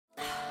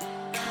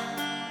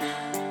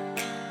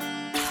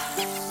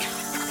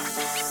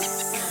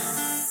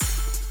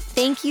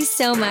Thank you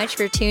so much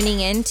for tuning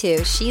in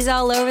to She's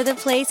All Over the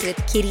Place with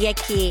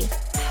Kiriaki.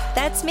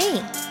 That's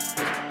me.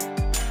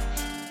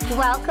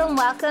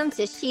 Welcome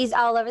to She's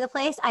All Over the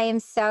Place. I am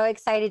so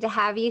excited to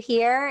have you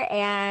here.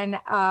 And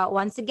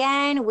once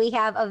again, we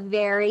have a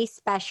very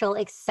special,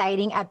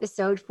 exciting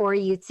episode for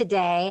you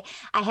today.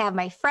 I have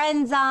my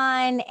friends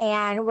on,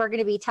 and we're going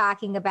to be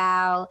talking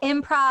about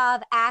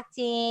improv,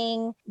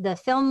 acting, the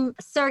film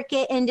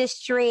circuit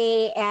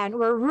industry, and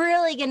we're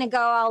really going to go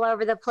all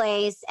over the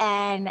place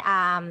and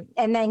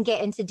then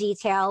get into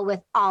detail with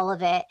all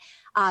of it.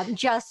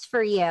 Just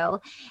for you.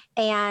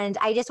 And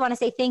I just want to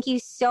say thank you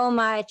so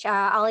much,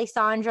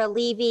 Alessandra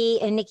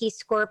Levy and Nikki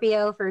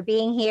Scorpio, for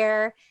being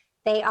here.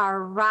 They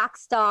are rock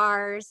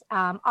stars,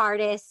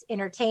 artists,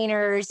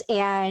 entertainers,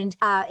 and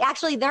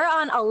actually they're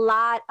on a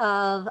lot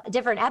of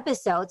different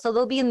episodes. So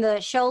they'll be in the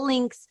show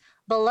links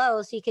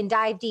below so you can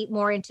dive deep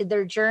more into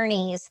their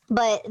journeys.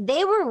 But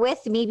they were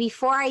with me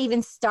before I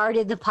even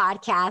started the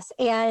podcast.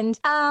 And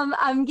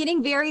I'm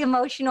getting very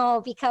emotional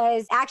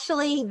because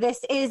actually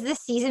this is the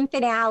season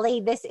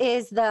finale. This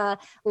is the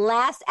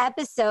last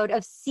episode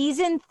of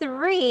season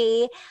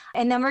 3.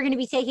 And then we're going to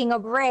be taking a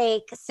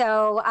break.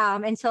 So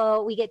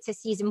until we get to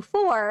season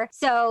 4.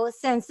 So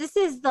since this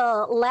is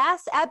the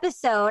last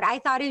episode, I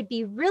thought it would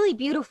be really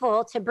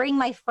beautiful to bring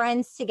my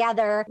friends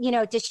together,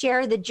 to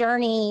share the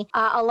journey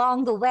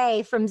along the way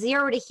from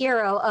zero to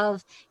hero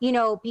of,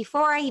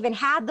 before I even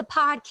had the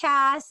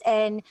podcast.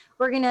 And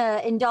we're going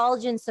to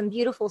indulge in some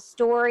beautiful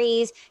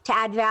stories to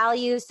add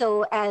value.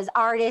 So as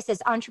artists,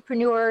 as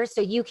entrepreneurs,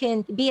 so you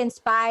can be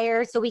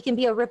inspired, so we can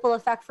be a ripple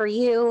effect for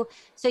you.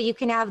 So you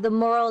can have the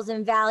morals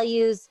and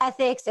values,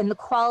 ethics, and the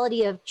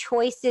quality of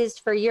choices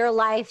for your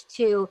life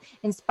to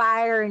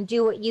inspire and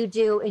do what you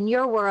do in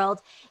your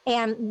world.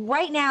 And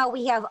right now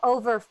we have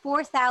over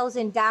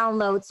 4,000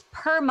 downloads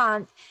per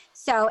month.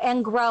 So,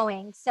 and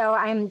growing. So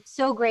I'm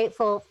so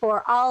grateful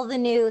for all the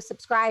new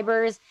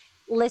subscribers,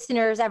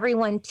 listeners,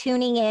 everyone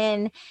tuning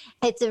in.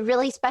 It's a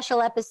really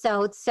special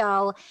episode.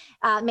 So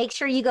make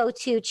sure you go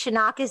to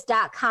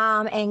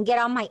chinakas.com and get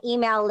on my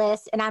email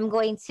list. And I'm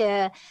going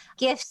to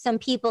gift some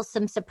people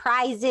some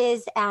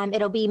surprises.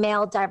 It'll be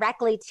mailed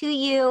directly to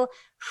you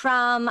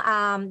from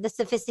the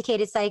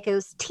Sophisticated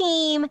Psychos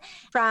team,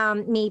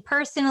 from me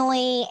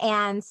personally.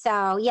 And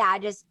so,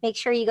 just make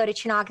sure you go to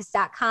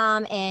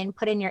chinakas.com and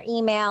put in your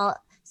email,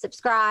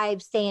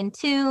 subscribe, stay in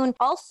tune.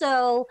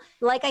 Also,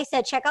 like I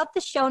said, check out the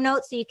show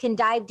notes so you can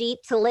dive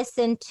deep to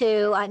listen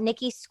to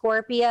Nikki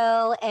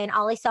Scorpio and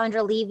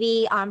Alessandra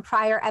Levy on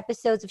prior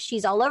episodes of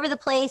She's All Over the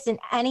Place, and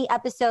any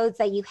episodes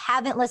that you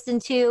haven't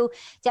listened to,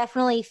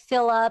 definitely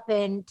fill up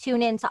and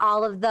tune into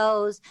all of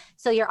those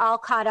so you're all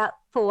caught up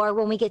for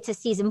when we get to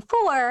season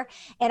 4.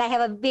 And I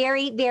have a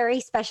very, very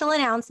special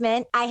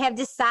announcement. I have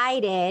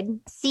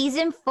decided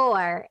season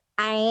 4,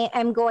 I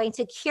am going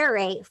to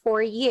curate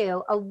for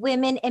you a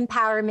women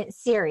empowerment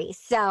series.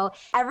 So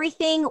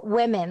everything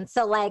women,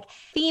 so like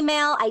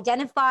female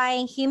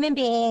identifying human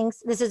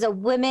beings. This is a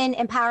women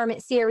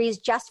empowerment series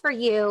just for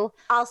you.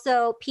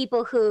 Also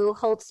people who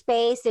hold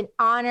space and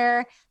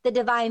honor the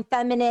divine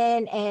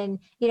feminine and,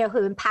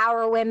 who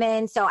empower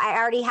women. So I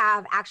already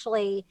have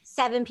actually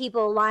 7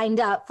 people lined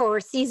up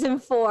for season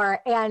 4,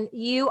 and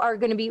you are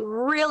going to be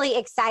really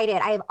excited.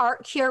 I have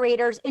art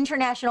curators,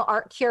 international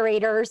art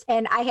curators,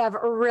 and I have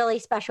really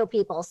special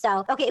people.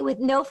 So, okay, with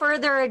no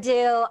further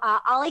ado,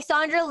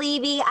 Alessandra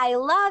Levy, I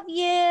love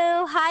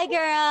you. Hi,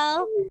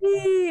 girl.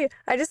 Hey,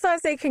 I just want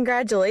to say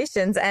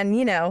congratulations. And,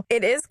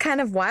 it is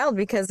kind of wild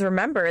because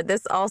remember,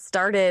 this all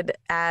started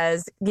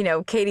as,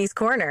 Katie's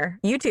Corner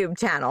YouTube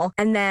channel.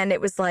 And then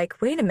it was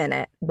like, wait a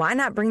minute, why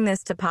not bring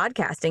this to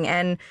podcasting?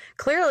 And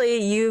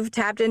clearly you've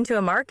tapped into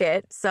a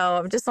market.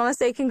 So I just want to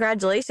say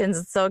congratulations.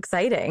 It's so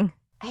exciting.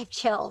 I have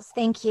chills.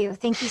 Thank you.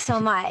 Thank you so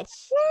much.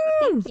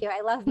 Thank you.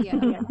 I love you.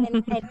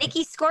 And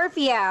Nikki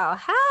Scorpio.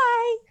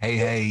 Hi.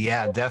 Hey.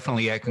 Yeah,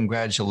 definitely. Yeah,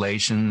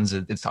 congratulations.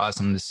 It's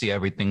awesome to see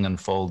everything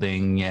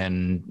unfolding,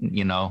 and,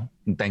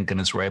 thank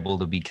goodness we're able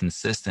to be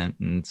consistent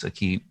and to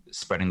keep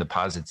spreading the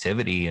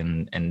positivity,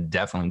 and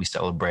definitely we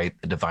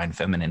celebrate the divine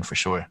feminine for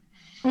sure.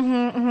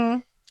 Mm-hmm, mm-hmm.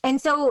 And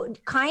so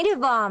kind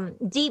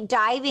of deep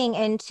diving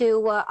into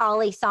what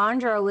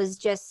Alessandra was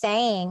just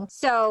saying.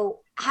 So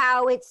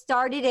how it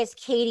started as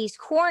Katie's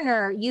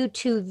Corner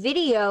YouTube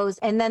videos,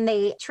 and then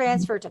they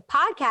transferred to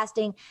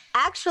podcasting.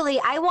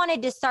 Actually, I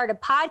wanted to start a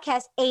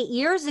podcast 8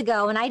 years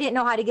ago, and I didn't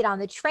know how to get on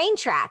the train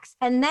tracks.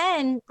 And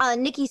then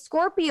Nikki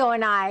Scorpio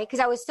and I, because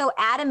I was so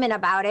adamant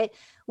about it,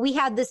 we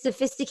had the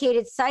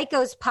Sophisticated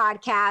Psychos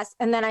podcast.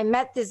 And then I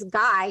met this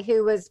guy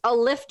who was a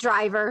Lyft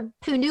driver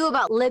who knew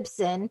about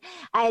Libsyn.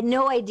 I had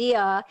no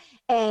idea.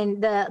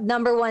 And the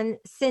 #1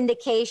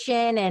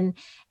 syndication,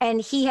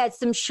 and he had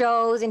some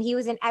shows, and he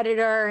was an editor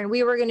editor, and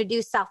we were going to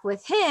do stuff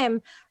with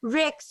him,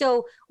 Rick.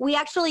 So we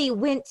actually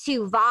went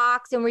to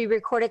Vox and we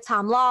recorded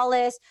Tom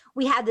Lawless.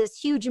 We had this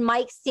huge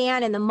mic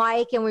stand and the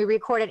mic, and we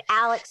recorded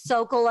Alex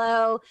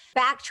Sokolow.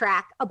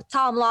 Backtrack,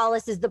 Tom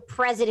Lawless is the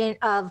president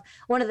of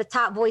one of the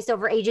top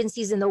voiceover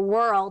agencies in the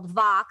world,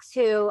 Vox,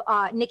 who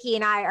Nikki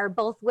and I are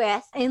both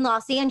with in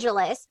Los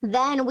Angeles.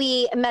 Then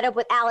we met up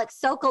with Alex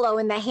Sokolow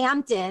in the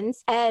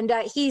Hamptons, and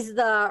he's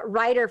the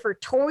writer for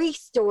Toy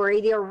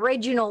Story, the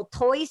original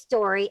Toy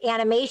Story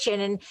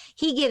animation, and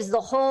he gives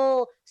the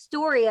whole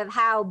story of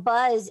how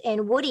Buzz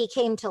and Woody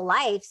came to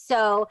life.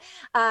 So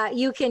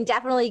you can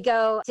definitely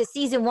go to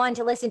season 1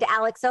 to listen to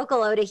Alex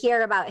Sokolow to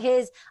hear about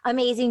his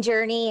amazing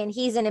journey. And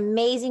he's an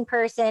amazing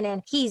person,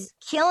 and he's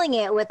killing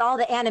it with all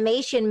the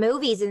animation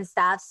movies and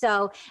stuff.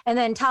 So, and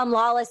then Tom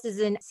Lawless is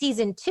in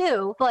season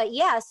 2. But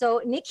yeah,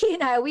 so Nikki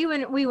and I, we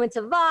went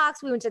to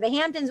Vox, we went to the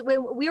Hamptons.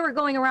 We were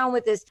going around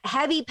with this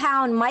heavy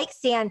pound mic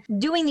stand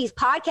doing these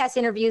podcast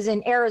interviews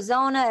in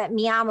Arizona at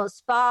Miamo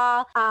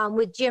Spa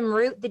with Jim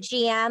Root, the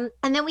GM.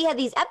 And then we had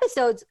these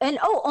episodes, and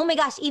oh my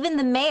gosh, even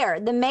the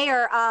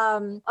mayor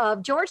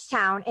of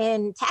Georgetown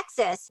in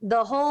Texas,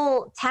 the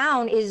whole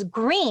town is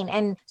green.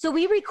 And so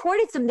we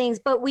recorded some things,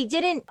 but we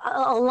didn't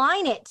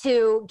align it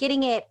to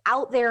getting it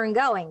out there and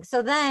going.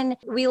 So then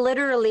we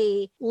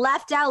literally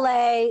left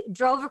LA,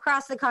 drove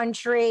across the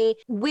country,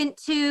 went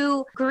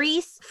to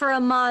Greece for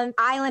a month,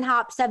 island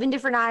hopped 7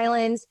 different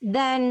islands,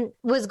 then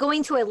was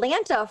going to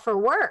Atlanta for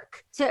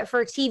work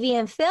for TV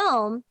and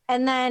film.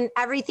 And then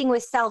everything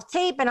was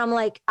self-tape. And I'm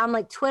like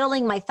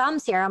twiddling my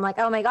thumbs here. I'm like,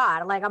 oh my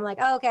God. I'm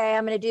like, okay,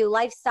 I'm going to do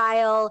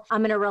lifestyle.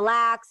 I'm going to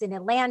relax in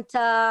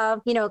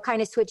Atlanta,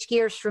 kind of switch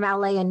gears from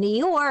LA and New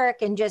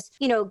York and just,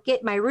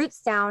 get my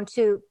roots down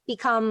to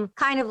become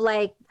kind of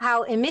like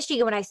how in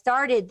Michigan, when I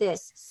started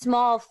this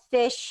small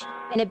fish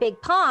in a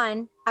big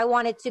pond, I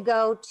wanted to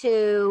go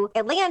to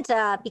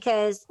Atlanta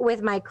because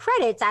with my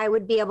credits, I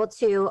would be able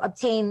to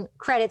obtain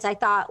credits, I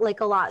thought,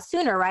 like a lot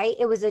sooner, right?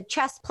 It was a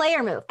chess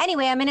player move.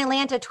 Anyway, I'm in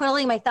Atlanta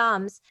twiddling my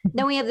thumbs.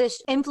 Then we have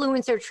this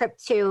influencer trip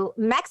to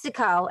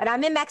Mexico, and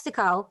I'm in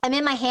Mexico. I'm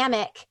in my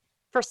hammock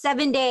for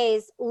 7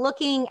 days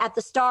looking at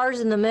the stars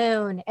and the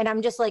moon. And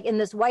I'm just like in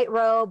this white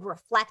robe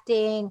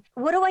reflecting.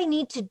 What do I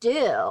need to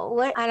do?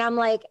 And I'm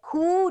like,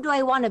 who do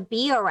I want to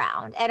be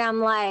around? And I'm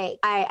like,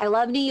 I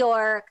love New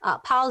York.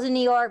 Paul's in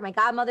New York. My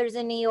godmother's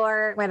in New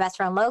York. My best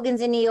friend Logan's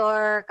in New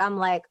York. I'm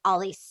like,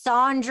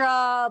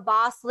 Alessandra,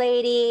 boss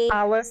lady.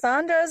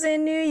 Alessandra's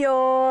in New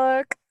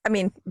York. I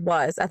mean,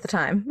 was at the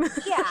time.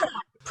 Yeah.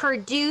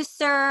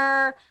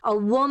 Producer, a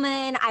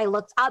woman I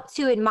looked up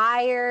to,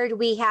 admired.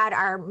 We had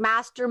our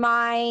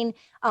mastermind,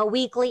 a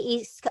weekly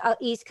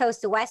East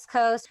Coast to West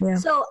Coast. Yeah.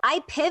 So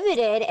I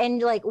pivoted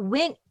and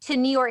went to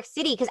New York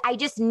City because I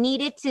just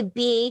needed to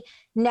be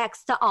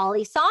next to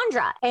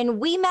Alessandra.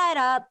 And we met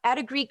up at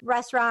a Greek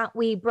restaurant.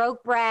 We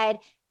broke bread.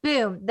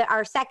 Boom.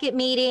 Our second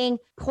meeting,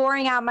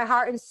 pouring out my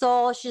heart and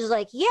soul. She's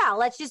like, yeah,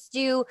 let's just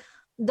do.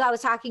 I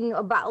was talking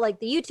about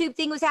the YouTube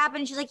thing was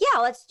happening. She's like, yeah,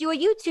 let's do a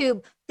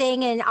YouTube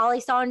thing. And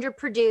Alessandra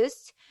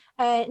produced,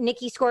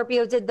 Nikki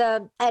Scorpio did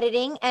the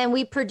editing, and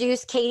we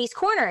produced Katie's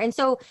Corner. And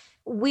so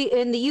we,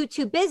 in the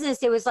YouTube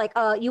business, it was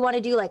you want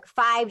to do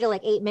 5 to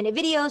 8 minute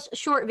videos,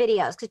 short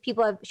videos, because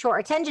people have short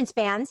attention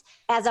spans,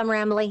 as I'm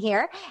rambling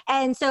here.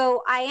 And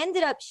so I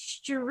ended up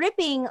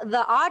stripping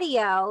the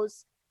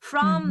audios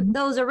from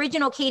those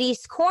original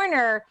Katie's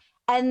Corner,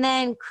 and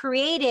then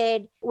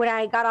created, when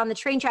I got on the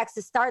train tracks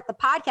to start the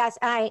podcast,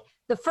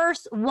 the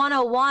first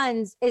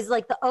 101s is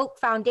the Oak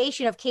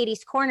Foundation of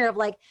Katie's Corner of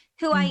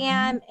who I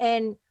am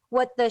and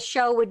what the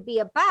show would be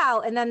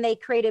about. And then they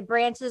created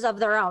branches of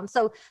their own.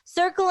 So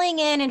circling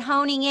in and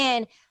honing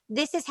in,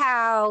 this is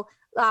how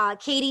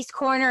Katie's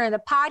Corner and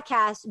the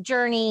podcast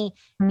journey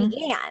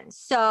began.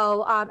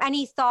 So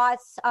any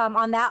thoughts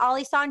on that,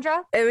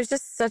 Alessandra? It was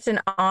just such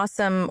an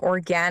awesome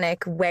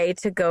organic way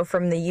to go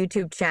from the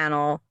YouTube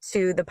channel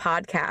to the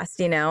podcast,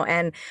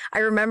 and I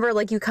remember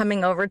you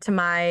coming over to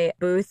my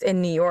booth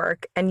in New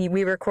York, and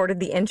we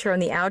recorded the intro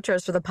and the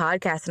outros for the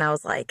podcast, and I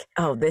was like,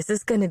 oh, this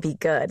is going to be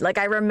good.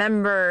 I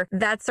remember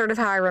that's sort of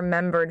how I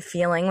remembered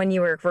feeling when you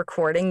were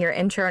recording your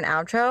intro and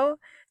outro.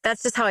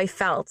 That's just how I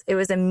felt. It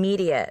was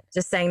immediate,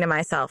 just saying to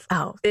myself,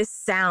 oh, this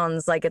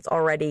sounds like it's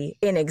already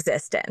in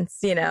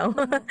existence,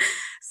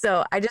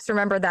 So I just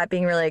remember that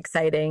being really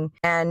exciting.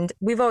 And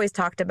we've always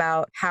talked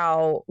about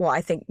how, well,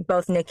 I think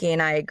both Nikki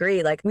and I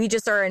agree, we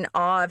just are in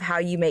awe of how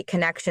you make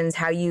connections,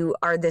 how you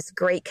are this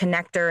great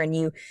connector and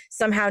you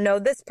somehow know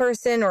this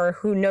person or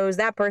who knows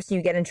that person,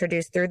 you get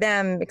introduced through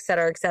them, et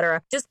cetera, et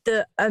cetera. Just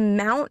the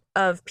amount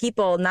of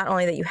people, not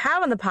only that you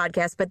have on the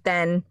podcast, but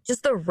then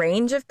just the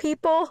range of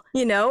people,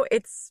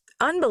 it's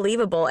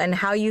unbelievable, and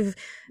how you've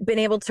been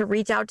able to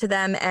reach out to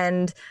them.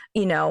 And,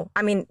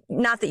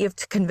 not that you have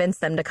to convince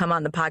them to come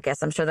on the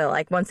podcast. I'm sure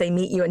they're once they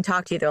meet you and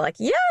talk to you, they're like,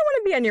 yeah, I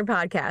want to be on your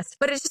podcast.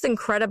 But it's just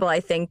incredible,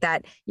 I think,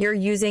 that you're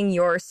using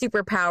your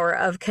superpower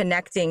of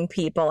connecting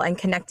people and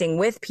connecting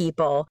with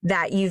people,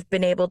 that you've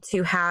been able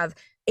to have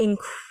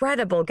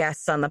incredible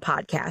guests on the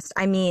podcast.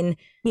 I mean,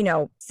 you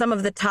know, some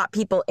of the top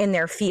people in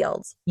their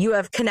fields. You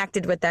have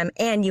connected with them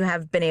and you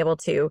have been able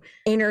to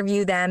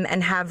interview them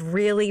and have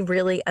really,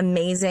 really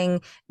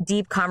amazing,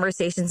 deep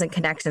conversations and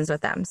connections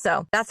with them.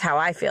 So that's how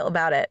I feel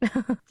about it.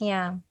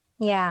 Yeah.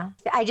 Yeah.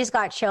 I just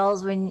got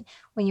chills when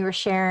you were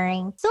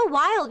sharing. So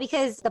wild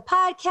because the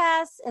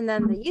podcast and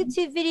then the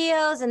YouTube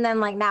videos and then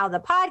like now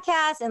the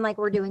podcast and like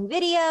we're doing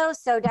videos.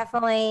 So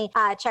definitely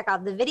check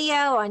out the video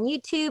on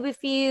YouTube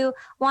if you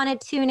want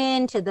to tune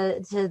in to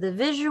the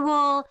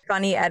visual.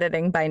 Funny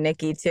editing by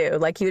Nikki too.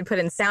 Like he would put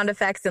in sound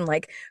effects and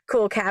like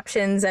cool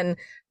captions and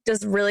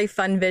just really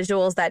fun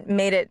visuals that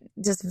made it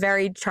just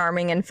very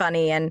charming and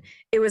funny. And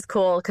it was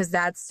cool because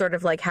that's sort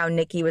of like how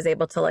Nikki was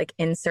able to like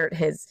insert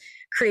his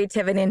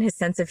creativity and his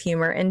sense of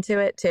humor into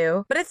it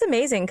too. But it's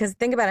amazing because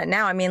think about it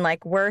now. I mean,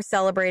 like we're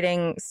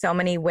celebrating so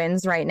many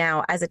wins right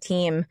now as a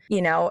team,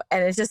 you know,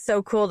 and it's just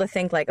so cool to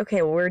think like,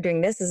 okay, well, we're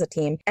doing this as a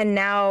team. And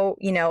now,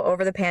 you know,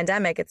 over the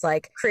pandemic, it's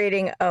like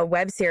creating a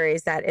web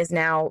series that is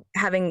now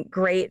having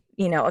great,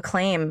 you know,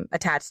 acclaim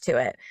attached to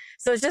it.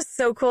 So it's just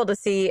so cool to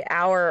see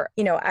our,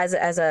 you know, as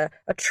a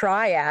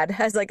triad,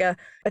 as like a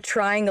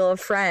triangle of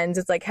friends.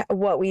 It's like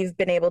what we've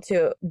been able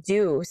to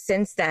do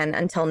since then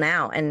until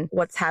now and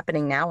what's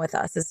happening now with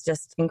us is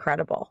just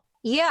incredible.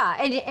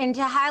 Yeah. And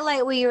to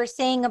highlight what you were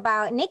saying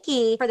about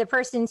Nikki, for the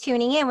person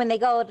tuning in, when they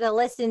go to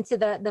listen to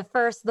the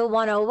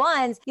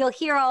 101s, you'll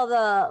hear all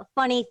the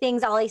funny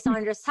things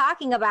Alessandra's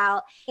talking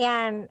about.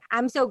 And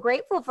I'm so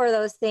grateful for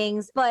those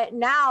things. But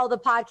now the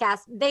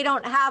podcast, they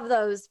don't have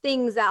those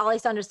things that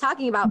Alessandra's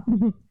talking about.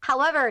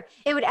 However,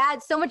 it would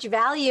add so much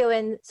value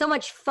and so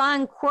much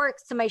fun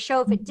quirks to my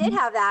show if it did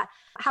have that.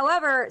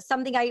 However,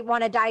 something I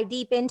want to dive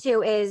deep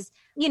into is,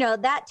 you know,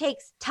 that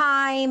takes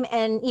time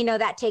and, you know,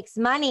 that takes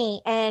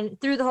money. And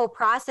through the whole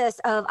process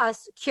of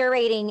us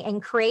curating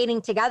and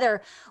creating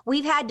together,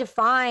 we've had to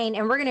find,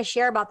 and we're going to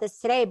share about this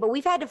today, but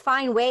we've had to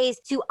find ways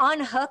to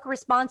unhook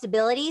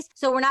responsibilities.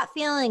 So we're not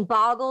feeling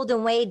boggled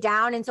and weighed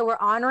down. And so we're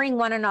honoring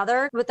one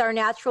another with our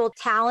natural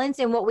talents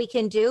and what we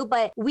can do.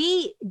 But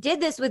we did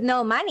this with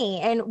no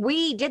money and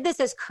we did this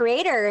as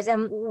creators,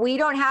 and we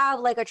don't have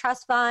like a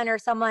trust fund or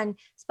someone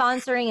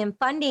sponsoring and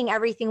funding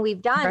everything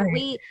we've done.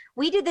 Right.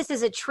 We did this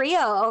as a trio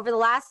over the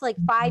last like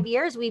 5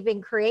 years. We've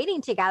been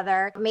creating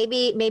together,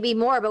 maybe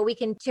more, but we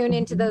can tune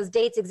into those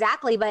dates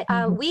exactly. But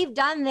we've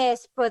done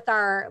this with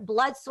our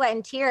blood, sweat,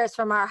 and tears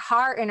from our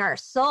heart and our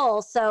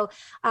soul. So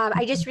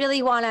I just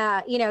really want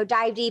to, you know,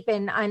 dive deep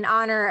and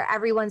honor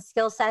everyone's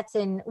skill sets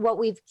and what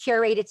we've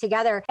curated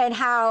together, and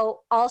how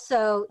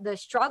also the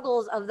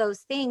struggles of those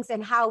things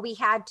and how we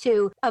had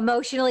to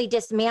emotionally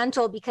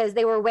dismantle because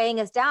they were weighing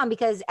us down.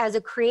 Because as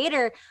a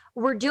creator,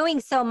 we're doing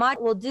so much.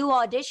 We'll do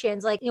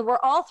auditions. Like, you know, we're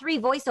all three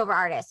voiceover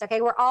artists.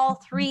 Okay. We're all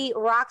three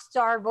rock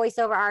star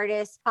voiceover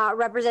artists,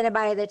 represented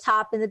by the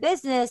top in the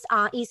business,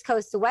 East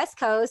Coast to West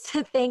Coast.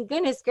 Thank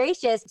goodness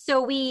gracious.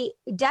 So we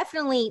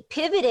definitely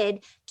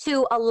pivoted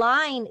to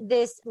align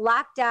this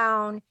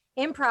lockdown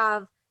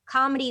improv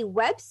comedy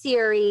web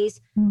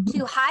series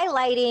to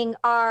highlighting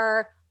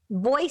our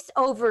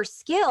voiceover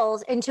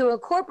skills and to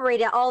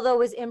incorporate it, although it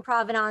was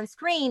improv and on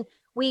screen.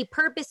 We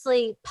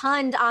purposely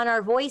punned on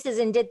our voices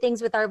and did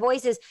things with our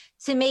voices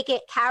to make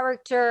it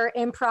character,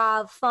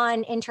 improv,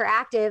 fun,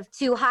 interactive,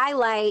 to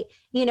highlight,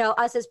 you know,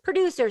 us as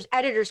producers,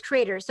 editors,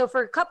 creators. So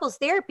for couples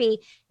therapy,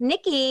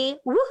 Nikki,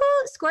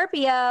 woohoo,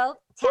 Scorpio,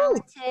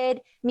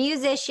 talented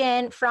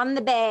musician from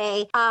the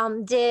Bay,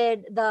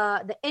 did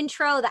the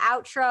intro, the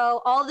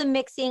outro, all the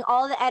mixing,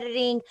 all the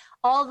editing,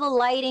 all the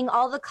lighting,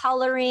 all the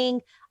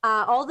coloring,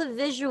 all the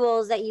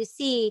visuals that you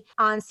see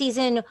on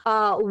season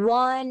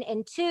 1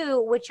 and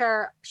 2, which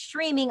are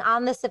streaming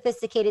on the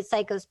Sophisticated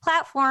Psychos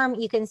platform.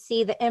 You can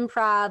see the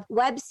improv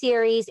web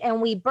series,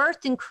 and we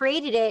birthed and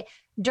created it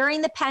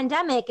during the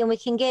pandemic, and we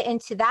can get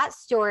into that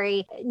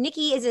story.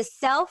 Nikki is a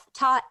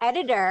self-taught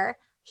editor.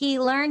 He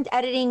learned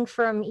editing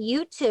from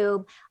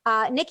YouTube.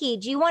 Nikki,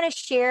 do you want to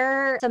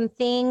share some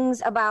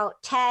things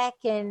about tech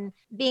and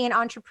being an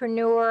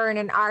entrepreneur and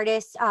an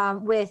artist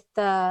with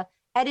the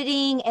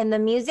editing and the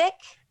music?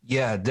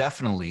 Yeah,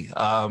 definitely.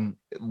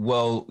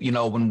 Well, you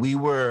know, when we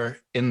were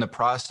in the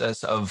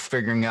process of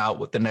figuring out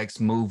what the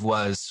next move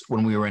was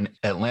when we were in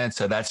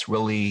Atlanta, that's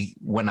really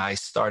when I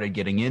started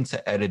getting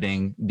into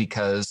editing,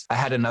 because I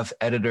had enough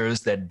editors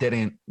that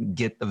didn't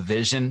get the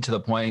vision to the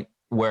point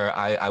where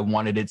I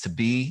wanted it to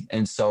be.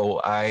 And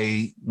so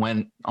I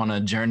went on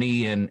a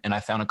journey and I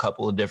found a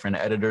couple of different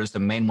editors. The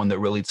main one that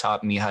really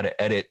taught me how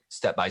to edit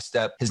step by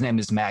step, his name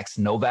is Max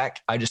Novak.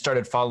 I just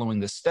started following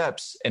the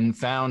steps and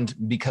found,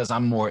 because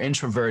I'm more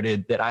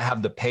introverted, that I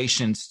have the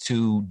patience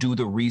to do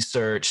the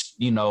research,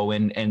 you know,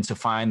 and to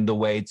find the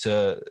way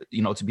to,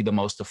 you know, to be the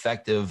most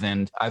effective.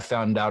 And I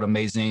found out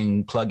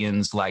amazing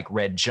plugins like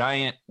Red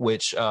Giant,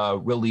 which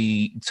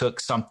really took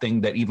something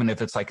that, even if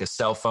it's like a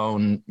cell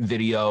phone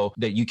video,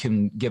 that you can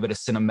and give it a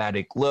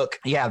cinematic look.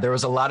 Yeah, there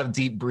was a lot of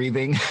deep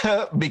breathing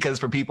because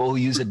for people who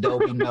use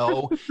Adobe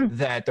know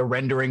that the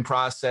rendering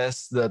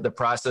process, the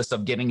process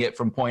of getting it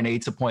from point A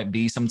to point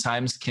B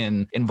sometimes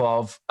can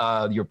involve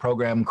your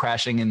program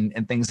crashing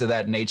and things of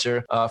that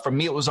nature. For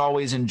me, it was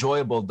always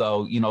enjoyable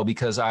though,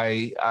 because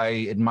I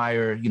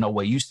admire,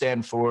 what you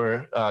stand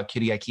for,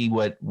 Kitty Aki,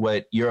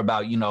 what you're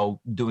about,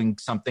 doing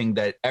something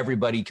that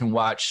everybody can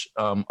watch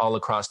all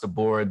across the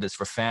board, that's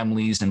for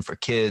families and for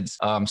kids.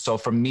 So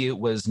for me, it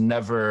was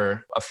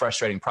never a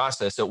frustrating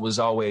process. It was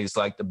always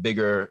like the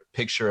bigger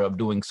picture of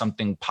doing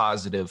something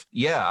positive.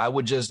 Yeah, I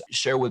would just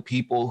share with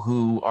people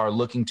who are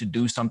looking to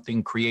do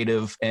something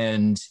creative,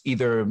 and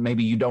either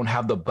maybe you don't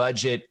have the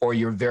budget or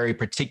you're very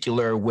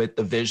particular with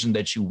the vision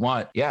that you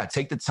want. Yeah,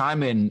 take the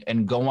time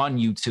and go on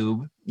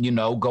YouTube.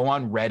 Go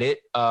on Reddit.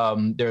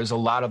 There's a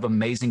lot of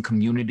amazing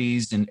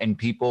communities and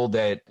people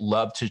that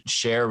love to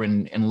share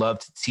and love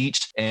to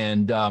teach.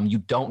 And you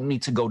don't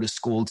need to go to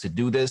school to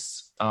do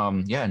this.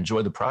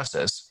 Enjoy the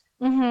process.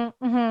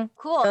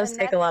 Cool. Those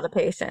take a lot of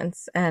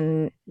patience.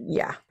 And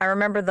yeah, I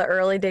remember the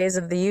early days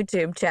of the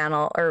YouTube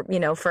channel, or,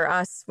 for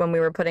us when we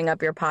were putting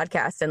up your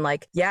podcast, and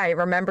I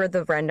remember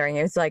the rendering.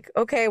 It was like,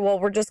 okay, well,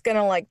 we're just going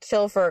to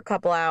chill for a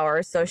couple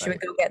hours. So should we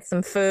go get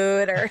some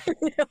food, or,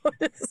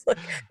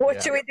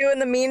 what should we do in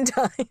the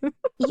meantime?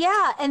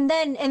 Yeah. And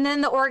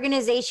then the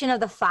organization of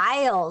the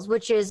files,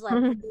 which is for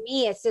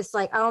me, it's just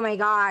oh my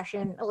gosh.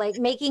 And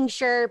making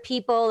sure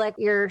people,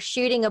 you're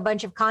shooting a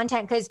bunch of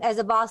content, because as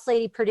a boss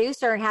lady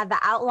producer and had the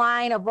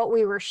outline of what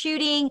we were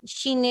shooting,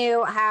 she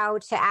knew how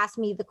to ask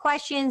me the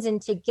questions and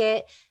to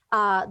get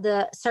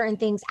the certain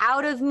things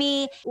out of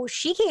me. Well,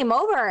 she came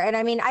over, and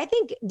I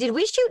think, did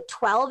we shoot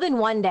 12 in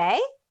one day?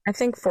 I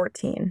think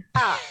 14.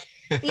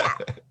 Yeah.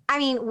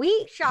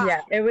 We shot.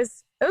 Yeah, it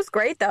was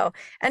great though.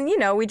 And,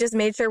 we just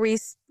made sure we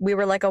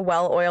were like a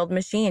well-oiled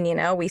machine,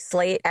 we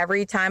slate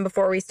every time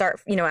before we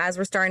start, as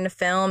we're starting to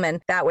film.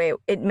 And that way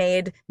it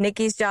made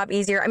Nikki's job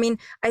easier.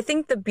 I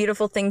think the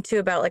beautiful thing too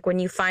about when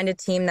you find a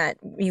team that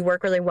you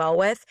work really well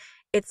with,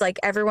 it's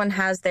everyone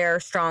has their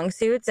strong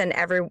suits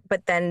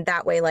but then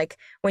that way,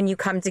 when you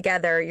come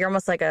together, you're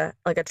almost like a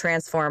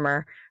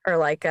transformer, or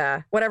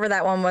whatever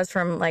that one was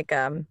from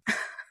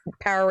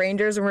Power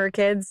Rangers when we were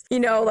kids,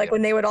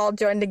 when they would all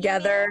join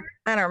together.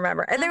 I don't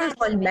remember. I think it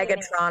was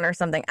Megatron or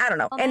something. I don't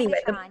know. Anyway,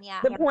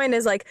 the point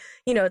is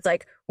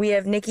it's we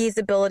have Nikki's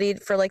ability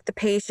for the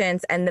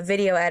patience and the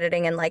video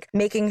editing and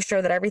making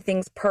sure that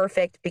everything's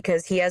perfect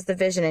because he has the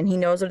vision and he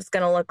knows what it's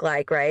going to look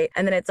like. Right.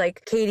 And then it's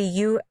Katie,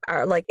 you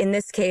are in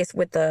this case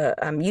with the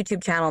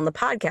YouTube channel and the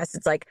podcast,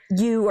 it's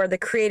you are the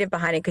creative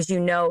behind it, because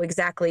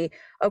exactly,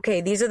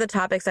 okay, these are the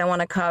topics I want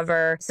to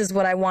cover. This is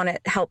what I want to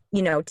help,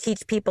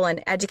 teach people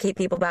and educate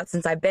people about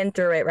since I've been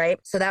through it. Right.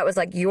 So that was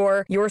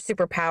your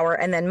superpower.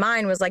 And then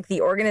mine was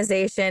the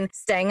organization,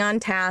 staying on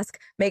task,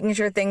 making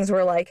sure things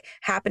were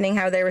happening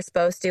how they were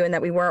supposed to, and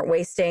that we weren't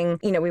wasting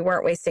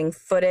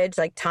footage,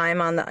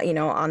 time on the,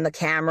 on the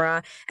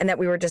camera, and that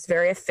we were just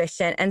very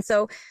efficient. And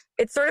so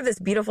it's sort of this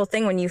beautiful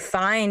thing when you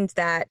find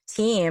that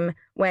team,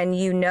 when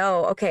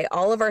okay,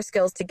 all of our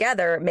skills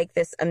together make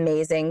this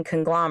amazing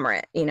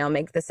conglomerate,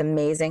 make this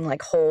amazing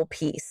whole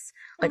piece,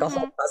 a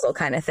whole puzzle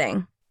kind of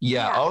thing.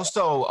 Yeah.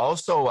 Also,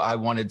 I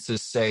wanted to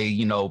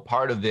say,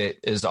 part of it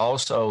is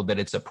also that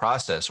it's a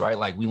process,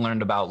 right? We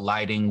learned about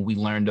lighting, we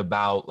learned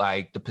about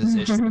the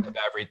positioning of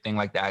everything,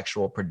 the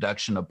actual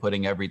production of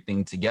putting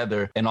everything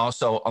together. And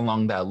also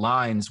along that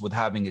lines with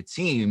having a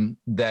team,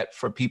 that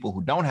for people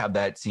who don't have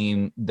that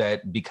team,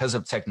 that because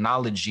of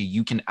technology,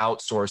 you can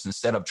outsource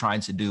instead of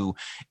trying to do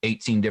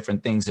 18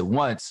 different things at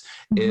once,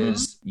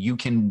 is you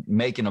can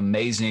make an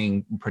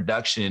amazing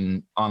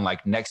production on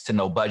next to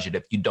no budget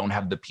if you don't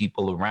have the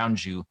people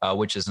around you.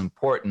 Which is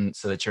important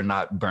so that you're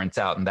not burnt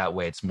out, and that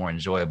way it's more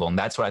enjoyable. And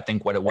that's what I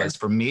think what it was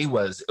for me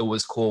was, it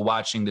was cool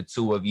watching the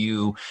two of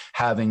you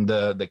having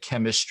the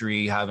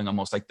chemistry, having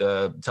almost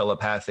the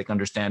telepathic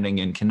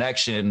understanding and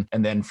connection.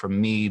 And then for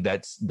me,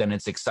 then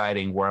it's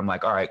exciting where I'm all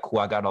right, cool,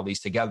 I got all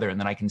these together, and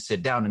then I can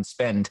sit down and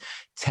spend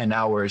 10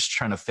 hours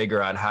trying to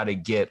figure out how to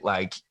get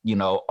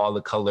all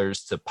the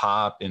colors to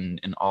pop and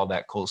all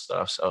that cool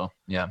stuff. So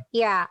yeah.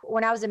 Yeah.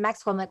 When I was in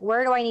Mexico, I'm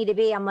where do I need to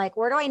be? I'm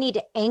where do I need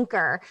to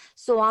anchor?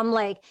 So I'm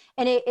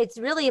and it's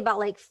really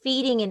about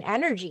feeding and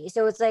energy.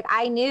 So it's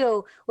I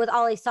knew with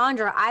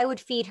Alessandra, I would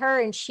feed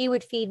her and she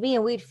would feed me,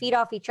 and we'd feed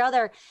off each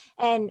other.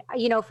 And,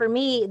 for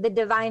me, the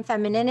divine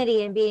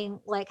femininity and being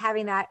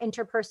having that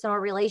interpersonal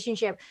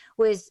relationship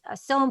was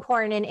so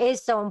important, and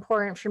is so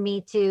important for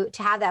me to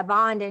have that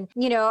bond. And,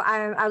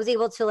 I was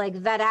able to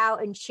vet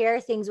out and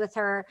share things with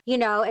her,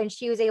 and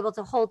she was able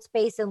to hold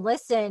space and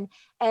listen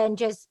and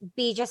just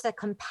be just a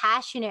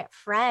compassionate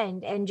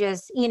friend, and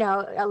just,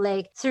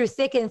 through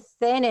thick and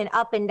thin and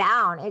up and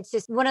down. It's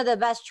just one of the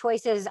best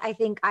choices I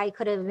think I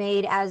could have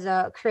made as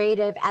a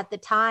creative at the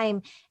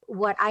time,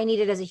 what I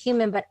needed as a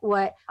human, but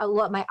what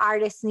my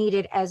artists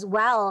needed as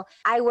well.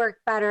 I work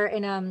better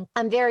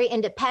I'm very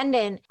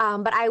independent,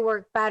 but I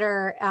work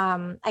better,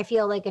 I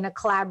feel in a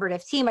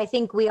collaborative team. I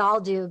think we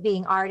all do,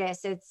 being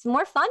artists. It's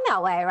more fun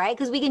that way, right?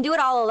 Because we can do it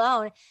all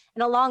alone.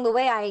 And along the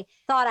way, I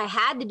thought I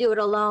had to do it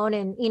alone.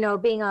 And, you know,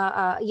 being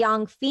a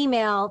young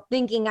female,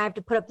 thinking I have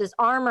to put up this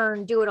armor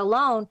and do it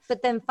alone,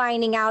 but then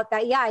finding out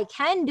that, yeah, I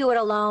can do it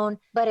alone,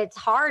 but it's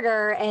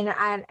harder. And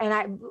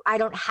I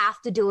don't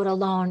have to do it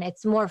alone.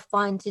 It's more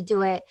fun to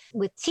do it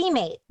with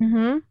teammates.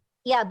 Mm-hmm.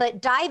 Yeah,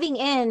 but diving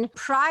in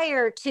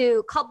prior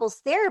to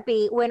couples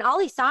therapy, when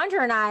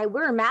Alessandra and I, we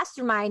were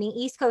masterminding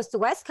East Coast to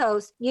West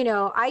Coast, you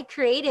know, I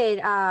created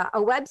a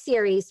web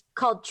series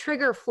called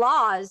Trigger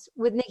Flaws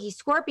with Nikki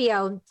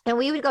Scorpio. And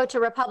we would go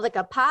to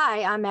Republica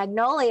Pie on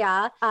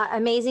Magnolia,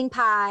 Amazing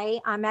Pie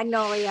on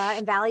Magnolia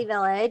in Valley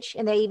Village.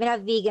 And they even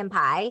have vegan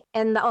pie.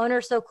 And the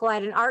owner's so cool. I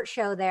had an art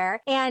show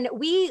there. And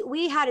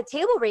we had a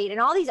table read, and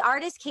all these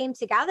artists came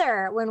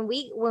together. When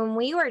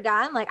we were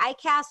done, like I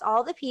cast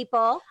all the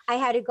people. I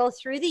had to go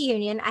through the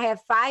union. I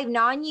have 5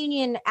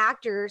 non-union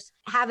actors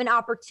have an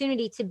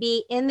opportunity to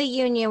be in the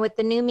union with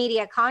the new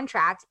media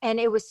contract. And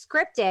it was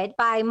scripted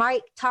by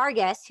Mike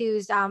Targus,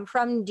 who's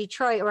from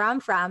Detroit, where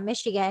I'm from,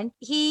 Michigan.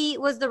 He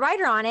was the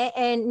writer on it.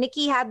 And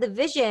Nikki had the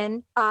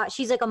vision.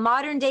 She's like a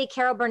modern day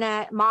Carol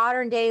Burnett,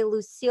 modern day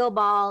Lucille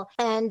Ball.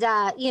 And,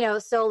 you know,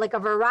 so like a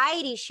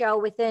variety show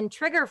within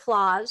Trigger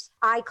Flaws.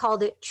 I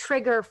called it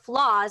Trigger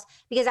Flaws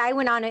because I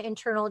went on an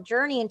internal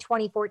journey in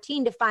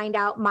 2014 to find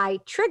out my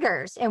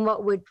triggers and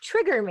what would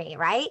trigger me,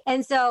 right?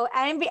 And so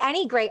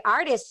any great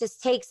artist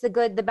just takes the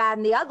good, the bad,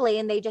 and the ugly,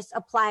 and they just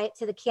apply it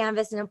to the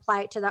canvas and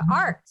apply it to the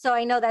art. So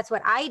I know that's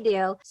what I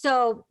do.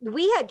 So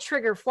we had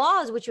Trigger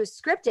Flaws, which was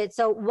scripted.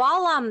 So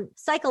while I'm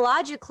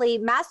psychologically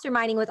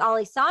masterminding with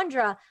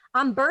Alessandra,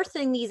 I'm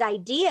birthing these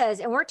ideas,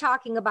 and we're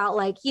talking about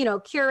like, you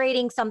know,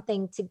 curating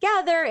something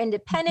together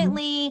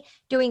independently,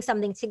 doing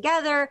something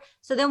together.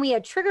 So then we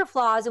had Trigger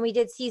Flaws, and we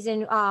did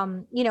season,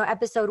 you know,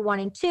 episode 1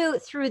 and 2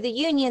 through the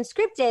union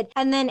scripted.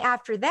 And then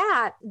after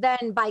that,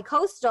 then by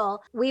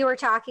Coastal, we were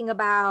talking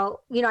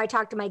about, you know, I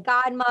talked to my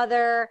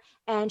godmother,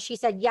 and she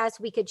said, yes,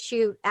 we could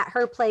shoot at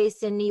her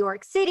place in New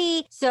York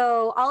City.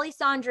 So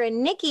Alessandra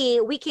and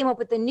Nikki, we came up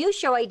with a new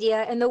show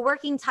idea, and the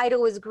working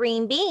title was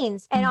Green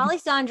Beans. And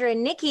Alessandra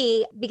and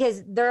Nikki,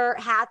 because their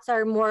hats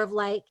are more of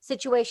like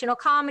situational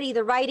comedy,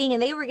 the writing,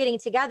 and they were getting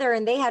together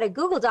and they had a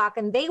Google Doc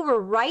and they were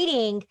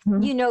writing,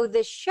 you know,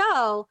 this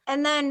show.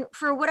 And then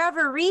for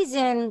whatever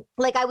reason,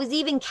 like I was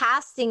even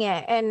casting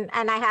it, and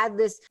I had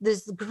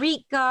this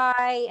Greek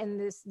guy and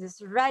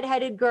this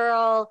redheaded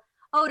girl.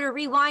 Oh, to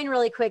rewind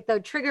really quick though,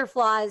 Trigger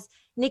Flaws,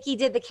 Nikki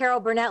did the Carol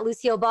Burnett,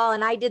 Lucille Ball,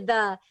 and I did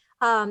the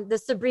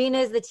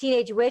Sabrina's the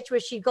Teenage Witch, where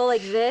she'd go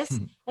like this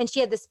and she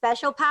had the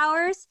special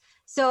powers.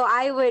 So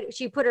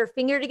she put her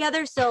finger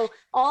together. So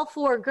all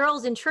 4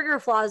 girls in Trigger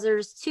Flaws,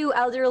 there's 2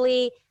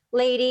 elderly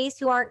ladies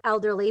who aren't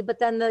elderly, but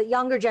then the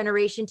younger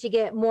generation to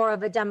get more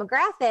of a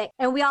demographic.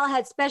 And we all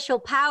had special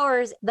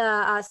powers.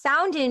 The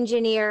sound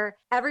engineer,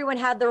 everyone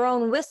had their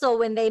own whistle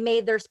when they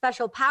made their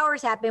special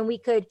powers happen. We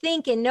could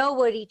think and know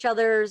what each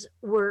others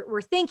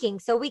were thinking.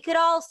 So we could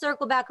all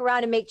circle back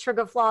around and make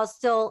Trigger Flaws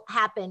still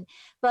happen.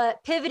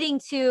 But pivoting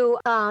to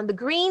the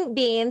Green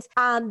Beans,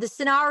 the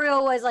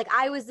scenario was like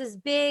I was this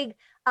big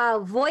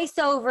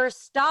voiceover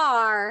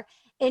star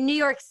in New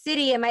York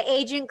City, and my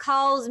agent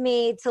calls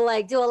me to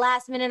like do a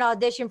last minute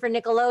audition for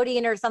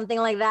Nickelodeon or something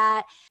like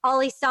that.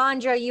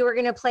 Alessandra, you were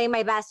going to play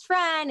my best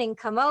friend and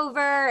come over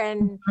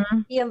and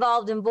be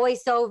involved in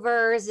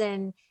voiceovers.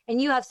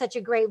 And you have such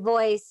a great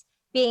voice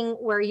being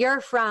where you're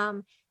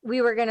from.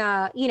 We were going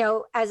to, you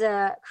know, as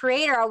a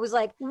creator, I was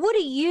like, what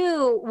do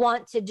you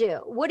want to do?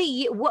 What do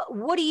you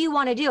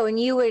want to do? And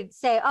you would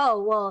say,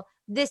 oh, well,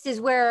 this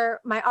is where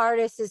my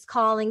artist is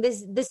calling.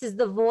 This is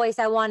the voice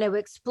I want to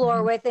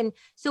explore with. And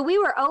so we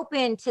were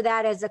open to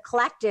that as a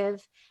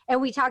collective.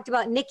 And we talked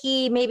about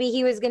Nikki. Maybe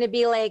he was going to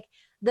be like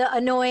the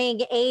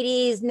annoying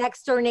 80s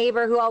next door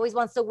neighbor who always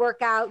wants to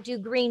work out, do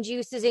green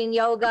juices and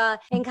yoga,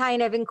 and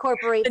kind of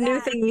incorporate the new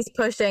thing he's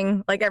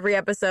pushing. Like every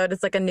episode,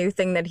 it's like a new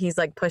thing that he's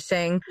like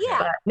pushing. Yeah.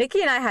 But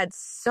Nikki and I had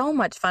so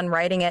much fun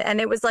writing it.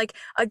 And it was like,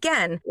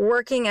 again,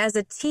 working as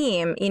a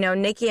team, you know,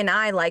 Nikki and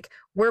I, like,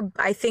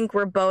 I think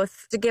we're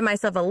both, to give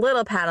myself a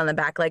little pat on the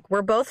back, like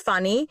we're both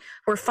funny.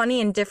 We're funny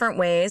in different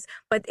ways,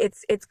 but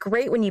it's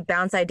great when you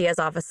bounce ideas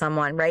off of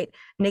someone, right?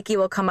 Nikki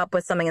will come up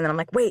with something and then I'm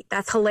like, wait,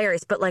 that's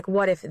hilarious. But like,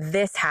 what if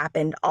this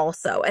happened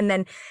also? And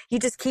then you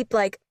just keep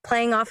like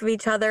playing off of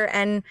each other.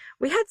 And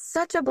we had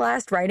such a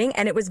blast writing,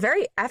 and it was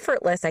very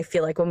effortless. I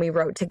feel like when we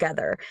wrote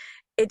together,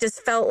 it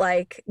just felt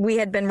like we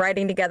had been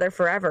writing together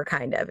forever,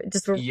 kind of.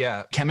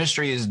 Yeah,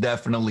 chemistry is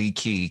definitely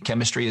key.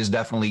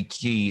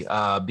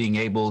 Being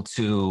able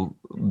to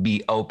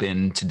be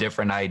open to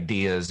different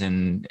ideas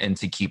and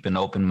to keep an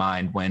open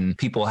mind when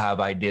people have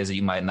ideas that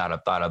you might not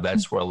have thought of.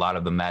 That's where a lot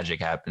of the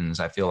magic happens,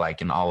 I feel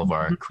like, in all of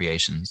our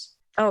creations.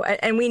 Oh,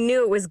 and we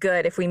knew it was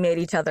good if we made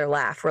each other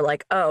laugh. We're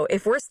like, oh,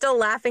 if we're still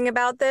laughing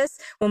about this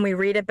when we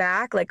read it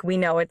back, like we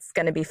know it's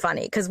going to be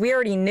funny because we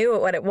already knew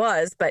what it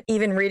was. But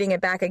even reading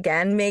it back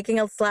again, making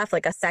us laugh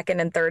like a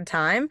second and third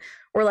time,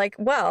 we're like,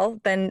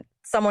 well, then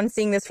someone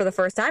seeing this for the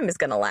first time is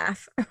going to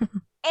laugh.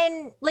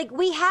 and like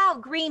we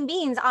have green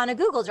beans on a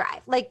Google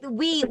Drive. Like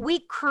we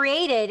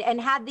created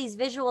and had these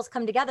visuals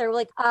come together.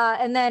 Like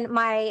and then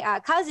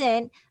my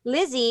cousin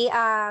Lizzie,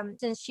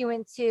 since she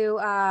went to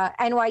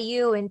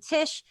NYU and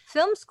Tisch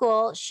Film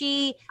School,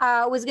 she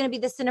was going to be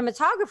the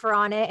cinematographer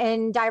on it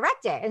and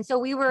direct it. And so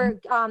we were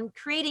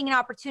creating an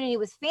opportunity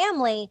with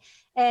family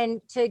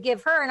and to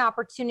give her an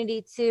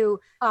opportunity to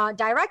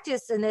direct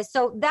us in this.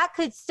 So that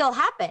could still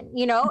happen,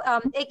 you know.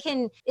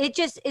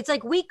 It's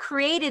like we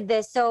created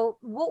this. So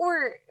what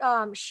we're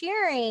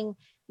sharing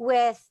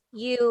with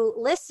you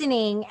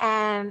listening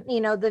and,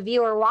 you know, the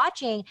viewer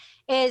watching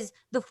is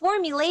the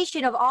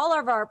formulation of all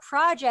of our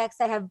projects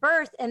that have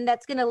birthed, and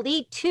that's going to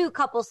lead to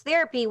couples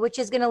therapy, which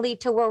is going to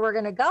lead to where we're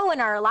going to go in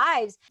our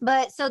lives.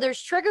 But so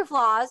there's trigger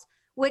flaws,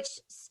 which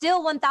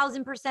still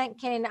 1000%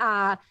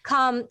 can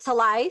come to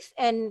life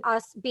and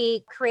us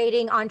be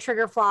creating on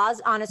trigger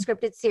flaws on a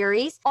scripted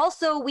series.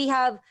 Also, we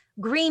have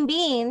Green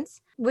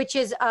Beans, which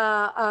is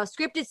a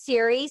scripted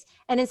series.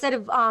 And instead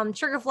of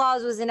Trigger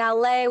Flaws was in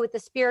LA with the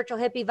spiritual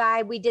hippie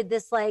vibe, we did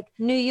this like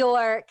New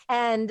York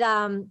and,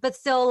 but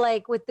still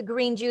like with the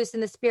green juice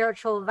and the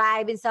spiritual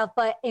vibe and stuff,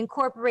 but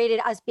incorporated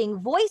us being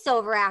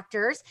voiceover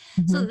actors.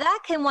 So that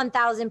can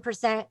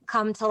 1000%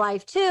 come to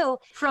life too.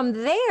 From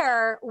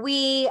there,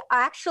 we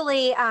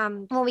actually,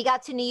 when we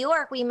got to New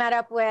York, we met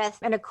up with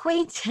an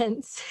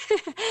acquaintance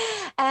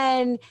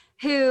and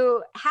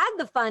who had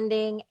the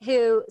funding,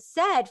 who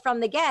said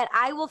from the get,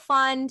 I will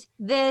fund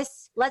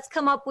this. Let's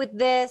come up with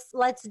this.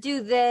 Let's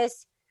do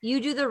this. You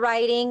do the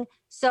writing.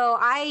 So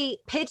I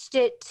pitched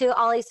it to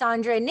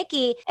Alessandra and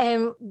Nikki,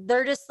 and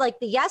they're just like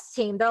the yes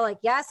team. They're like,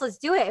 yes, let's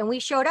do it. And we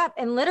showed up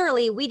and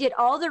literally we did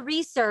all the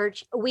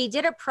research. We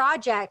did a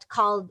project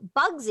called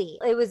Bugsy.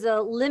 It was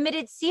a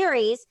limited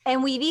series.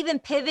 And we've even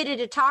pivoted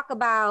to talk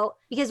about,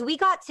 because we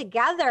got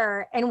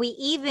together and we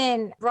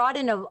even brought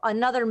in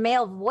another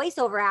male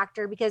voiceover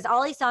actor, because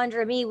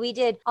Alessandra and me, we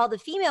did all the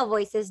female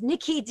voices.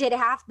 Nikki did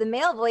half the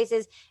male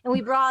voices, and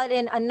we brought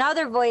in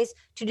another voice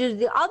to do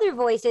the other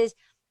voices.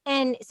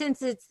 And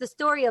since it's the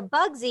story of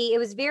Bugsy, it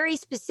was very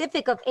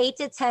specific of 8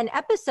 to 10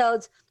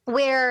 episodes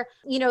where,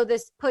 you know,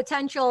 this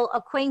potential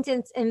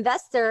acquaintance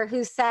investor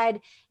who said,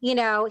 you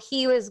know,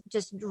 he was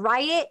just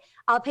write it,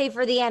 I'll pay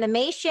for the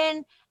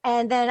animation,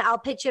 and then I'll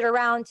pitch it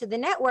around to the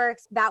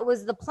networks. That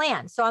was the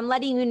plan. So I'm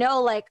letting you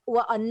know, like,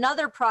 what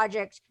another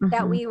project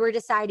that we were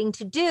deciding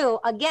to do,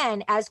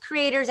 again, as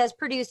creators, as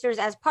producers,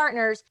 as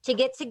partners, to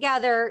get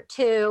together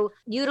to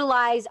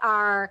utilize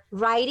our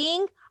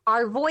writing,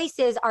 our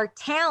voices, our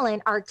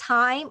talent, our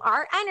time,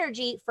 our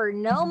energy for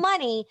no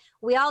money.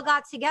 We all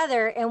got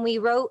together and we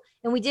wrote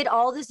and we did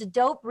all this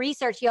dope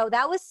research. Yo,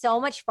 that was so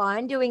much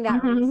fun doing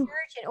that research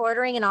and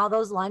ordering and all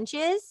those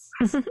lunches.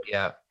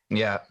 Yeah.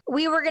 Yeah.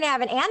 We were going to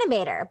have an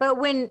animator, but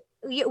when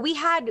we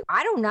had,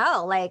 I don't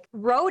know, like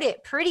wrote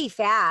it pretty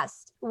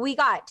fast. We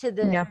got to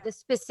the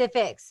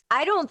specifics.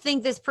 I don't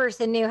think this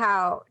person knew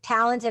how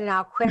talented and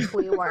how quick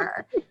we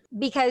were,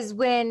 because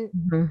when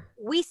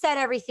we set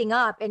everything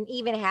up and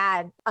even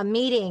had a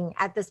meeting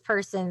at this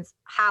person's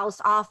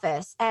house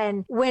office,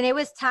 and when it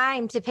was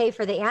time to pay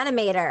for the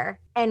animator,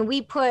 and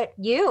we put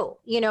you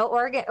know,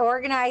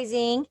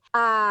 organizing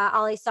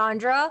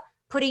Alessandra,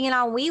 putting it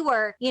on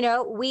WeWork, you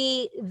know,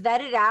 we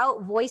vetted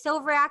out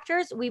voiceover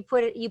actors. You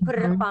put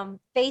it up on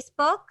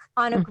Facebook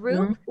on a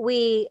group.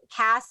 We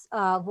cast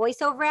a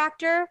voiceover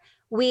actor.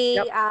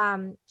 We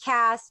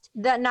cast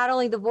not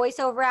only the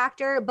voiceover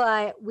actor,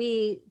 but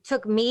we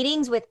took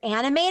meetings with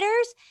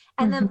animators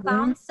and then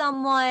found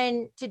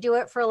someone to do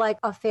it for like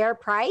a fair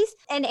price.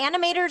 And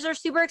animators are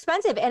super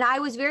expensive. And I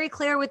was very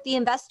clear with the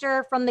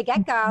investor from the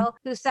get-go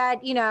who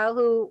said, you know,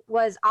 who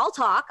was I'll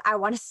talk, I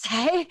want to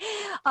say,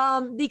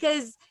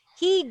 because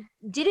he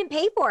didn't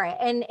pay for it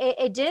and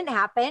it didn't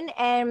happen.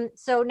 And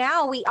so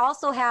now we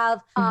also have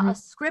a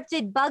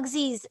scripted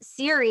Bugsies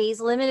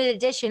series, limited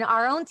edition,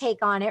 our own take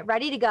on it,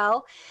 ready to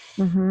go.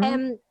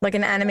 And like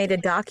an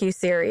animated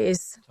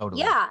docu-series.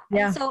 Totally. Yeah.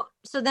 And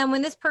so then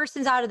when this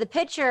person's out of the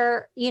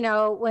picture, you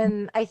know,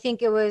 when I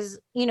think it was,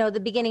 you know, the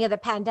beginning of the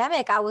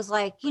pandemic, I was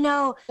like, you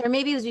know, or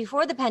maybe it was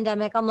before the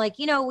pandemic. I'm like,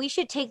 you know, we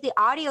should take the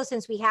audio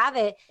since we have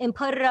it and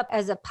put it up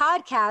as a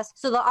podcast.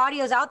 So the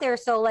audio's out there.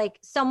 So like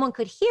someone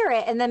could hear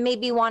it and then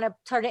maybe want to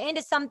turn it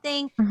into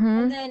something.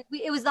 And then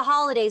it was the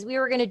holidays. We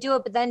were going to do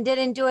it, but then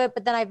didn't do it.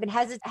 But then I've been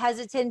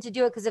hesitant to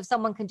do it because if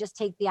someone can just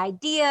take the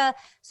idea,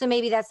 so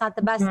maybe that's not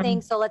the best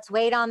thing. So let's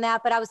wait on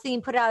that. But I was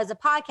thinking put it out as a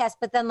podcast,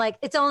 but then like,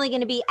 it's only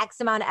going to be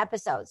X amount of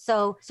episodes.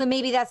 So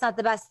maybe that's not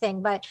the best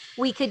thing, but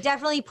we could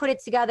definitely put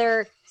it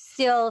together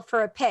still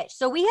for a pitch.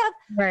 So we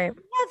have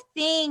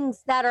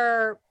things that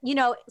are, you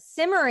know,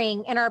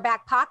 simmering in our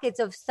back pockets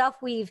of stuff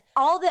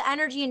all the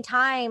energy and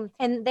time,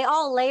 and they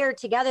all layer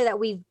together that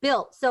we've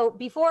built. So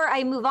before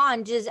I move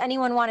on, does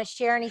anyone want to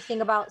share anything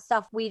about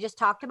stuff we just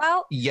talked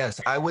about? Yes,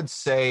 I would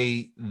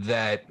say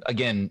that,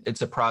 again,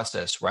 it's a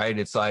process, right?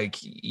 It's like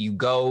you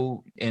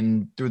go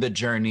in through the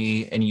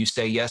journey and you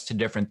say yes to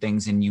different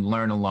things and you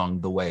learn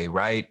along the way,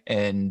 right?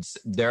 And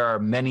there are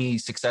many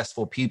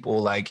successful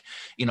people like,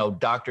 you know,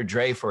 Dr.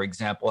 Dre, for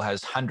example,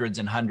 has hundreds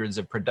and hundreds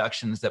of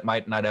productions that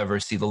might not ever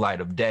see the light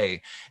of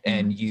day.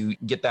 And you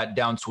get that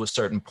down to a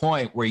certain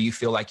point where you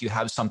feel like you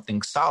have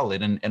something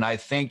solid. And I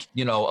think,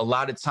 a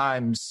lot of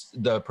times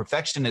the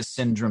perfectionist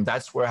syndrome,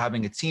 that's where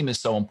having a team is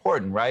so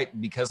important, right?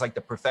 Because like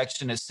the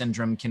perfectionist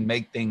syndrome can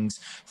make things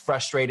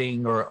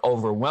frustrating or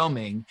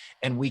overwhelming.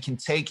 And we can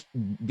take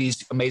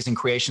these amazing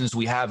creations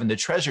we have in the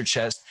treasure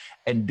chest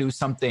and do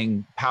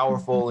something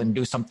powerful and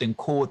do something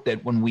cool with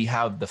it when we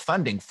have the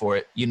funding for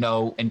it,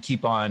 and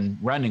keep on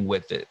running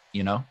with it,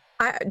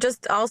 I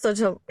just also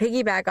to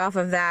piggyback off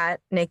of that,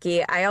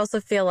 Nikki, I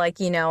also feel like,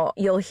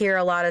 you'll hear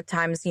a lot of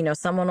times,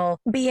 someone will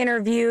be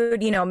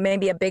interviewed,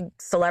 maybe a big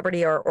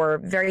celebrity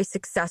or very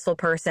successful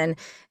person.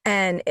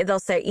 And they'll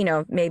say,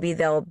 maybe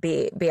they'll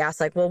be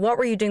asked like, well, what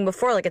were you doing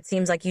before? Like, it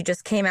seems like you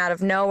just came out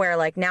of nowhere.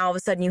 Like now all of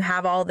a sudden you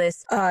have all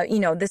this,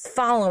 this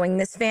following,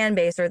 this fan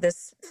base or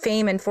this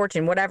fame and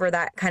fortune, whatever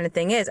that kind of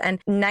thing is.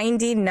 And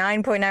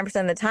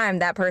 99.9% of the time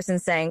that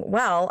person's saying,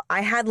 well,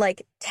 I had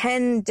like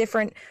 10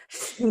 different,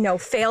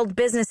 failed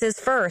businesses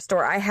first,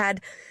 or I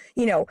had,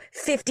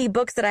 50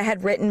 books that I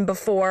had written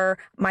before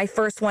my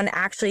first one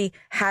actually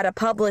had a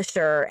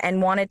publisher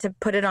and wanted to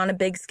put it on a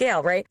big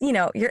scale, right?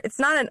 It's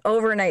not an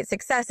overnight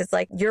success. It's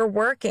like you're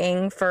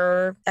working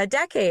for a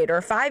decade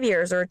or 5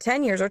 years or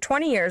 10 years or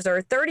 20 years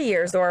or 30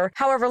 years or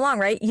however long,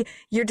 right?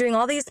 You're doing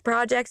all these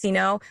projects,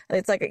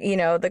 it's like,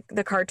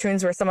 the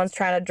cartoons where someone's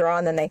trying to draw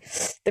and then they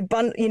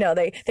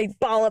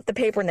ball up the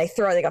paper and they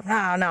throw it. They go,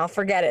 oh no,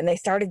 forget it. And they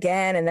start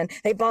again. And then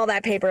they ball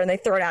that paper and they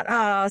throw it out.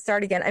 Oh,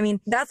 start again. I mean,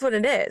 that's what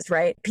it is,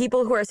 right?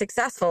 People who are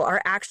successful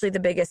are actually the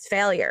biggest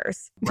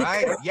failures.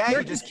 Right. Yeah.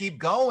 You just keep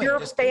going. You're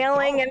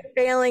failing and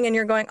failing and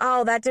you're going,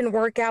 oh, that didn't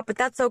work out, but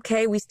that's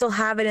okay. We still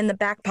have it in the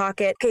back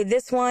pocket. Okay.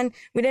 This one,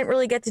 we didn't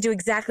really get to do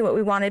exactly what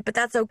we wanted, but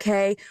that's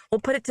okay. We'll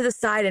put it to the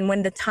side. And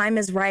when the time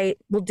is right,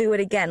 we'll do it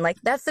again. Like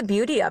that's the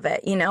beauty of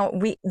it.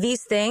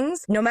 These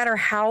things, no matter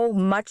how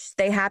much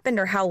they happened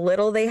or how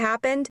little they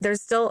happened,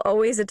 there's still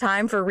always a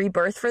time for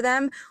rebirth for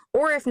them.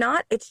 Or if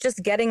not, it's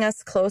just getting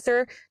us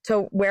closer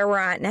to where we're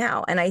at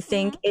now. And I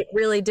think it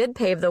really did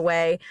pave the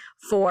way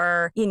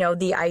for,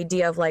 the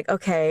idea of like,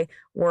 okay,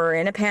 we're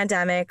in a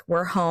pandemic,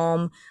 we're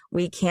home,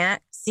 we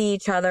can't see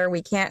each other,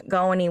 we can't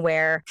go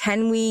anywhere.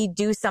 Can we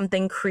do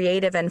something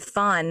creative and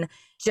fun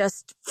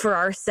just for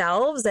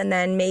ourselves and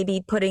then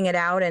maybe putting it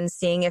out and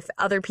seeing if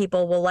other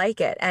people will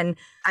like it? And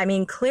I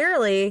mean,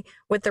 clearly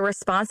with the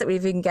response that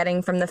we've been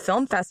getting from the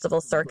film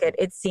festival circuit,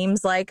 it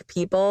seems like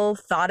people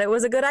thought it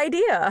was a good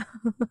idea.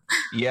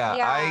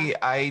 Yeah.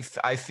 I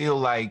feel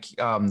like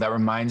that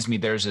reminds me,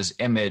 there's this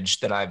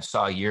image that I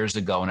saw years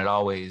ago and it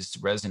always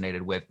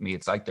resonated with me.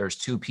 It's like there's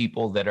two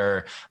people that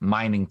are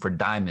mining for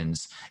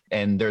diamonds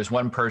and there's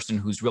one person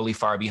who's really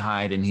far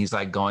behind and he's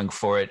like going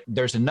for it.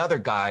 There's another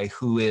guy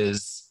who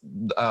is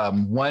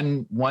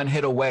one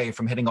hit away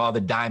from hitting all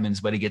the diamonds,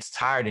 but he gets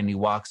tired and he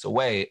walks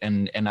away.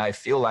 And I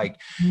feel like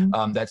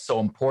that's so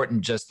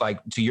important. Just like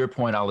to your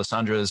point,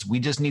 Alessandra, is we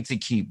just need to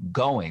keep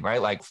going,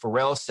 right? Like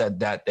Pharrell said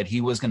that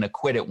he was going to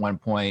quit at one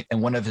point,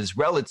 and one of his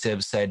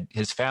relatives said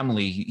his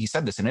family, he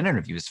said this in an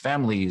interview, his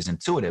family is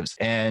intuitives,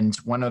 and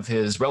one of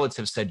his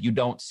relatives said, you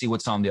don't see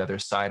what's on the other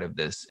side of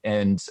this.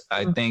 And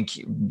I think,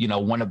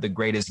 one of the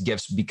greatest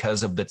gifts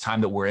because of the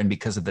time that we're in,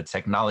 because of the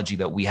technology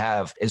that we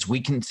have, is we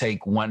can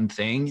take one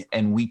thing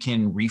and we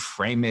can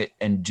reframe it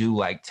and do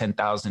like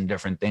 10,000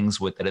 different things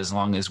with it, as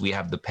long as we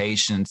have the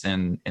patience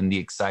and the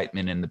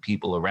excitement and the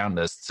people around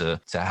us to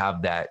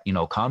have that,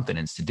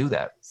 confidence to do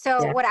that.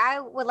 So what I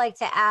would like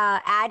to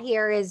add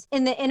here is,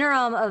 in the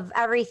interim of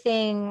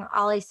everything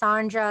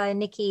Alessandra and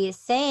Nikki is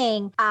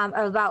saying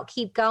about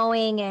keep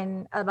going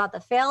and about the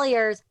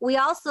failures, we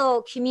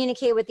also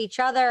communicate with each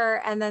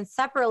other and then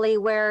separately,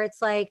 where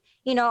it's like,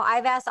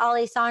 I've asked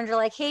Alessandra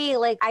like, hey,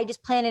 like I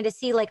just planted a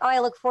seed, like, oh, I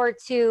look forward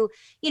to,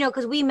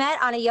 because we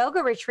met on a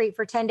yoga retreat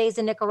for 10 days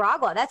in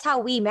Nicaragua. That's how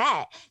we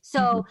met.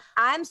 So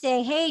I'm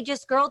saying, hey,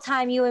 just girl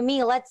time, you and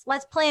me, let's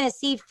plant a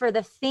seed for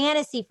the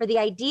fantasy, for the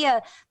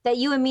idea that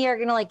you and me are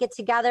going to like get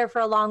together for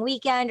a long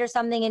weekend or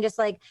something and just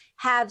like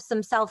have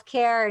some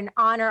self-care and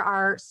honor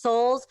our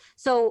souls.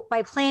 So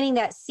by planting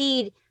that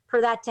seed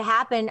for that to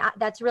happen,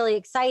 that's really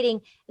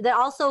exciting. That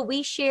also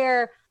we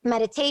share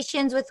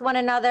meditations with one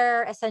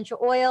another, essential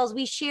oils.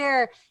 We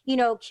share,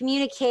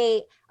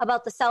 communicate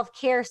about the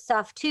self-care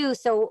stuff too.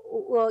 So,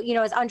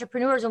 as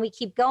entrepreneurs, when we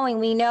keep going,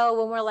 we know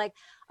when we're like,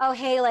 oh,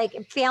 hey, like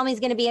family's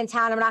going to be in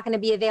town, I'm not going to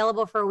be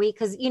available for a week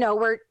because,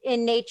 we're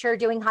in nature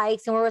doing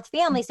hikes and we're with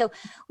family. So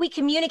we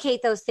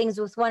communicate those things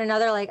with one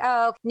another, like,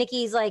 oh,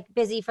 Nikki's like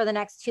busy for the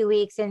next 2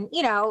 weeks. And,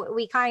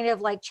 we kind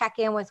of like check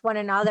in with one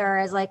another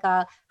as like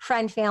a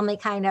friend family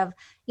kind of,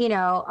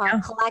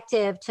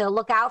 collective to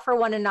look out for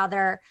one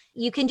another.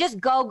 You can just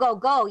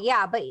go.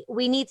 Yeah. But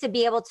we need to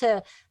be able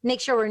to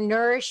make sure we're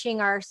nourishing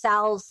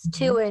ourselves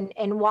too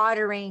and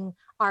watering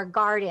our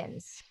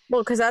gardens.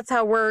 Well, because that's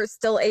how we're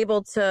still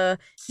able to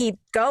keep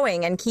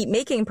going and keep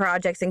making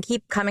projects and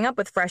keep coming up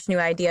with fresh new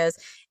ideas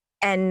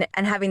and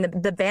having the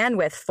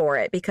bandwidth for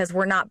it, because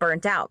we're not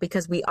burnt out,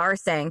 because we are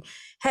saying,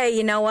 hey,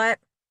 you know what?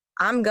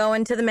 I'm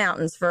going to the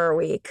mountains for a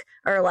week,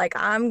 or like,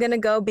 I'm going to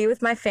go be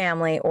with my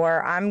family,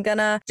 or I'm going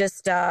to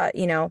just,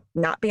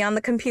 not be on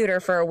the computer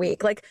for a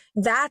week. Like,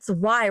 that's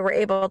why we're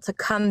able to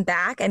come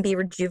back and be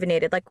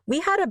rejuvenated. Like, we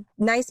had a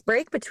nice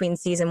break between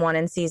season 1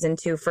 and season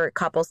 2 for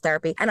couples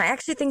therapy. And I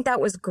actually think that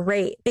was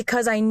great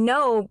because I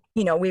know,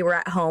 we were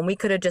at home. We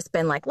could have just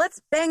been like, let's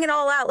bang it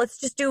all out. Let's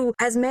just do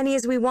as many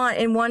as we want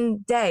in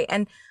one day.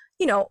 And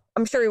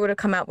I'm sure we would have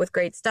come out with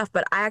great stuff,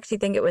 but I actually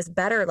think it was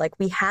better. Like,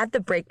 we had the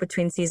break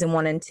between season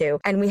 1 and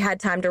 2, and we had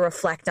time to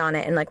reflect on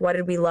it. And like, what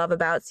did we love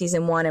about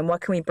season 1 and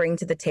what can we bring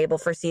to the table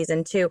for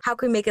season 2? How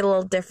can we make it a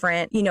little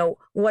different?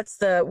 What's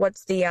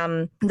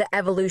the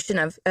evolution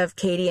of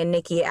Katie and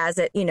Nikki as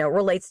it,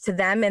 relates to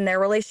them and their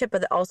relationship,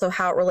 but also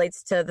how it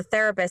relates to the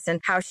therapist and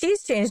how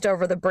she's changed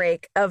over the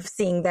break of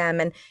seeing them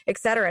and et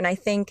cetera. And I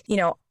think,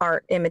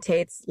 art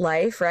imitates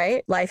life,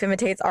 right? Life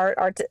imitates art,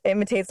 art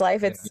imitates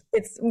life.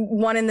 It's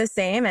one and the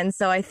same. And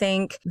so I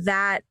think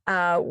that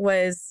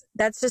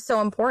that's just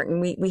so important.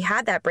 We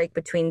had that break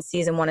between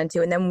season 1 and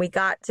 2. And then when we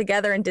got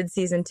together and did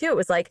season 2, it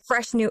was like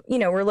fresh new,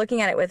 we're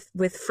looking at it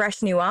with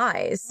fresh new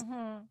eyes.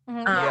 Mm-hmm.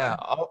 Mm-hmm. Yeah.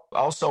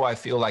 Also, I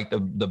feel like the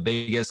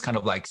biggest kind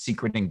of like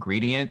secret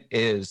ingredient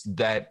is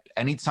that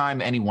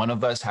anytime any one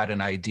of us had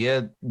an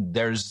idea,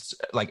 there's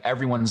like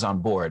everyone's on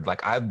board.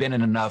 Like, I've been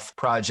in enough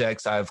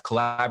projects, I've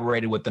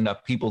collaborated with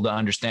enough people to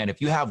understand if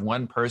you have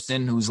one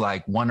person who's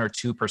like 1 or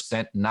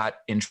 2% not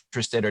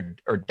interested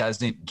or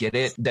doesn't get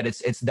it, that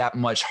it's that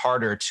much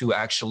harder to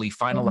actually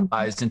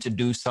finalize and to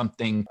do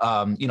something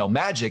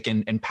magic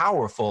and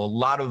powerful.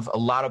 A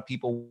lot of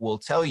people will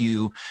tell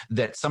you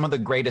that some of the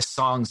greatest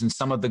songs and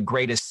some of the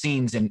greatest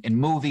scenes in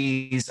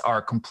movies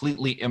are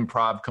completely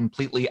improv,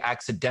 completely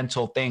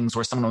accidental things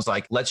where someone was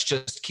like, let's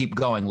just keep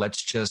going,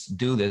 let's just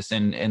do this.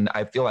 And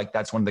I feel like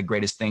that's one of the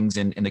greatest things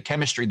in the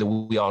chemistry that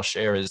we all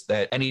share, is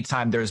that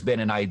anytime there's been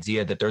an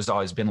idea, that there's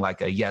always been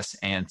like a yes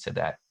and to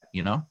that,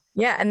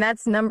 Yeah. And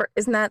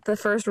isn't that the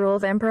first rule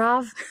of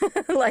improv?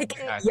 Like,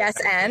 yes,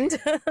 and.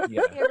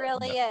 Yeah. It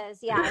really is.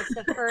 Yeah. It's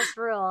the first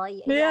rule.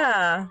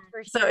 Yeah.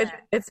 For So sure.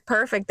 it's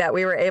perfect that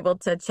we were able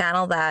to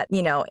channel that,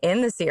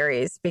 in the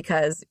series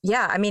because,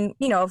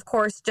 of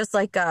course, just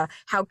like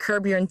how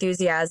Curb Your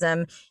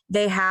Enthusiasm,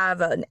 they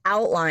have an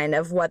outline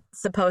of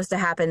what's supposed to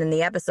happen in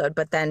the episode,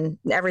 but then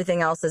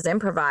everything else is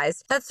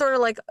improvised. That's sort of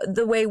like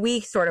the way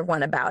we sort of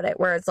went about it,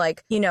 where it's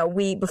like,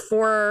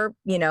 before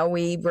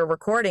we were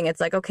recording,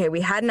 it's like, okay,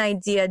 we had an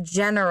idea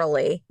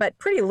generally, but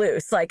pretty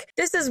loose. Like,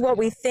 this is what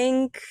we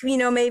think,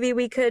 maybe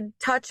we could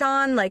touch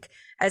on, like,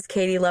 as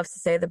Katie loves to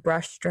say, the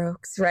brush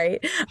strokes,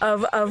 right?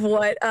 Of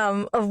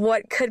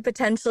what could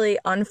potentially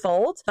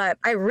unfold. But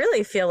I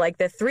really feel like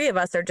the three of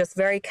us are just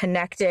very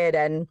connected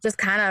and just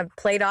kind of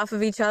played off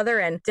of each other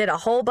and did a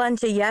whole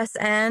bunch of yes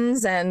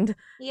ands and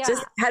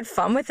just had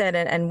fun with it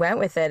and went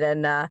with it.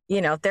 And,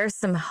 there's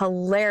some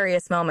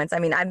hilarious moments. I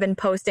mean, I've been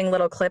posting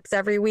little clips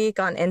every week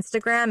on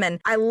Instagram, and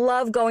I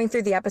love going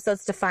through the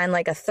episodes to find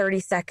like a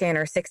 30-second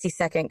or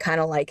 60-second kind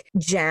of like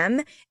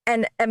gem.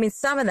 And I mean,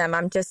 some of them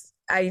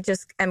I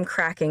just am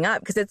cracking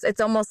up because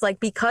it's almost like,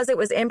 because it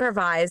was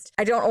improvised,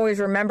 I don't always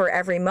remember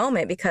every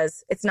moment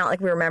because it's not like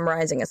we were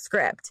memorizing a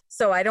script.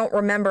 So I don't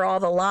remember all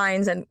the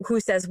lines and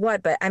who says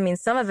what. But I mean,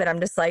 some of it, I'm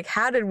just like,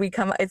 how did we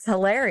come? It's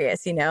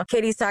hilarious.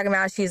 Katie's talking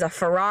about she's a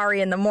Ferrari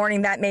in the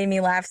morning. That made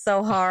me laugh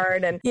so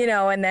hard. And,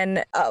 and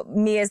then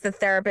me as the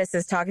therapist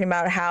is talking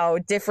about how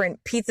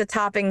different pizza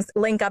toppings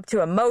link up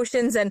to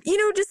emotions and,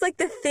 just like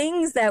the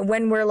things that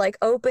when we're like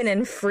open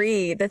and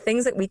free, the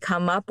things that we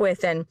come up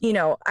with. And,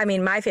 I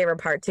mean, my favorite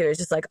part too is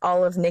just like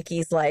all of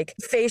Nikki's like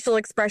facial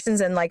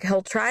expressions, and like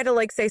he'll try to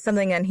like say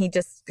something and he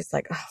just is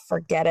like, oh,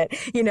 forget it,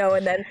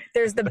 and then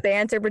there's the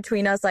banter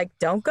between us, like,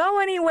 don't go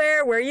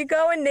anywhere, where are you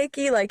going,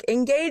 Nikki, like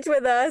engage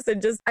with us.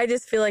 And I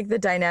just feel like the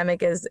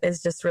dynamic is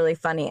just really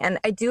funny. And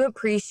I do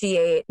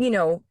appreciate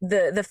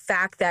the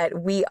fact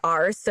that we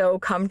are so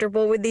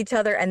comfortable with each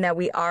other and that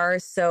we are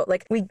so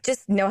like, we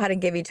just know how to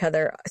give each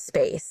other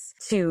space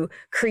to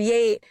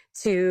create,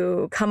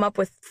 to come up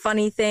with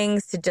funny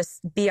things, to just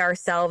be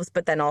ourselves,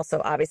 but then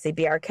also obviously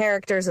be our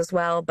characters as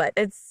well. But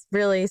it's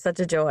really such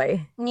a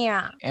joy.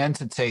 Yeah. And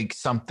to take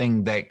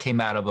something that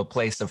came out of a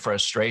place of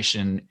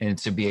frustration and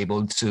to be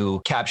able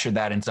to capture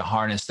that and to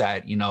harness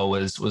that,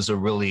 was a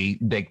really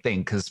big thing.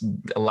 Because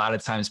a lot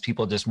of times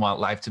people just want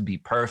life to be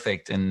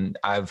perfect. And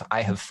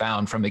I have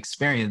found from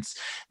experience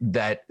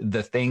that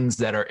the things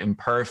that are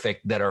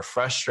imperfect, that are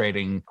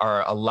frustrating,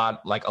 are a lot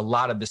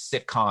of the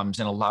sitcoms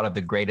and a lot of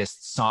the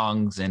greatest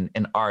songs and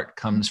art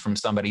comes from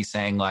somebody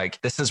saying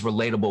like, this is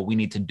relatable. We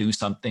need to do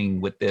something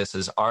with this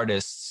as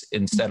artists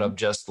instead of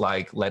just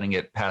like letting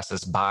it pass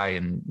us by.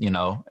 And,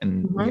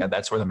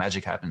 that's where the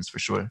magic happens for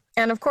sure.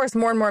 And of course,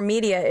 more and more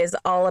media is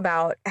all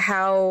about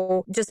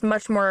how just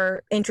much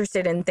more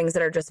interested in things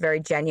that are just very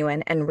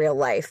genuine and real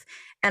life.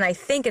 And I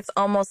think it's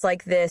almost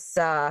like this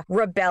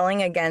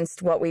rebelling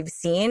against what we've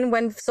seen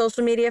when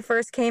social media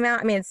first came out.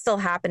 I mean, it's still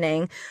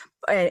happening,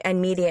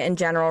 and media in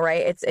general,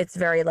 right? It's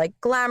very like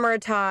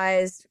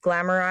glamorized,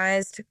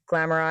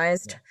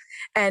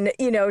 and,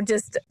 you know,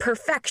 just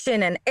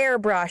perfection and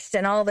airbrushed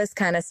and all this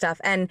kind of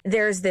stuff. And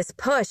there's this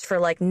push for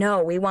like,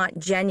 no, we want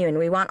genuine,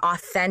 we want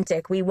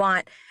authentic, we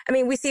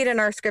see it in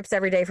our scripts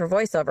every day for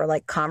voiceover,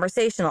 like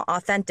conversational,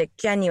 authentic,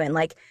 genuine.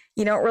 Like,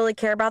 you don't really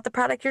care about the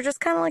product. You're just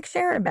kind of like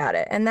sharing about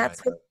it. And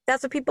that's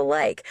what people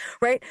like,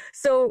 right?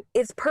 So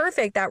it's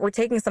perfect that we're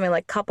taking something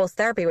like couples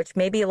therapy, which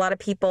maybe a lot of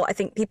people, I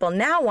think people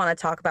now want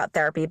to talk about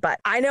therapy,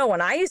 but I know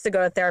when I used to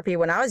go to therapy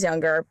when I was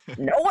younger,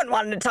 no one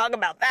wanted to talk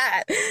about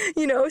that,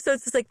 you know? So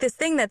it's just like this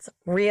thing that's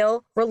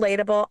real,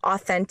 relatable,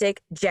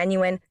 authentic,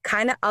 genuine,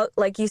 kind of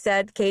like you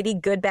said, Katie,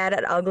 good, bad,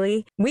 and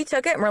ugly. We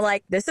took it and we're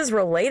like, this is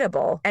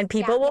relatable, and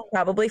people will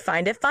probably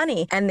find it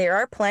funny. And there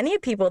are plenty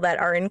of people that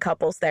are in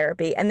couples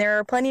therapy, and there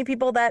are plenty of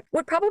people that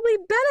would probably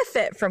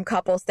benefit from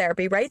couples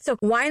therapy, right? So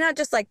why not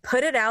just like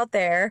put it out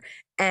there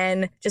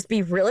and just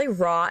be really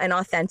raw and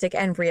authentic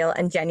and real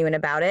and genuine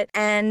about it,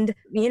 and,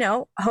 you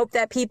know, hope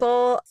that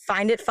people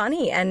find it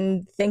funny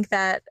and think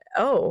that,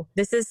 oh,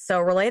 this is so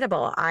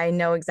relatable. I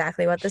know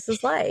exactly what this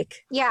is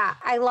like. Yeah,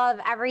 I love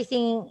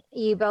everything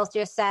you both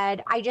just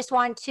said. I just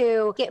want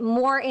to get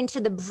more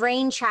into the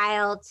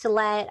brainchild to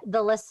let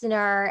the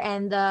listener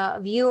and the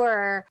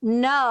viewer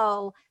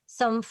know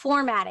some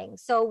formatting.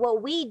 So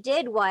what we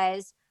did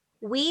was,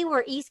 we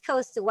were East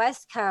Coast to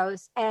West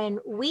Coast, and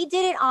we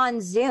did it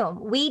on Zoom.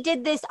 We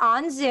did this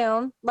on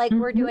Zoom, like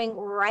we're doing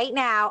right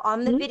now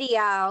on the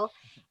video.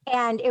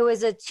 And it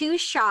was a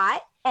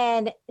 2-shot,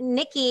 and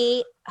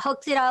Nikki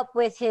hooked it up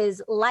with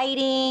his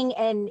lighting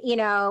and, you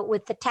know,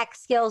 with the tech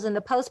skills and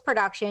the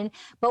post-production,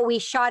 but we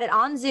shot it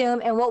on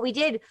Zoom. And what we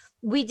did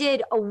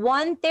a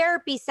one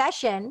therapy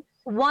session.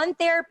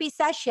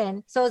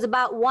 So it was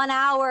about 1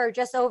 hour,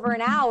 just over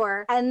an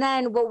hour. And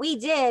then what we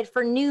did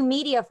for new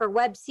media for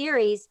web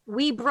series,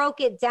 we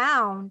broke it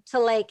down to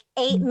like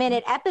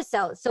 8-minute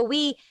episodes. So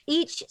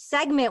each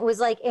segment was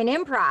like an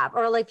improv,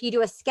 or like if you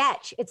do a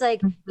sketch, it's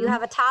like you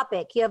have a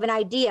topic, you have an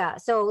idea.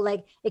 So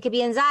like it could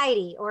be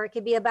anxiety, or it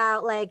could be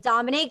about like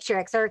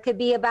dominatrix, or it could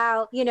be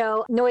about, you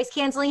know, noise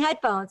canceling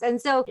headphones.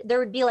 And so there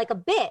would be like a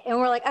bit, and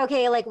we're like,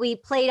 okay, like we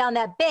played on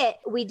that bit.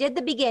 We did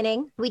the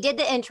beginning, we did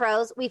the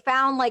intros, we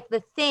found like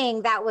the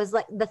thing that was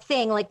like the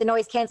thing, like the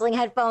noise canceling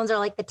headphones, or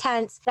like the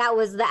tense, that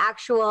was the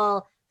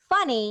actual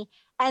funny.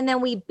 And then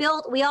we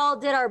all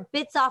did our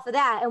bits off of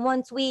that. And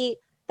once we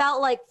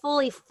felt like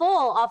fully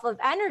full off of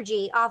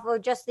energy, off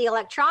of just the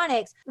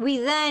electronics, we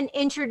then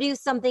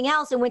introduced something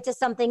else and went to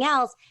something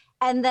else.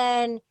 And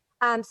then,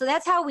 so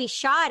that's how we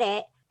shot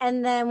it.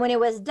 And then when it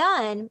was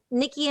done,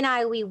 Nikki and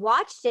I, we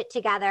watched it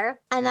together.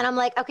 And then I'm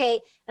like,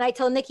 okay. And I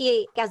told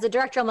Nikki, as the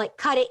director, I'm like,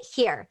 cut it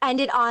here, end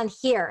it on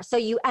here. So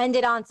you end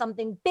it on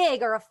something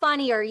big or a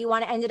funny, or you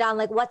want to end it on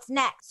like, what's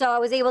next? So I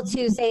was able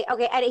to say,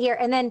 okay, edit here.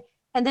 And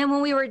then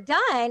when we were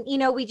done, you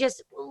know, we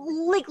just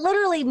like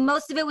literally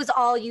most of it was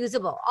all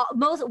usable.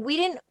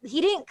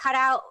 He didn't cut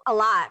out a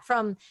lot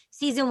from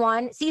season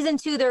 1. Season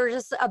 2, there was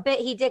just a bit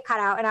he did cut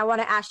out. And I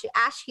want to ask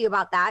you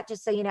about that,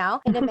 just so you know,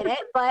 in a minute.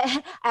 But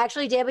I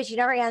actually did, but you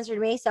never answered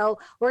me. So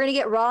we're going to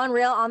get raw and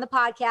real on the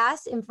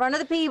podcast in front of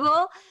the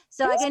people,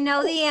 so I can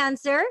know the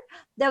answer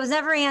that was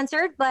never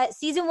answered. But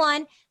season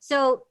 1,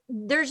 so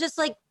there's just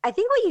like, I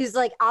think we used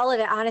like all of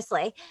it,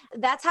 honestly.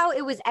 That's how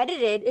it was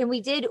edited. And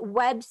we did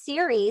web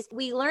series.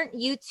 We learned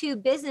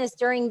YouTube business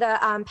during the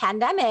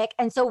pandemic.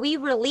 And so we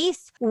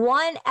released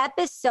 1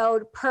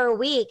 episode per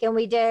week, and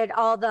we did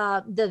all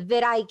the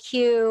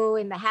vidIQ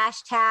and the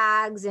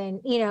hashtags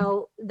and, you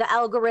know, the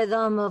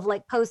algorithm of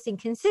like posting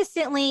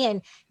consistently.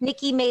 And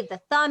Nikki made the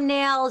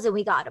thumbnails, and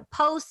we got a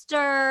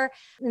poster.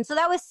 And so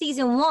that was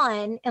season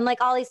 1. And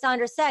like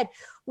Alessandra said,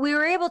 we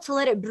were able to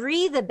let it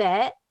breathe a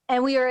bit,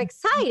 and we were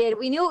excited.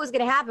 We knew it was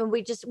going to happen.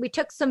 We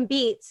took some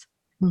beats,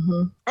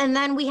 and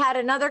then we had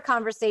another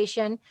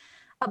conversation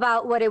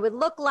about what it would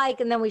look like.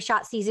 And then we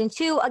shot season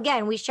 2.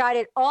 Again, we shot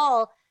it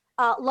all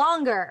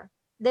longer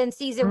than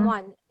season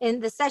 1.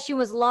 And the session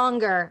was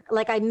longer.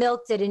 Like I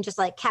milked it and just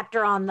like kept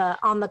her on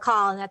the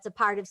call. And that's a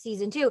part of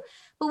season 2,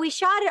 but we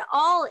shot it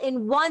all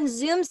in 1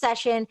 Zoom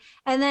session.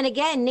 And then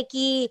again,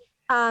 Nikki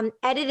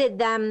edited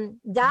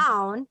them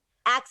down.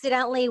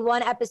 Accidentally,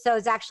 1 episode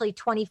is actually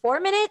 24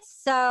 minutes.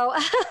 So,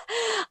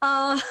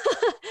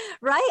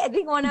 right? I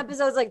think 1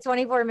 episode is like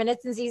 24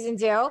 minutes in season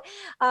 2.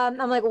 I'm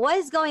like, what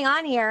is going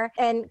on here?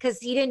 And because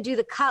he didn't do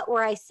the cut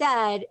where I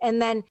said, and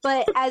then,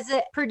 but as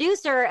a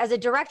producer, as a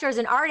director, as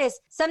an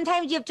artist,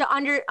 sometimes you have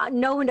to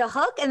know when to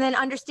hook and then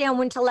understand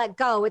when to let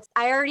go.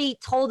 I already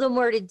told him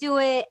where to do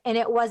it, and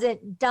it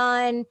wasn't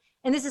done.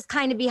 And this is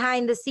kind of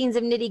behind the scenes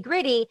of nitty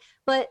gritty,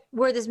 but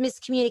where this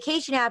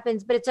miscommunication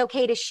happens, but it's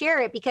okay to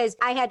share it, because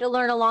I had to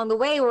learn along the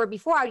way, where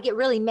before I would get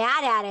really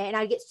mad at it, and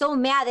I'd get so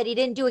mad that he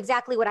didn't do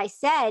exactly what I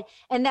said.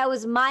 And that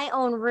was my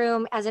own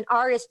room as an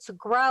artist to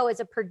grow, as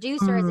a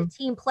producer, as a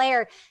team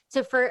player,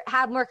 to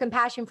have more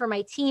compassion for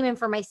my team and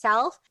for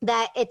myself,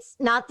 that it's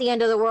not the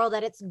end of the world,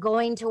 that it's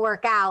going to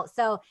work out.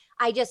 So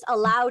I just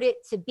allowed it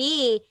to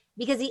be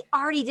because he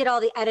already did all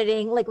the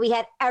editing. Like we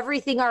had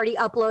everything already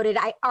uploaded.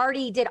 I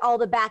already did all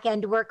the back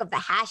end work of the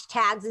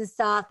hashtags and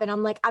stuff. And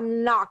I'm like,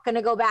 I'm not going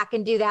to go back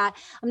and do that.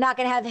 I'm not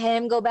going to have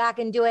him go back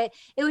and do it.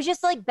 It was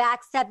just like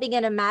backstepping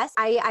in a mess.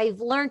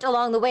 I've learned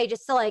along the way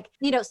just to like,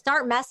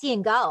 start messy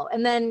and go.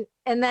 And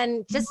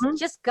then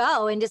just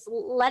go and just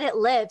let it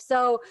live.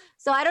 So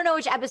I don't know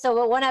which episode,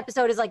 but one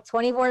episode is like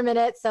 24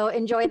 minutes. So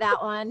enjoy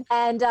that one.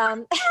 And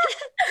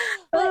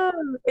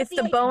it's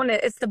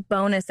the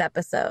bonus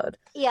episode.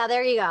 Yeah,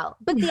 there you go.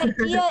 But the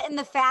idea and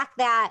the fact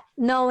that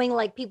knowing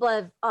like people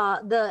have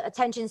the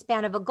attention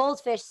span of a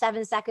goldfish,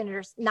 7 seconds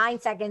or 9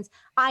 seconds,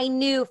 I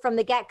knew from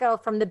the get-go,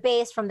 from the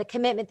base, from the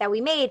commitment that we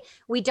made,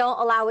 we don't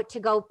allow it to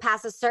go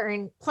past a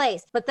certain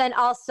place. But then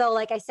also,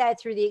 like I said,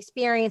 through the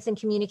experience and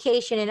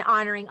communication and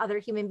honoring other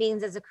human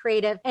beings as a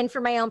creative, and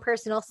for my own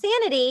personal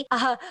sanity,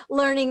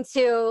 learning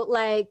to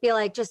be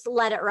like, just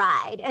let it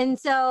ride. And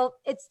so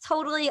it's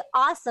totally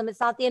awesome. It's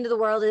not the end of the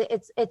world.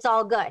 It's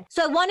all good.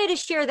 So I wanted to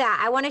share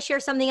that. I want to share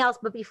something else.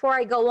 But before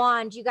I go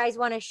on, do you guys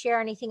want to share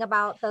anything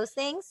about those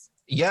things?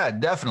 Yeah,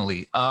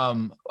 definitely.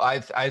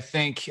 I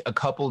think a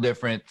couple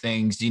different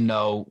things.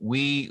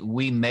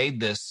 We made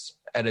this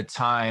at a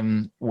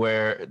time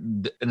where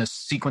in a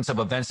sequence of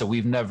events that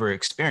we've never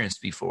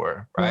experienced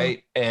before,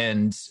 right? Mm-hmm.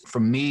 And for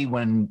me,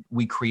 when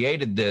we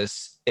created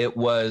this, it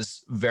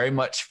was very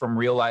much from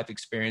real life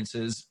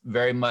experiences,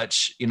 very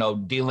much,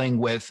 dealing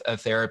with a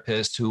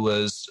therapist who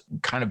was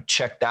kind of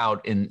checked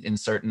out in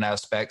certain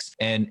aspects.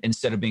 And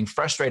instead of being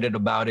frustrated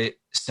about it,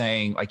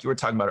 saying, like you were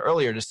talking about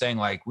earlier, just saying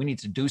like, we need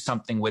to do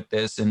something with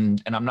this.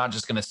 And I'm not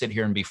just going to sit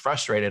here and be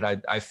frustrated.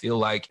 I feel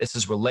like this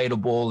is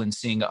relatable, and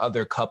seeing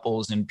other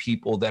couples and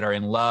people that are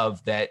in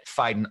love that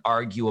fight and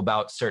argue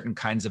about certain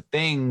kinds of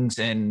things,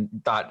 and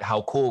thought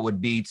how cool it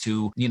would be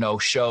to,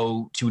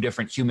 show two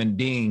different human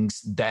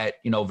beings that,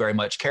 very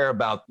much care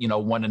about,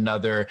 one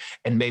another,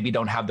 and maybe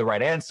don't have the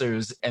right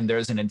answers. And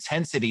there's an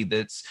intensity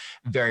that's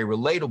very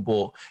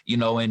relatable,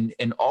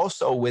 and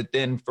also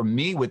within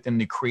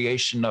the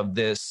creation of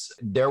this,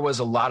 there was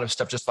a lot of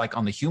stuff just like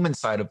on the human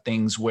side of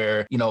things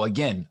where,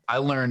 again, I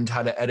learned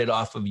how to edit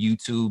off of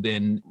YouTube,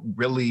 and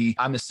really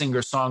I'm a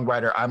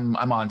singer-songwriter. I'm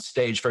on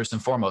stage first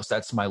and foremost.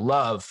 That's my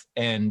love.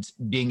 And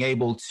being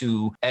able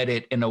to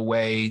edit in a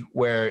way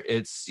where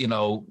it's,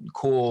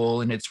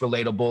 cool and it's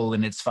relatable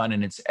and it's fun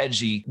and it's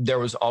edgy. There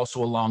was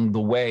also along the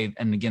way,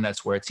 and again,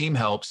 that's where a team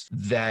helps,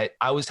 that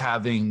I was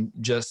having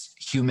just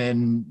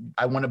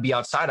I want to be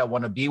outside. I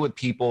want to be with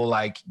people,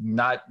 like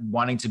not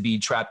wanting to be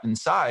trapped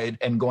inside,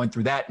 and going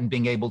through that and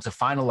being able to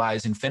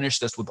finalize and finish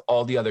this with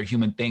all the other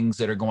human things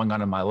that are going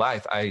on in my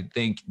life. I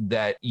think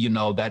that,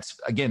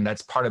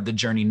 that's part of the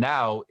journey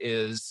now,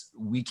 is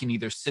we can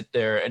either sit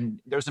there, and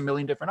there's a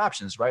million different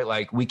options, right?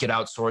 Like we could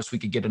outsource, we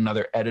could get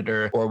another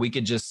editor, or we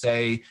could just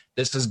say,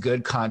 this is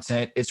good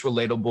content. It's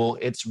relatable.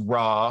 It's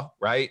raw,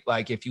 right?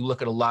 Like if you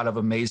look at a lot of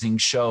amazing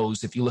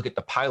shows, if you look at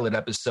the pilot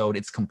episode,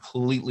 it's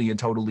completely and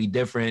totally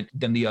different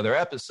than the other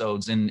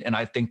episodes. And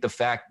I think the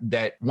fact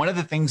that one of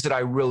the things that I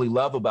really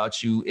love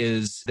about you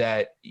is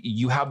that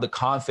you have the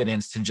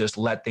confidence to just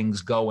let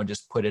things go and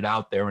just put it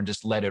out there and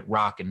just let it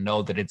rock, and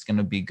know that it's going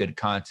to be good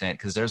content.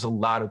 Because there's a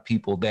lot of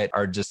people that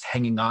are just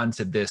hanging on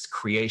to this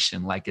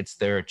creation like it's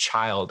their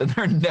child, and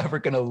they're never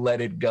going to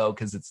let it go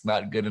because it's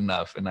not good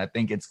enough. And I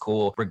think it's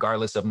cool,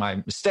 regardless of my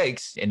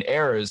mistakes and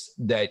errors,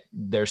 that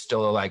they're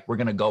still like, we're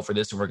going to go for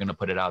this and we're going to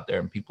put it out there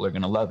and people are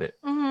going to love it.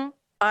 Mm-hmm.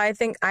 I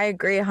think I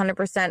agree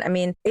 100%. I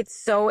mean, it's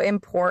so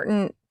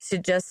important to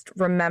just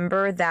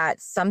remember that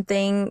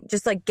something,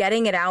 just like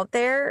getting it out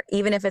there,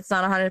 even if it's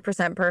not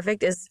 100%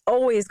 perfect, is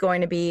always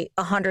going to be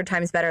 100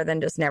 times better than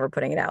just never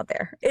putting it out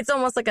there. It's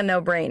almost like a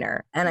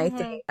no-brainer. And I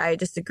think I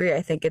just agree.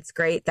 I think it's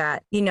great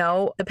that,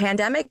 the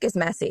pandemic is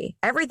messy.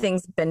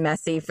 Everything's been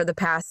messy for the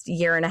past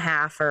year and a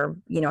half, or,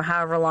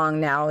 however long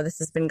now this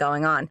has been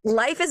going on.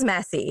 Life is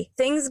messy.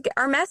 Things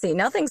are messy.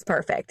 Nothing's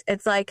perfect.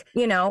 It's like,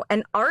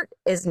 and art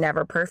is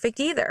never perfect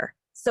either.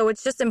 So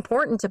it's just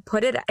important to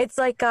put it, it's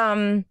like,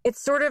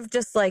 it's sort of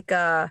just like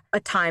a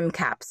time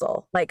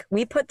capsule. Like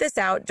we put this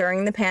out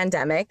during the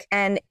pandemic,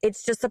 and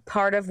it's just a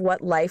part of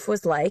what life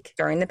was like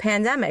during the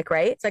pandemic,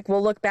 right? It's like,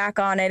 we'll look back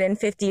on it in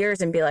 50 years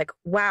and be like,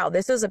 wow,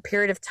 this was a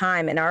period of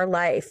time in our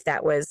life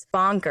that was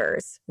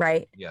bonkers,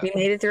 right? Yeah. We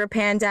made it through a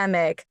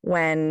pandemic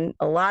when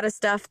a lot of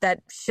stuff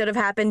that should have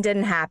happened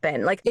didn't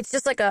happen. Like, it's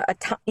just like a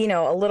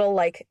little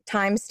like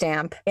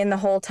timestamp in the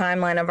whole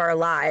timeline of our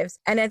lives.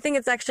 And I think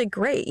it's actually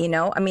great,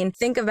 I mean,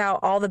 think about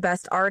all the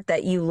best art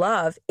that you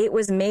love. It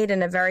was made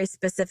in a very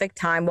specific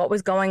time. What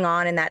was going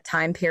on in that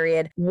time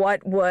period?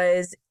 What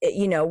was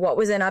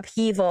in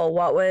upheaval?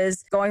 What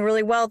was going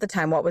really well at the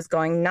time? What was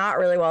going not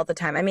really well at the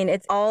time? I mean,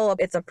 it's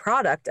a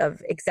product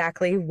of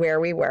exactly where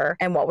we were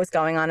and what was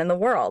going on in the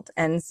world.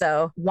 And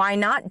so why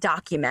not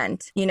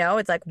document?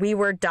 It's like we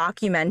were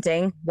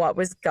documenting what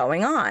was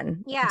going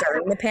on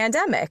during the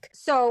pandemic.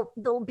 So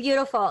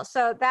beautiful.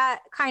 So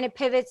that kind of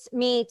pivots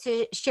me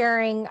to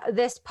sharing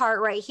this part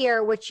right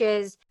here, which is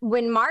because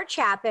when March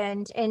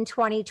happened in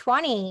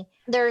 2020,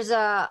 there's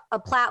a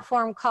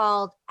platform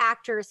called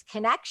Actors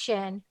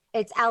Connection.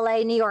 It's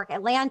LA, New York,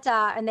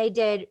 Atlanta, and they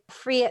did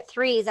Free at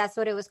Threes. That's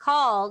what it was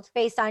called,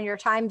 based on your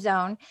time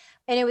zone.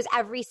 And it was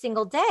every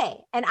single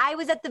day. And I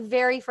was at the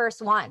very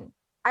first one.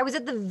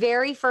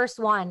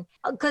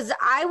 Because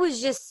I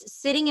was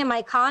just sitting in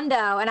my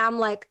condo and I'm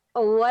like,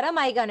 what am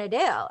I going to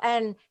do?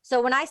 And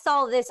so when I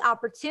saw this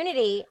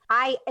opportunity,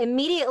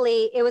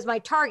 it was my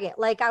target.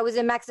 Like I was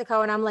in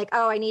Mexico and I'm like,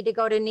 oh, I need to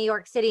go to New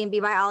York City and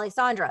be by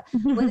Alessandra.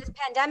 When this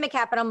pandemic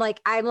happened, I'm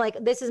like,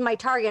 this is my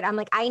target. I'm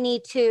like, I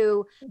need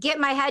to get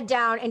my head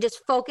down and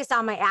just focus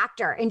on my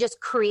actor and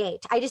just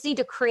create. I just need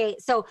to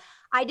create. So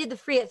I did the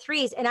Free at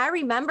Threes. And I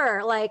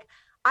remember like,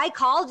 I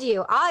called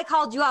you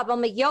up.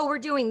 I'm like, yo, we're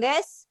doing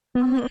this.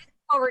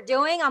 What we're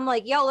doing. I'm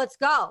like, yo, let's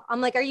go.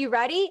 I'm like, are you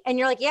ready? And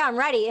you're like, yeah, I'm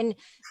ready. And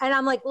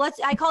I'm like,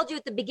 I called you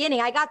at the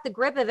beginning. I got the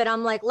grip of it.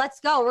 I'm like, let's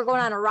go. We're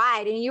going on a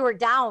ride. And you were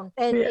down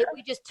and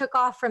we just took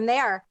off from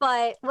there.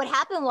 But what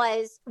happened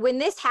was when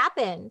this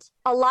happened,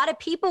 a lot of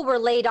people were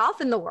laid off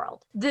in the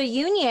world. The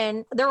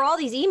union, there were all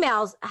these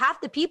emails.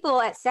 Half the people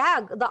at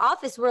SAG, the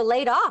office, were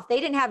laid off. They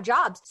didn't have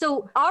jobs.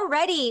 So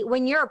already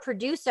when you're a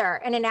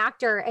producer and an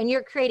actor and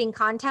you're creating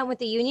content with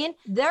the union,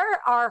 there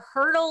are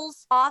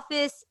hurdles,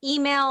 office,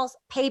 emails,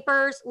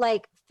 papers,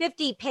 like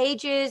 50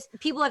 pages.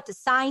 People have to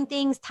sign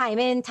things, time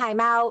in, time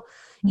out.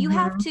 You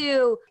have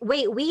to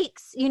wait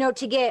weeks,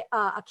 to get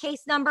a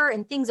case number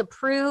and things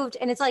approved.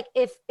 And it's like,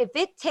 if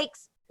it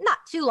takes not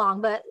too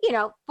long, but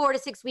 4 to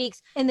 6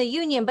 weeks in the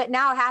union, but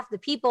now half the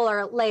people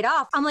are laid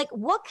off. I'm like,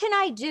 what can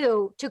I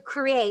do to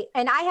create?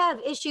 And I have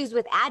issues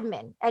with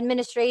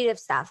administrative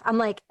stuff. I'm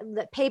like,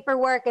 the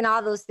paperwork and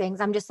all those things.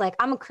 I'm just like,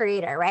 I'm a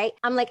creator, right?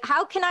 I'm like,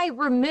 how can I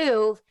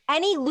remove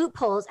any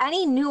loopholes,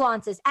 any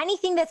nuances,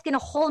 anything that's going to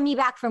hold me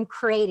back from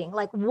creating?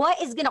 Like, what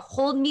is going to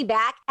hold me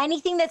back?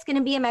 Anything that's going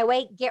to be in my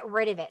way, get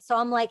rid of it. So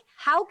I'm like,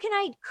 how can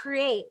I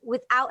create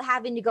without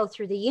having to go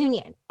through the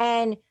union?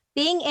 And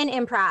being in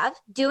improv,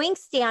 doing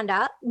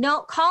stand-up,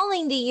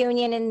 calling the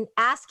union and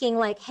asking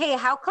like, hey,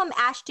 how come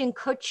Ashton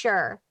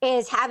Kutcher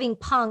is having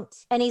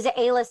punked and he's an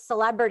A-list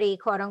celebrity,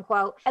 quote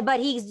unquote, but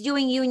he's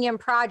doing union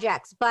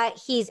projects, but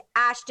he's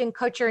Ashton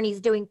Kutcher and he's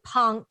doing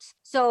punked.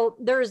 So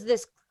there's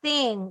this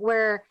thing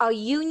where a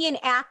union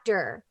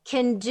actor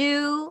can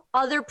do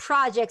other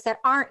projects that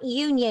aren't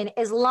union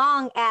as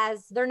long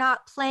as they're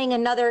not playing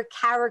another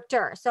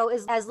character. So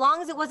as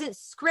long as it wasn't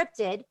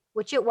scripted,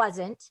 which it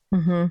wasn't,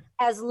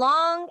 as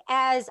long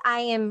as I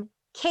am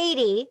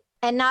Katie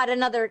and not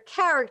another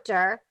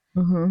character,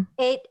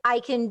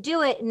 I can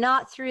do it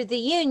not through the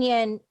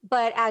union,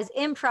 but as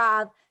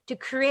improv to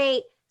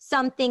create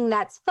something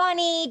that's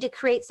funny, to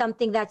create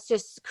something that's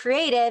just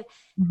creative,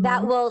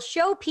 that will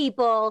show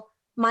people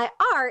my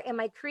art and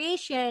my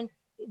creation,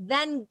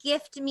 then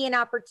gift me an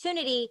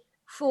opportunity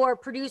for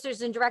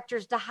producers and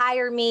directors to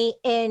hire me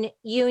in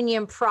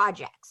union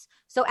projects.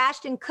 So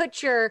Ashton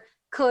Kutcher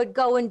could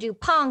go and do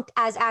Punk'd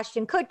as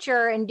Ashton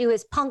Kutcher and do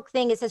his punk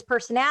thing as his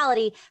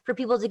personality for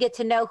people to get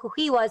to know who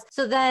he was.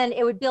 So then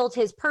it would build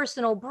his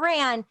personal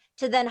brand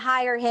to then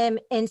hire him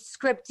in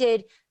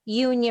scripted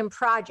union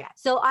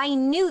projects. So I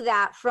knew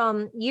that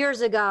from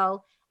years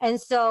ago. And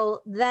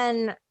so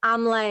then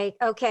I'm like,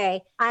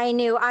 okay, I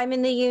knew I'm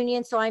in the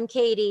union, so I'm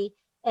Katie,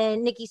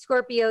 and Nikki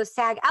Scorpio's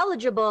SAG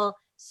eligible.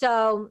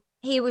 So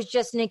he was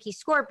just Nikki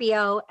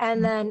Scorpio.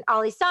 And then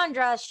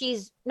Alessandra,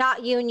 she's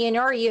not union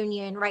or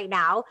union right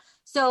now.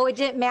 So it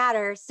didn't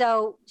matter.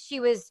 So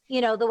she was,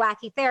 the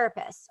wacky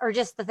therapist or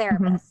just the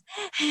therapist.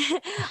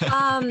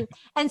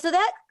 And so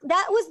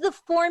that was the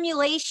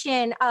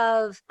formulation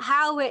of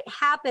how it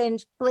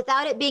happened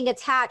without it being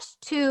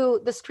attached to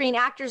the Screen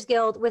Actors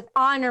Guild, with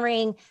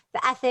honoring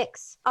the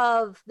ethics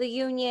of the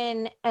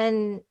union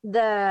and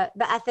the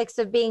ethics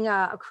of being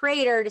a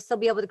creator to still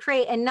be able to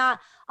create and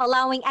not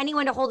allowing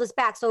anyone to hold us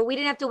back. So we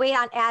didn't have to wait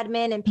on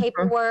admin and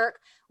paperwork.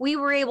 We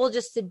were able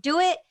just to do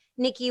it.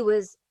 Nikki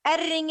was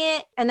editing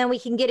it, and then we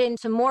can get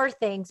into more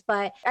things.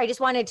 But I just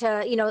wanted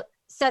to,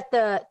 set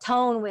the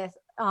tone with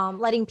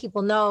letting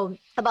people know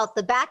about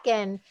the back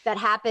end that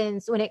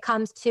happens when it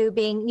comes to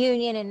being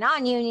union and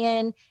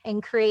non-union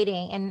and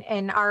creating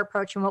and our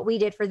approach and what we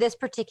did for this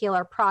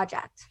particular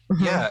project.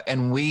 Yeah.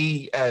 And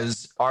we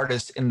as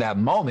artists in that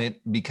moment,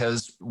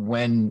 because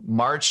when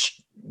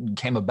March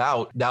came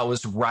about, that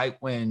was right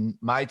when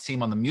my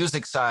team on the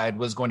music side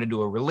was going to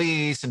do a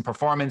release and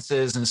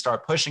performances and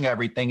start pushing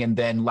everything. And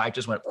then life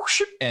just went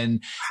whoosh,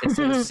 and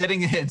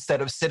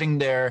instead of sitting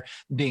there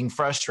being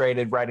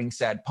frustrated, writing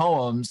sad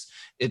poems,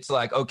 it's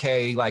like,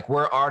 okay, like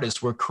we're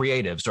artists, we're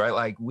creatives, right?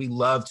 Like we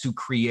love to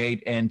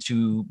create and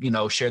to,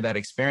 share that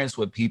experience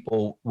with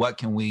people. What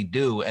can we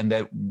do? And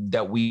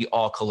that we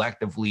all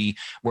collectively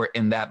were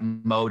in that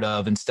mode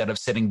of, instead of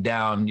sitting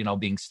down,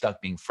 being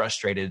stuck, being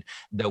frustrated,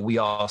 that we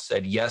all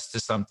said yes to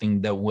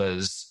something that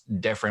was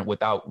different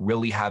without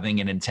really having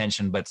an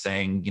intention, but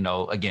saying, you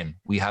know, again,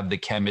 we have the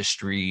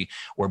chemistry,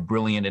 we're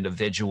brilliant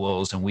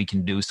individuals, and we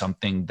can do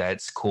something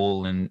that's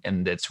cool and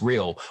that's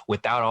real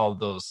without all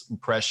those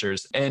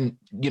pressures and,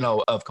 you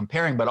know, of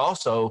comparing. But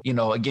also, you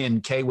know,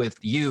 again, Kay, with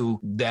you,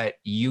 that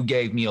you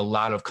gave me a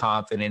lot of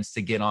confidence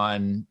to get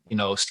on, you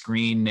know,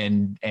 screen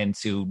and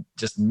to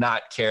just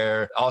not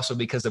care. Also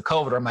because of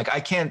COVID, I'm like, I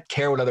can't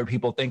care what other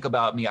people think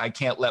about me. I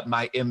can't let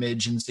my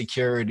image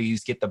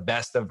insecurities get the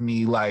best of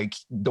me. Like,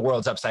 the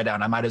world's upside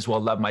down. I might as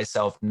well love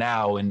myself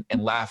now and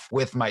laugh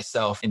with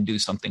myself and do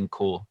something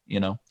cool, you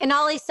know? And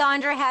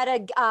Alessandra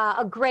had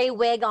a gray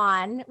wig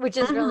on, which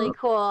is really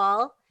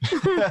cool.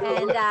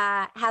 And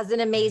has an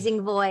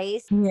amazing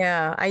voice.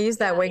 Yeah, I use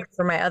that wig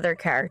for my other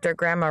character,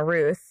 Grandma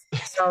Ruth.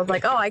 So I was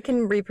like, oh, I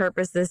can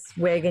repurpose this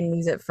wig and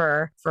use it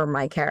for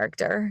my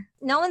character.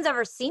 No one's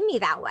ever seen me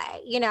that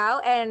way, you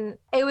know? And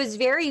it was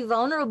very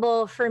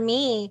vulnerable for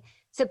me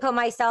to put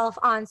myself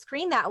on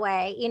screen that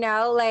way, you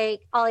know,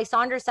 like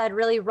Alessandra said,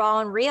 really raw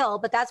and real.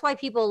 But that's why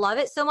people love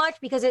it so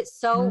much, because it's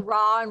so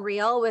raw and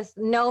real with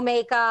no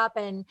makeup,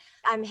 and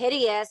I'm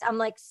hideous. I'm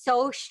like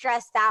so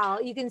stressed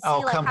out. You can see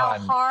like how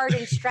hard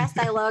and stressed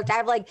I looked. I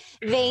have like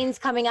veins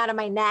coming out of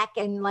my neck,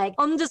 and like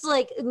I'm just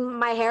like,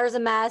 my hair's a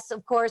mess.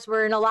 Of course,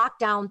 we're in a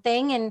lockdown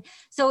thing. And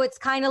so it's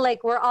kind of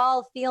like we're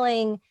all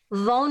feeling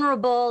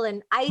vulnerable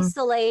and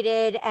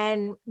isolated,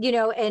 and, you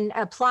know, and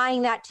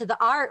applying that to the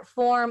art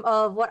form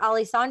of what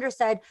Alessandra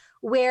said,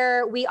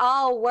 where we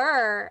all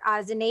were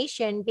as a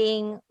nation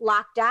being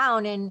locked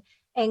down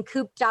and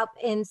cooped up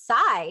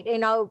inside. You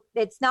know,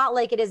 it's not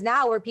like it is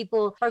now where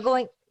people are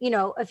going, you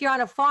know, if you're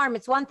on a farm,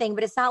 it's one thing,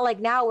 but it's not like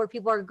now where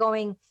people are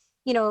going,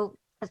 you know,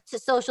 to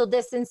social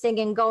distancing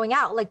and going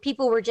out. Like,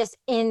 people were just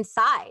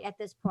inside at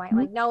this point.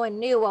 Like, no one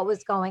knew what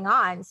was going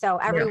on. So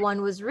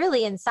everyone was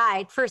really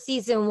inside for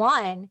season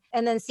 1.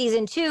 And then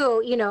season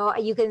 2, you know,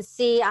 you can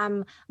see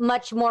I'm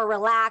much more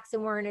relaxed,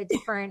 and we're in a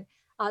different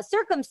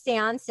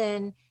circumstance.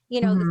 And,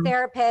 you know, the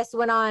therapist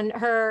went on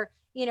her,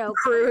 you know,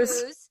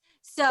 cruise.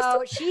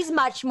 So she's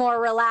much more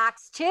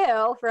relaxed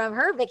too from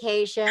her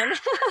vacation.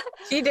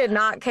 She did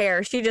not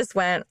care. She just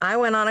went, I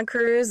went on a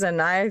cruise and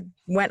I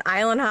went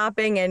island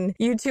hopping, and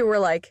you two were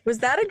like, was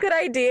that a good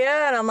idea?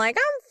 And I'm like,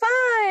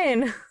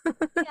 I'm fine.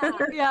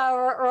 Yeah.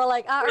 Or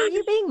like, are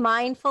you being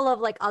mindful of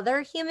like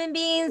other human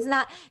beings?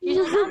 Not,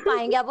 you're just, I'm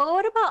fine. Yeah, but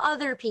what about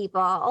other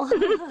people?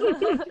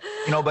 You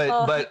know,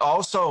 but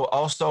also,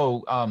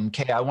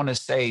 Kay, I want to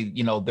say,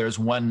 you know, there's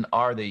one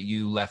R that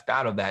you left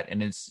out of that,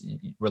 and it's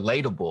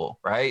relatable,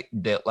 right?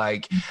 That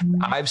like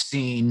I've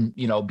seen,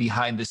 you know,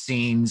 behind the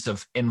scenes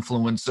of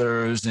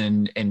influencers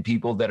and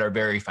people that are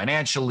very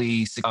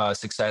financially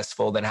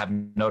successful, that have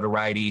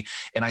notoriety,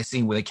 and I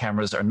see when the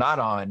cameras are not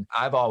on.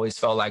 I've always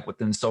felt like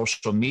within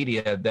social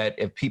media that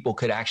if people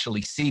could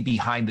actually see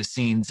behind the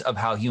scenes of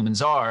how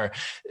humans are,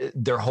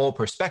 their whole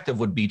perspective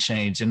would be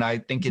changed. And I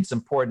think it's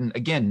important,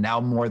 again,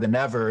 now more than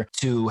ever,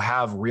 to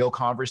have real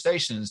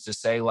conversations, to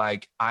say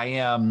like, I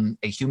am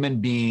a human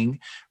being,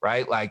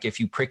 right? Like, if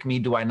you prick me,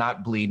 do I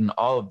not bleed? And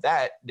all of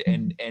that.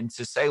 And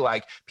to say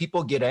like,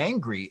 people get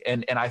angry.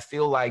 And I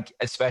feel like,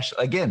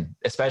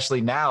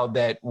 especially now,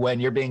 that when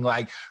you're being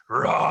like,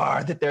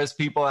 roar, that there's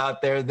people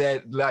out there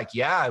that like,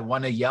 yeah, I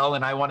want to yell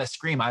and I want to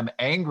scream. I'm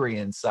angry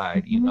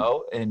inside, you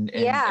know, and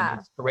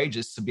it's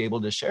courageous to be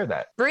able to share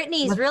that.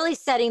 Brittany's really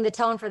setting the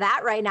tone for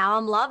that right now.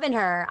 I'm loving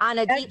her on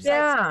a deep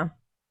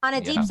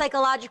deep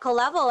psychological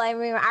level. I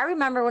mean, I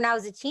remember when I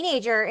was a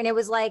teenager and it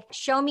was like,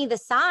 show me the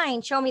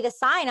sign.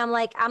 I'm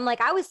like,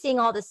 I was seeing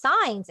all the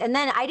signs. And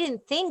then I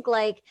didn't think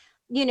like,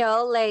 you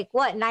know, like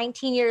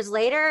 19 years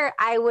later,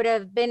 I would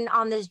have been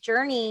on this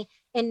journey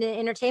in the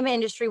entertainment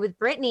industry with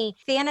Brittany,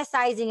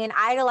 fantasizing and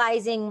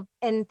idolizing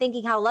and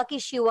thinking how lucky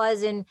she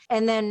was, and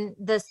then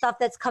the stuff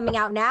that's coming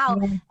out now.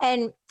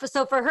 And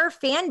so for her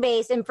fan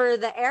base and for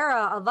the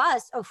era of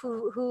us of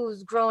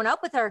who's grown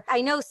up with her,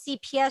 I know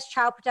CPS,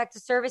 Child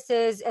Protective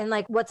Services, and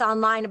like what's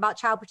online about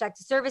Child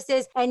Protective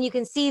Services, and you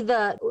can see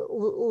the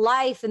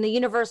life and the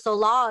universal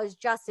laws,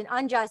 just and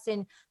unjust,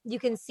 and you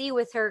can see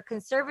with her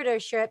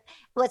conservatorship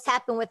what's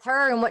happened with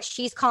her and what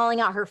she's calling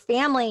out her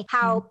family,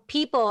 how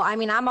people, I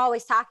mean, I'm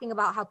always talking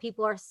about how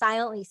people are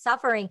silently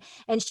suffering,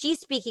 and she's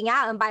speaking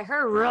out, and by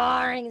her roaring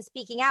and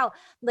speaking out,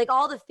 like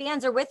all the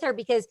fans are with her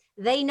because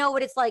they know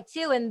what it's like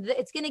too. And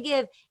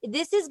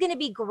this is going to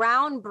be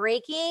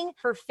groundbreaking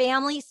for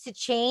families to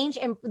change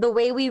and the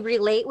way we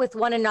relate with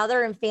one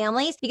another and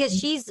families,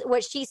 because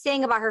what she's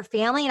saying about her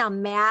family, and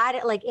I'm mad,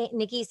 like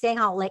Nikki's saying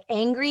how like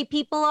angry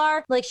people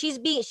are. Like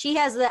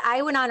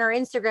I went on her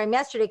Instagram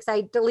yesterday because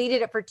I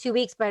deleted it for 2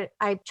 weeks, but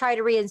I tried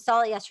to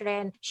reinstall it yesterday,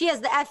 and she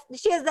has the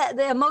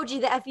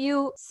emoji, the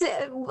FU.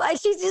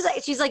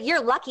 She's like,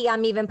 you're lucky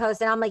I'm even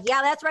posting. I'm like,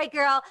 yeah, that's right,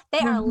 girl. They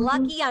are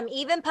lucky I'm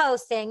even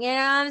posting. You know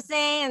what I'm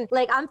saying?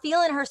 Like, I'm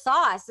feeling her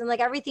sauce and like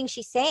everything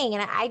she's saying.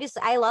 And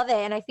I love it.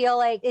 And I feel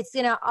like it's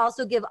going to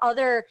also give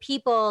other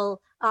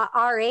people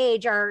our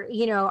age, our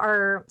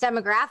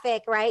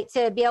demographic, right,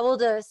 to be able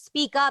to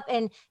speak up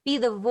and be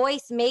the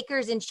voice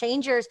makers and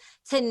changers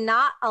to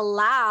not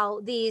allow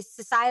these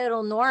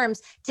societal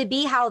norms to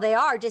be how they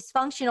are,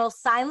 dysfunctional,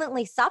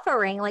 silently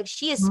suffering. Like,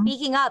 she is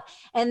speaking up,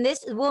 and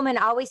this woman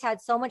always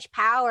had so much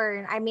power.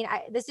 And I mean,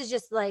 this is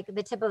just like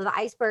the tip of the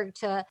iceberg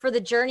for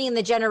the journey and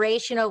the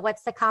generation of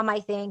what's to come, I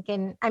think.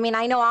 And I mean,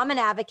 I know I'm an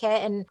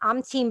advocate and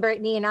I'm Team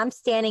Brittany and I'm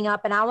standing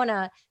up and I want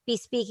to be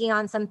speaking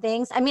on some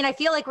things. I mean, I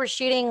feel like we're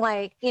shooting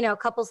like,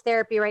 couples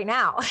therapy right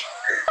now.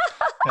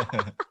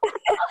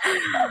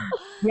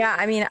 Yeah,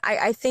 I mean,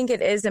 I think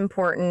it is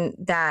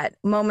important that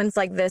moments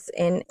like this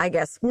in, I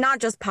guess, not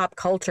just pop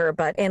culture,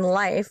 but in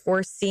life,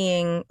 we're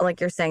seeing, like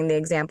you're saying, the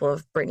example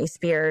of Britney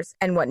Spears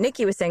and what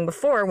Nikki was saying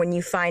before, when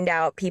you find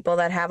out people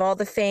that have all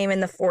the fame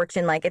and the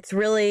fortune, like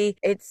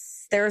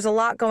there's a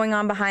lot going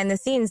on behind the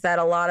scenes that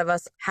a lot of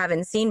us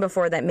haven't seen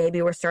before that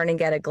maybe we're starting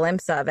to get a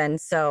glimpse of.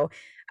 And so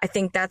I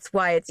think that's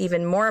why it's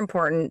even more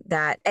important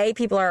that A,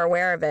 people are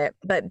aware of it,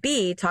 but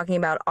B, talking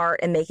about art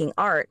and making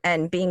art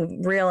and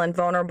being real and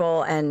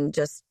vulnerable and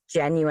just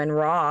genuine,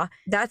 raw.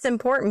 That's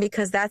important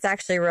because that's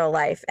actually real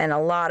life. And a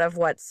lot of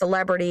what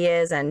celebrity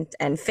is and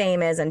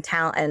fame is and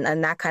talent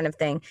and that kind of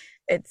thing,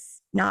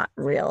 it's not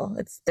real.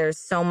 There's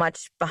so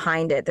much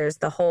behind it. There's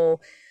the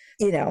whole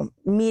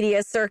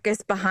media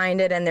circus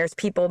behind it. And there's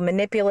people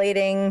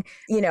manipulating,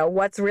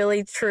 what's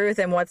really truth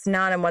and what's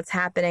not and what's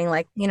happening.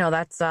 Like,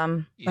 that's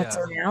a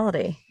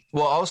reality.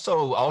 Well,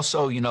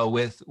 also,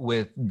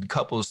 with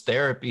couples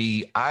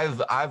therapy,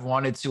 I've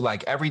wanted to,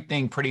 like,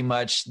 everything pretty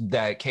much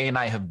that Kay and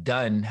I have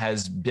done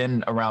has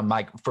been around,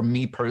 like, for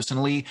me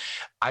personally,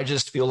 I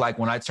just feel like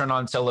when I turn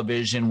on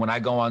television, when I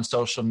go on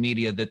social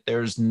media, that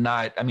there's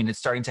not, I mean, it's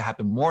starting to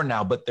happen more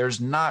now, but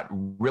there's not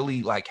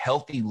really like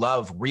healthy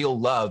love, real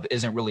love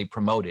isn't really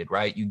promoted,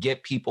 right? You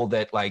get people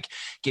that like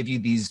give you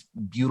these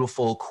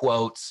beautiful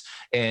quotes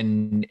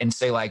and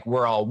say like,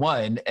 we're all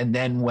one. And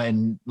then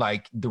when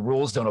like the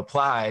rules don't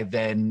apply,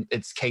 then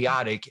it's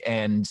chaotic.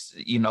 And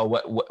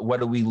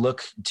what do we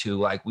look to?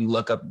 Like, we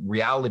look up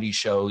reality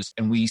shows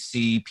and we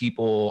see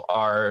people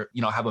are,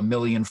 have 1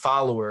 million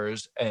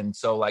followers. And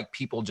so like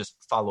people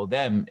just follow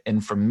them.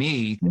 And for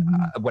me,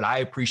 what I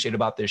appreciate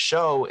about this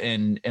show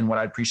and what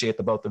I appreciate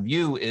the both of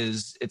you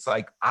is it's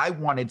like, I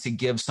wanted to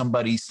give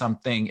somebody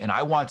something and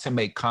I want to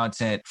make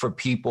content for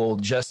people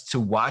just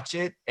to watch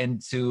it.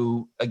 And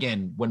to,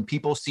 again, when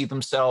people see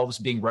themselves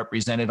being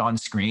represented on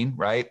screen,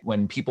 right?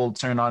 When people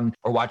turn on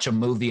or watch a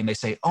movie and they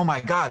say, oh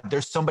my God,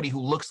 there's somebody who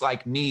looks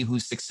like me,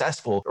 who's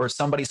successful, or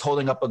somebody's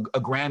holding up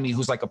a Grammy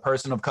who's like a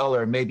person of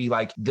color, maybe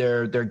like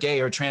they're gay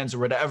or trans or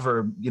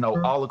whatever,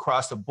 all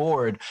across the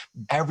board.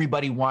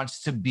 Everybody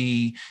wants to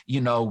be,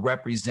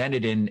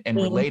 represented and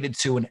related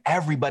to, and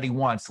everybody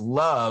wants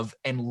love,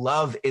 and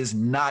love is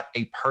not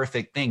a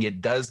perfect thing. It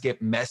does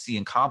get messy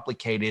and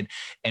complicated.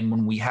 And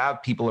when we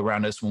have people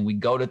around us, when we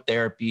go to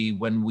therapy,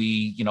 when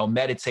we,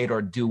 meditate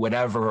or do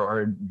whatever,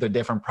 or the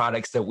different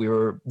products that we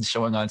were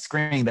showing on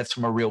screen, that's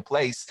from a real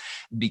place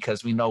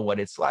because we know what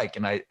it's like.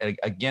 And I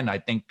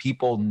think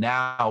people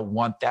now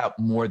want that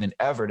more than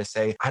ever, to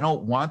say, I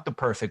don't want the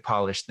perfect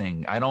polished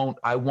thing.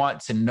 I want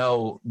to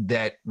know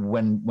that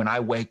when I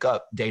wake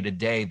up day to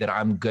day, that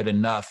I'm good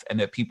enough and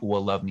that people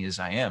will love me as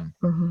I am.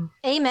 Mm-hmm.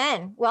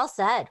 Amen. Well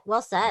said.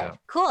 Well said. Yeah.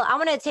 Cool. I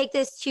want to take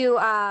this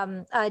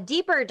to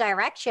deeper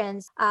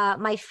directions.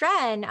 My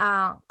friend,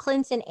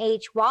 Clinton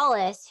H.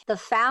 Wallace, the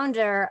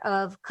founder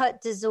of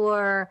Côte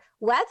d'Azur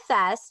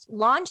WebFest,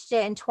 launched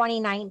it in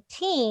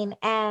 2019.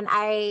 And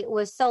I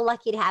was so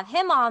lucky to have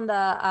him on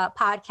the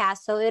podcast.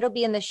 So it'll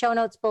be in the show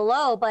notes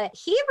below. But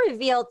he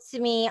revealed to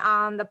me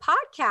on the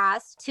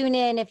podcast, tune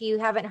in if you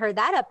haven't heard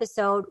that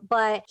episode,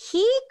 but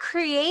he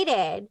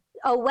created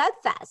a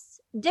WebFest,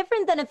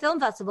 different than a film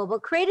festival,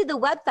 but created the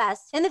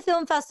WebFest in the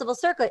film festival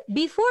circuit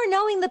before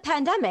knowing the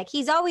pandemic.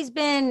 He's always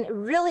been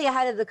really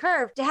ahead of the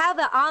curve to have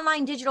an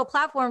online digital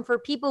platform for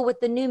people with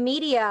the new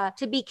media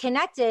to be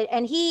connected.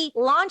 And he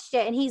launched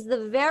it, and he's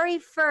the very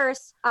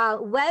first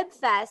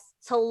WebFest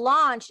to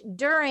launch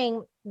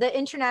during the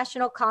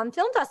International Cannes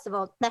Film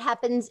Festival that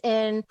happens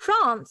in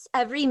France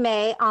every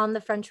May on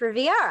the French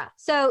Riviera.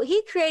 So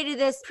he created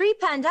this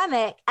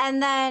pre-pandemic,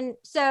 and then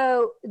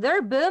so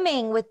they're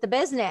booming with the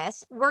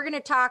business. We're going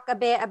to talk a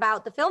bit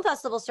about the film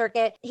festival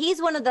circuit.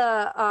 He's one of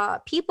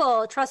the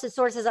trusted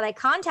sources that I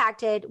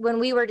contacted when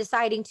we were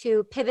deciding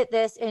to pivot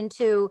this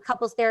into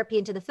couples therapy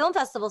into the film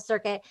festival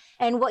circuit.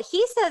 And what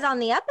he says on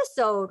the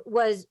episode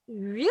was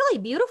really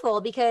beautiful,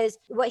 because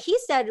what he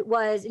said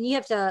was, and you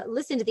have to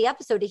listen to the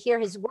episode to hear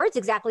his words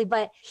exactly,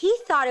 but he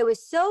thought it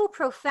was so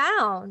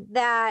profound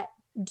that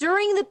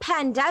during the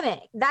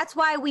pandemic, that's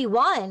why we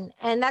won.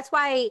 And that's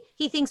why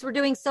he thinks we're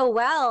doing so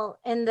well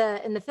in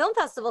the film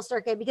festival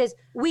circuit, because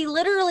we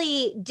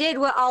literally did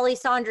what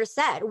Alessandra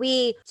said.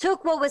 We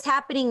took what was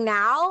happening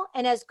now,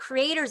 and as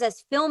creators,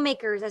 as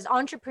filmmakers, as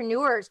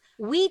entrepreneurs,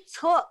 we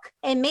took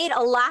and made a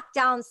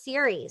lockdown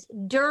series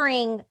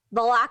during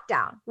the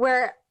lockdown,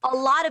 where a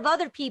lot of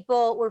other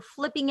people were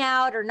flipping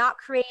out or not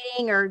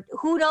creating or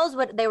who knows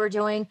what they were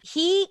doing.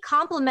 He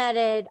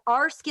complimented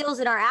our skills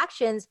and our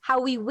actions, how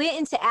we went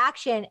into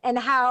action and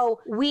how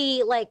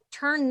we like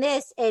turned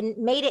this and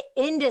made it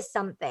into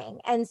something.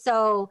 And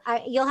so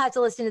you'll have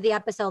to listen to the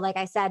episode, like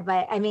I said,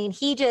 but I mean,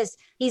 he's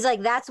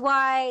like, that's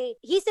why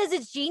he says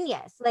it's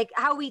genius, like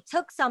how we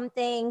took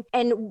something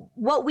and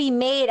what we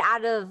made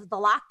out of the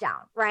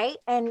lockdown. Right.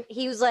 And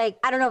he was like,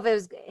 I don't know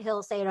if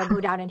he'll say it'll go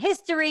down in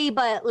history,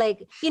 but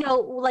like, you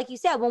know, like you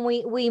said, when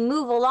we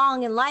move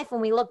along in life,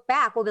 when we look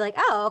back, we'll be like,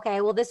 oh,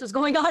 okay, well, this was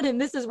going on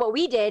and this is what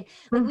we did.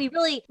 Like we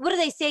really, what do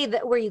they say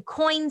that where you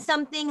coin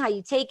something, how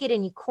you take it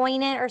and you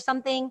coin it or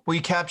something? Well,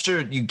 you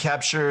capture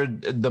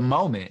the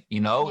moment, you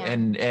know, Yeah.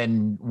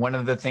 and one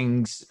of the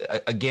things,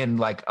 again,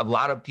 like a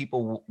lot of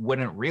people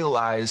wouldn't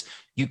realize,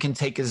 you can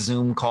take a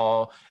Zoom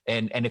call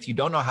and if you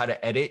don't know how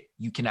to edit,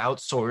 you can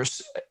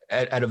outsource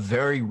at a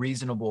very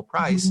reasonable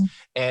price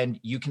and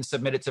you can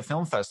submit it to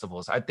film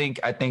festivals. I think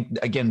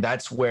again,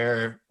 that's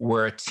where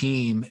we're a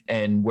team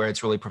and where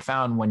it's really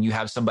profound when you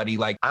have somebody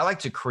like, I like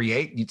to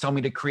create, you tell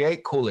me to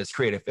create, cool, let's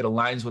create. If it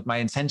aligns with my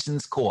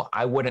intentions, cool.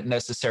 I wouldn't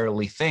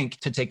necessarily think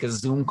to take a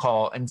Zoom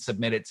call and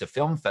submit it to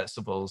film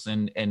festivals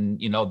and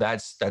you know,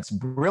 that's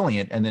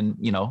brilliant. And then,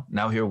 you know,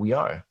 now here we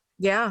are.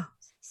 Yeah.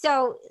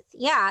 So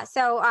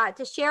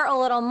to share a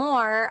little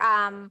more,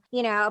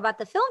 you know, about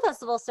the film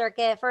festival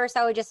circuit, first,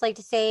 I would just like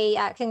to say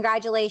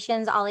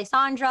congratulations,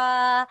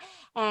 Alessandra,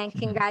 and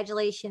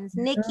congratulations,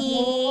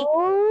 Nikki.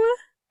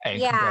 Hey,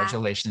 Yeah.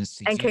 congratulations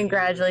to you. And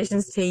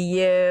congratulations to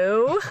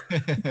you.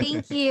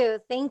 Thank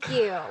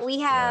you.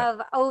 We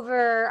have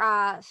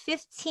over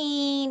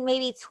 15,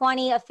 maybe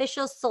 20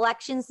 official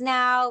selections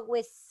now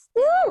with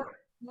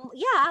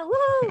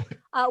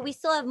we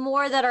still have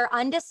more that are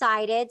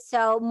undecided,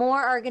 so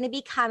more are going to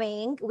be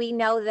coming. We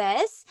know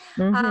this.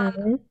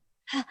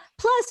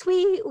 Plus,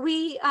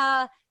 we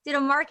did a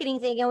marketing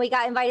thing and we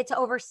got invited to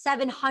over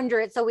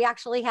 700. So we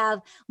actually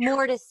have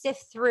more to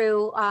sift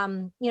through.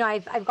 You know,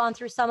 I've gone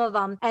through some of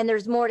them and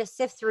there's more to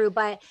sift through.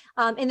 But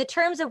in the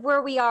terms of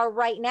where we are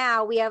right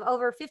now, we have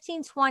over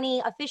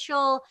 20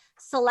 official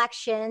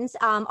selections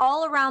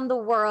all around the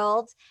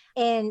world,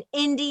 in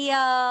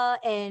India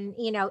and,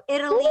 you know,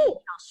 Italy,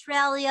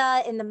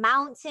 Australia, in the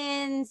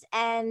mountains.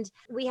 And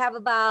we have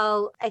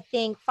about, I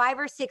think, 5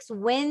 or 6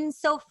 wins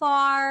so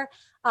far.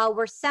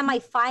 We're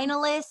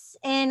semifinalists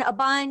in a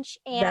bunch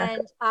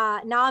and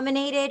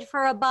nominated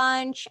for a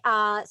bunch.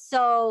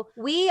 So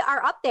we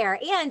are up there.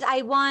 And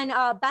I won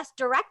Best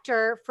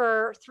Director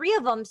for 3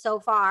 of them so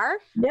far.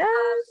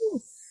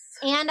 Yes.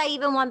 And I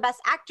even won Best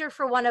Actor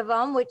for one of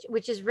them,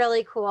 which is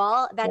really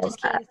cool. That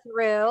just came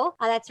through.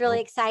 That's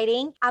really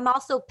exciting. I'm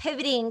also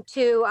pivoting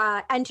to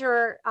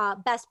enter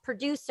Best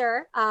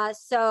Producer.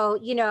 So,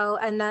 you know,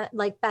 and the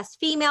like Best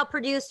Female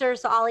Producer.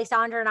 So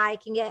Alessandra and I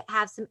can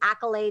have some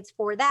accolades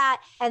for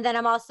that. And then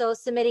I'm also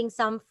submitting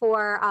some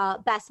for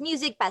Best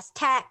Music, Best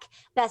Tech,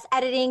 Best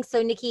Editing.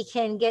 So Nikki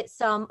can get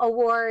some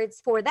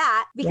awards for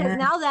that. Because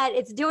now that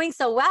it's doing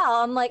so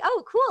well, I'm like,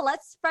 oh, cool.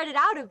 Let's spread it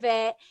out a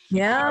bit.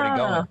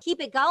 Yeah.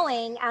 Keep it going.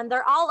 And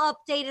they're all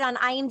updated on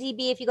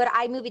IMDb. If you go to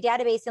iMovie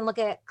Database and look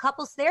at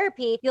Couples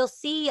Therapy, you'll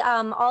see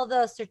all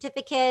the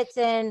certificates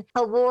and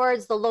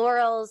awards, the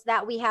laurels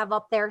that we have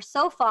up there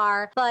so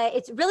far. But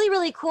it's really,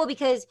 really cool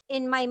because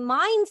in my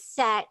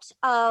mindset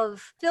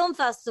of film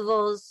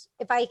festivals,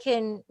 if I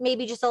can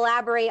maybe just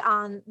elaborate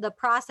on the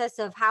process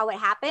of how it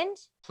happened.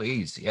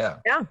 Please, yeah.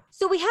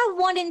 So we have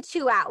 1 and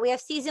 2 out. We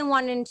have season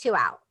 1 and 2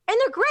 out. And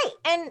they're great.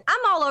 And I'm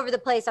all over the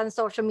place on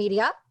social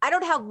media. I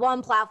don't have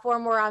one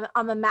platform where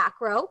I'm a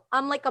macro.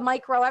 I'm like a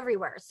micro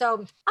everywhere. So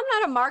I'm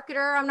not a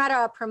marketer. I'm not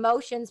a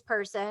promotions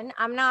person.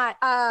 I'm not.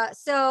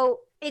 So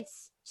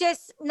it's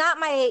just not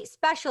my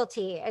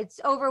specialty. It's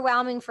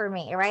overwhelming for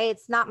me, right?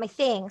 It's not my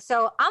thing.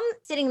 So I'm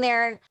sitting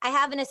there and I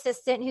have an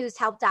assistant who's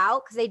helped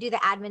out because they do the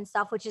admin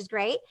stuff, which is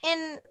great.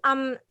 And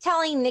I'm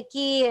telling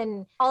Nikki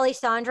and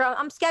Alessandra,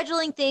 I'm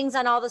scheduling things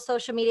on all the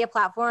social media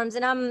platforms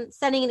and I'm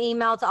sending an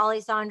email to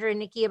Alessandra and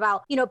Nikki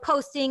about, you know,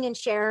 posting and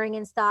sharing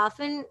and stuff.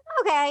 And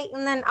okay.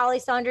 And then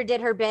Alessandra did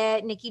her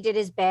bit, Nikki did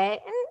his bit.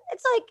 And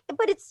it's like,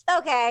 but it's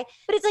okay.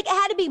 But it's like, it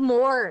had to be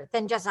more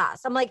than just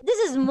us. I'm like, this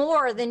is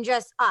more than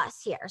just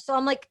us here. So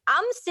I'm like,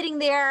 I'm sitting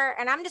there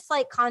and I'm just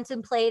like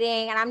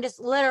contemplating and I'm just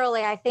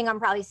literally, I think I'm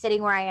probably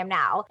sitting where I am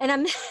now. And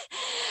I'm,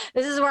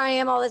 this is where I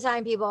am all the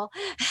time, people.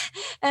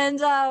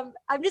 And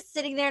I'm just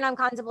sitting there and I'm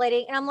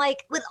contemplating and I'm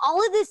like, with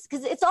all of this,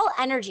 because it's all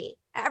energy.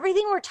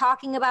 Everything we're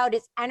talking about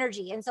is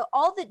energy. And so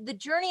all the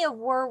journey of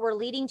where we're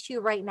leading to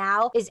right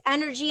now is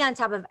energy on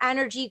top of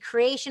energy,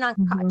 creation on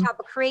top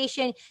of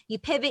creation. You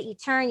pivot, you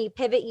turn, you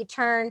pivot, you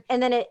turn.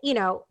 And then it, you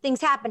know,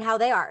 things happen how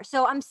they are.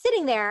 So I'm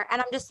sitting there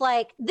and I'm just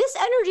like, this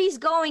energy is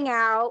going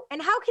out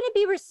and how can it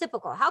be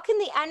reciprocal? How can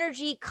the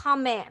energy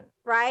come in?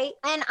 right?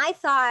 And I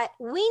thought,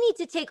 we need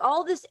to take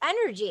all this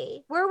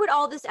energy. Where would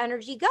all this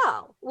energy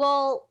go?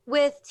 Well,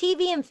 with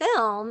TV and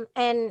film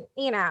and,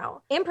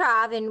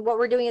 improv and what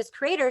we're doing as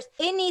creators,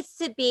 it needs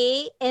to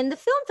be in the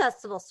film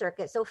festival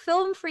circuit. So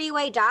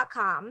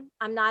filmfreeway.com.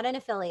 I'm not an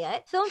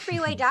affiliate.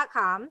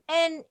 Filmfreeway.com.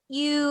 And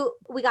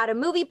we got a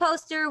movie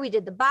poster. We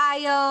did the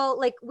bio.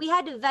 Like, we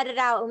had to vet it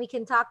out, and we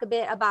can talk a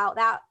bit about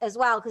that as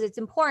well, because it's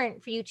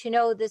important for you to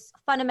know this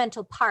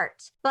fundamental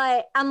part.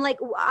 But I'm like,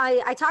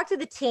 I talked to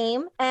the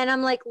team, and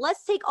I'm like,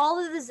 let's take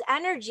all of this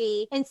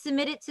energy and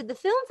submit it to the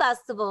film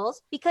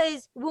festivals,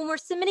 because when we're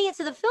submitting it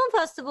to the film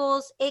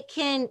festivals, it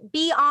can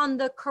be on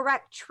the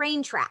correct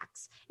train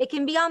tracks. It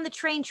can be on the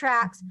train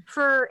tracks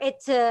for it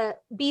to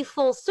be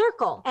full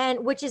circle,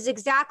 and which is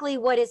exactly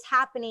what is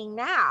happening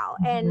now.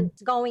 And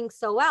it's going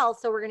so well.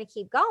 So we're going to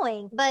keep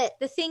going. But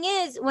the thing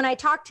is, when I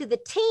talked to the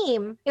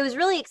team, it was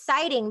really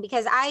exciting,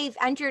 because I've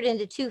entered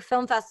into 2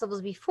 film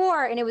festivals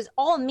before, and it was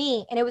all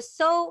me. And it was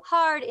so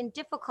hard and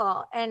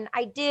difficult. And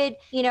I did,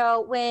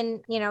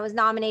 when, I was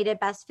nominated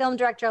Best Film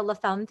Director at La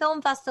Femme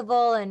Film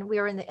Festival, and we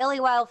were in the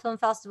Illywile Film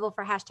Festival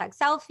for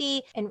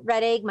 #selfie, and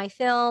Red Egg, my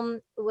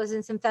film, was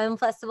in some film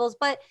festivals.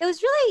 But it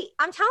was really,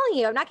 I'm telling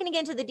you, I'm not going to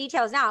get into the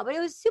details now, but it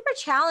was super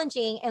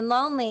challenging and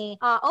lonely,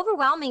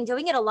 overwhelming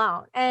doing it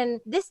alone.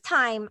 And this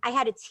time I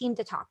had a team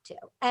to talk to,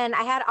 and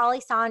I had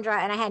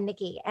Alessandra and I had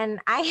Nikki, and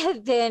I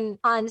have been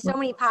on so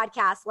many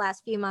podcasts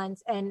last few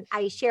months, and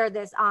I share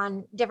this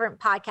on different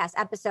podcast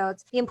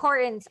episodes, the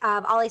importance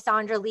of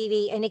Alessandra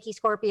Levy and Nikki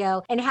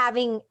Scorpio, and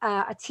having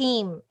a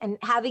team and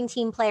having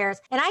team players.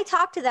 And I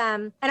talked to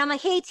them, and I'm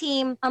like, hey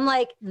team, I'm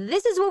like,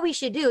 this is what we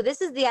should do.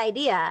 This is the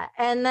idea.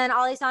 And then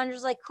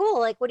Alessandra's like, cool.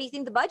 Like, what do you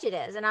think the budget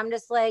is? And I'm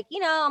just like,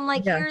 I'm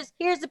like,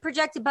 here's the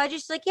projected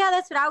budget. She's like, yeah,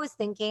 that's what I was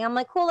thinking. I'm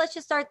like, cool, let's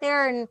just start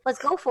there and let's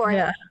go for it.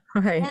 Yeah.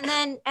 Right.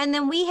 And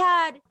then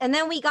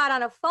we got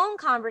on a phone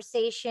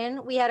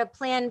conversation. We had a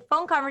planned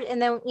phone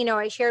conversation, and then,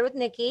 I shared with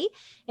Nikki,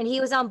 and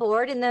he was on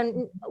board. And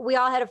then we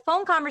all had a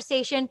phone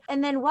conversation.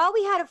 And then while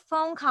we had a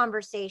phone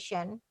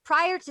conversation,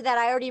 prior to that,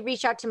 I already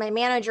reached out to my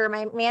manager.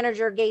 My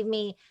manager gave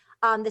me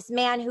this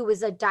man who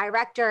was a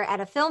director at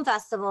a film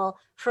festival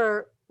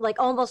for like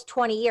almost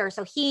 20 years.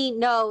 So he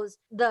knows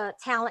the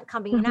talent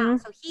coming out.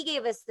 So he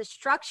gave us the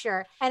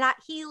structure, and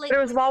it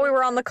was while we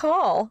were on the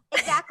call.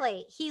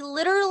 Exactly. He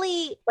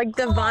literally like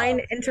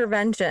divine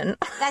intervention.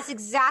 That's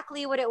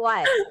exactly what it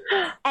was.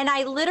 And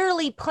I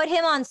literally put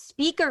him on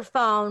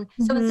speakerphone.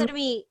 So instead of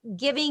me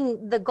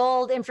giving the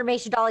gold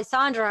information to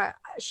Alessandra,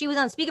 she was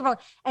on speakerphone,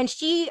 and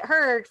she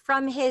heard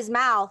from his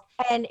mouth,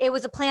 and it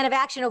was a plan of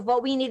action of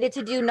what we needed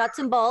to do, nuts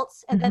and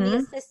bolts. And then the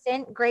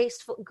assistant,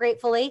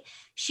 gratefully,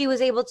 she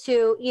was able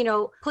to,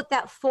 put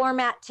that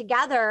format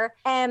together,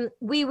 and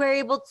we were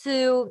able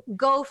to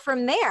go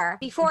from there.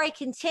 Before I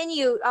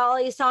continue,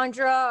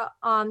 Alessandra,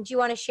 do you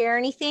want to share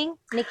anything,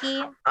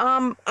 Nikki?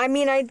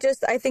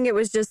 I think it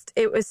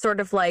was sort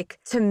of like,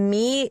 to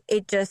me,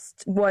 it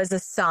just was a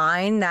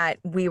sign that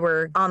we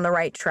were on the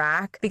right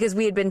track, because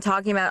we had been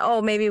talking about,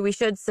 oh, maybe we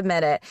should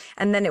submit it.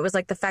 And then it was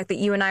like the fact that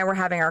you and I were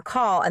having our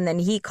call, and then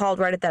he called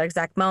right at that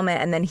exact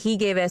moment, and then he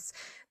gave us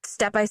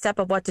step by step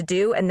of what to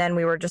do. And then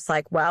we were just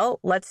like,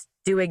 well, let's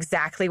do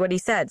exactly what he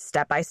said,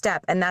 step by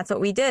step. And that's what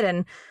we did.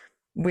 And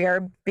we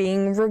are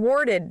being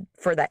rewarded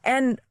for that,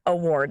 and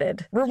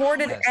awarded.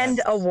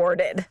 And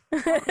awarded.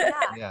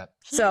 Yeah.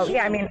 So,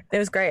 it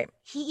was great.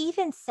 He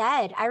even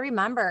said, I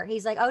remember,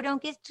 he's like, oh,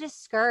 don't get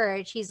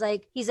discouraged. He's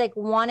like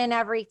 1 in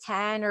every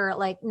 10, or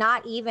like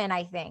not even,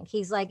 I think.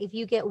 He's like, if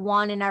you get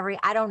 1 in every,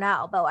 I don't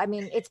know. But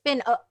it's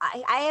been,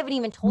 I haven't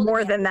even told him more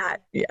yet. than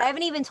that. Yeah. I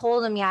haven't even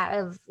told him yet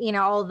of,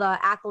 all the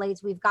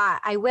accolades we've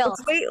got. I will.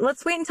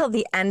 Let's wait until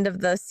the end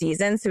of the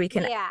season so we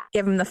can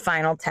give him the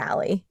final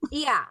tally.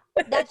 Yeah.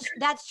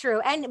 That's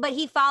true. But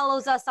he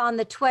follows us on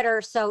the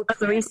Twitter. So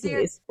he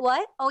sees.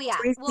 What? Oh yeah.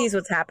 He sees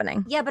what's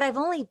happening. Yeah, but I've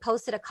only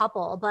posted a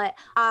couple, but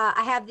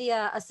I have the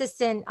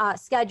assistant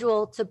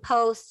scheduled to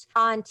post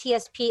on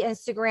TSP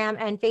Instagram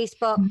and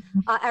Facebook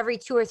every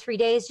 2 or 3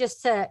 days,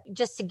 just to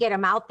get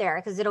them out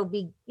there, because it'll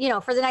be,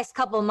 for the next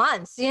couple of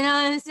months, you know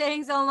what I'm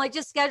saying? So I'm like,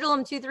 just schedule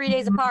them 2-3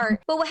 days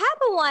apart. But what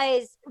happened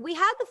was, we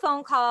had the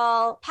phone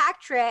call.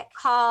 Patrick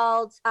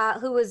called,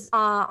 who was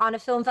on a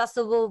film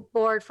festival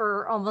board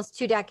for almost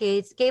 2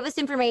 decades, gave us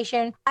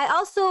information. I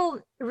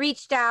also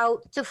reached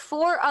out to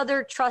 4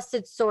 other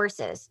trusted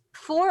sources.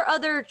 4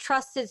 other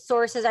trusted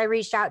sources I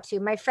reached out to.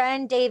 My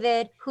friend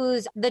David,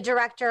 who's the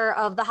director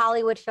of the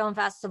Hollywood Film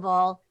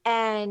Festival,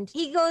 and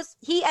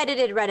he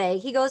edited Red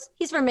Egg. He goes,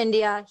 he's from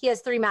India. He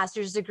has 3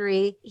 master's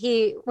degree.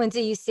 He went to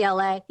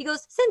UCLA. He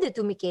goes, send it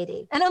to me,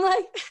 Katie. And I'm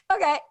like,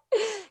 okay.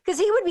 Because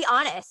he would be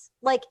honest.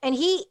 Like, and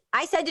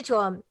I said it to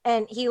him,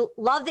 and he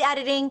loved the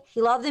editing.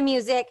 He loved the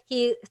music.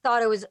 He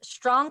thought it was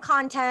strong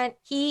content.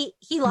 He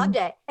loved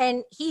it.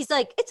 And he's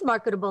like, it's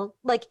marketable.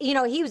 Like,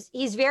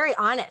 he's very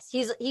honest.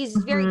 He's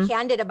very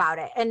candid about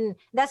it. And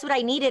that's what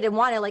I needed and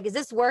wanted. Like, is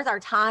this worth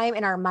our time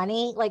and our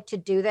money, like, to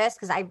do this?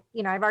 Because I've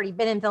already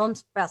been in film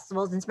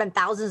festivals and spent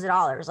thousands of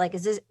dollars. Like,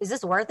 is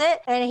this worth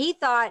it? And he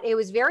thought it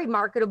was very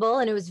marketable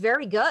and it was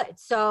very good.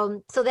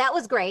 So that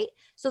was great.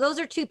 So those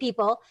are two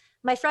people.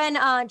 My friend,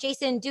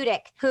 Jason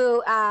Dudek,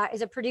 who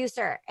is a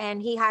producer,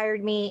 and he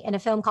hired me in a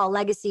film called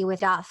Legacy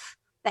with Duff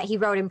that he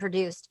wrote and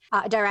produced,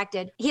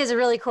 directed. He has a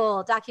really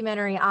cool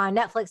documentary on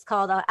Netflix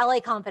called LA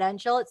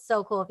Confidential. It's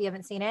so cool if you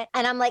haven't seen it.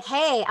 And I'm like,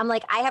 hey,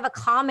 I have a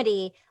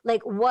comedy.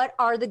 Like, what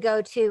are the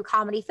go-to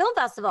comedy film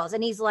festivals?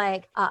 And he's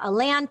like,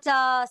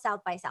 Atlanta,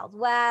 South by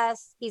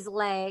Southwest. He's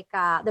like,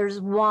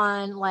 there's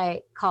one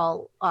like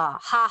called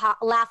Laugh,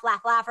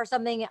 Laugh, Laugh or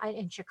something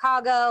in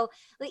Chicago.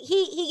 Like,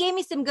 he gave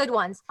me some good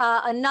ones.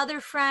 Another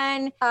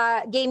friend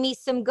gave me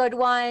some good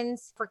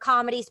ones for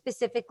comedy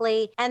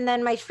specifically. And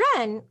then my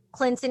friend,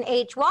 Clinton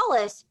H.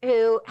 Wallace,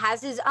 who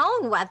has his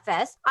own web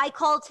fest, I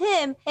called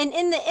him, and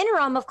in the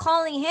interim of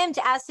calling him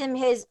to ask him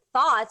his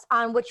thoughts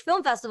on which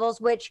film festivals,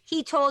 which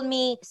he told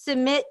me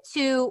submit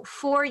to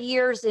 4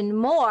 years and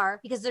more,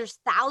 because there's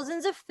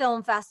thousands of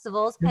film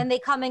festivals and they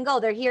come and go.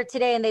 They're here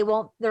today and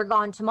they're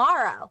gone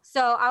tomorrow.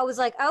 So I was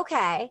like,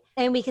 okay.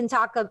 And we can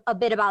talk a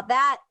bit about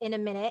that in a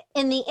minute.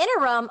 In the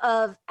interim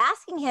of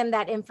asking him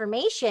that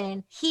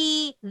information,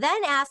 he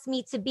then asked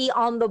me to be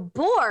on the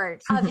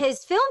board of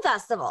his film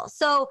festival.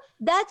 So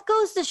that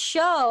goes to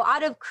show,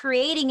 out of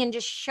creating and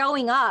just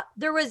showing up,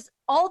 there was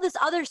all this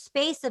other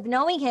space of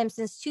knowing him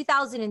since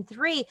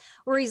 2003,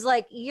 where he's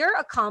like, you're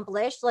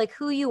accomplished, like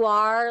who you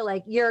are,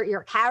 like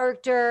your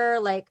character,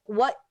 like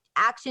what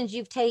actions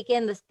you've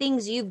taken, the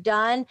things you've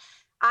done.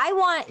 I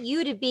want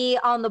you to be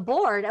on the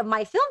board of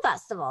my film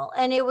festival.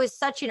 And it was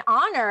such an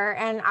honor.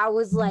 And I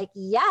was like,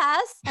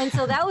 yes. And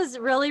so that was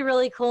really,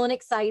 really cool and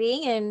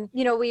exciting. And,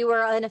 we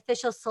were an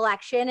official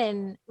selection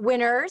and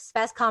winners,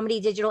 Best Comedy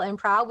Digital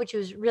Improv, which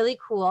was really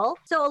cool.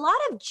 So a lot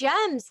of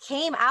gems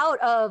came out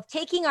of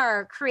taking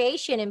our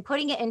creation and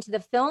putting it into the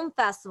film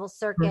festival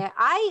circuit.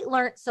 I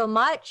learned so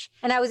much,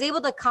 and I was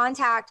able to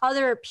contact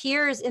other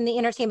peers in the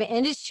entertainment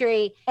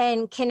industry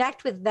and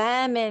connect with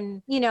them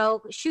and,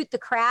 shoot the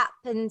crap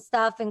and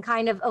stuff, and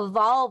kind of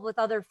evolve with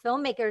other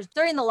filmmakers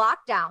during the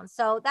lockdown.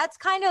 So that's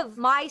kind of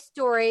my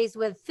stories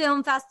with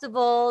film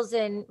festivals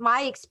and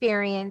my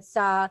experience.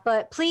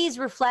 But please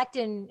reflect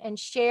and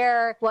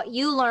share what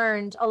you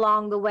learned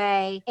along the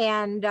way,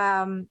 and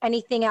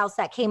anything else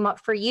that came up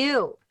for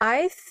you.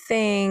 I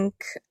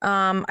think,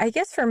 I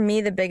guess for me,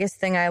 the biggest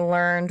thing I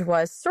learned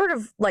was sort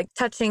of like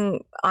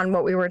touching on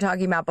what we were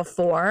talking about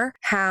before,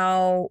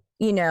 how,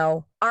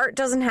 art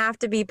doesn't have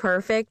to be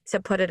perfect to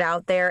put it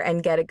out there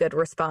and get a good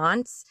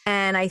response.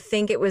 And I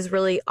think it was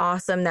really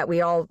awesome that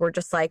we all were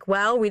just like,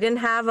 well, we didn't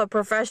have a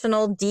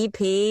professional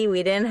DP.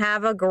 We didn't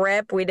have a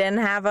grip. We didn't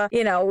have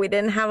we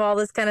didn't have all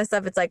this kind of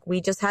stuff. It's like, we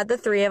just had the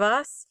three of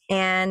us,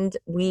 and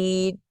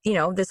we,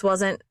 this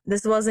wasn't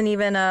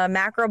even a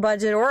macro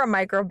budget or a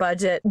micro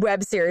budget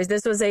web series.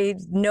 This was a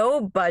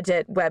no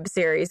budget web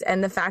series.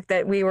 And the fact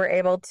that we were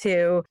able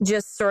to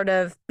just sort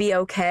of be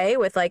okay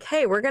with like,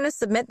 hey, we're going to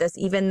submit this,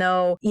 even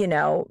though,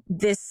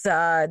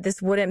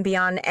 this wouldn't be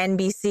on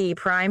NBC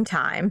prime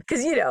time,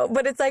 because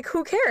but it's like,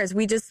 who cares?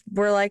 We just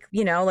were like,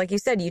 like you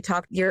said, you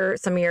talked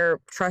some of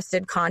your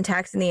trusted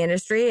contacts in the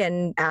industry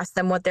and asked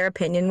them what their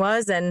opinion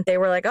was, and they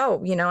were like,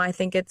 oh, I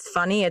think it's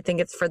funny, I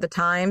think it's for the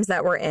times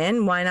that we're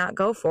in, why not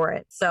go for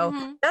it? So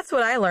that's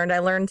what I learned. I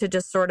learned to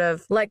just sort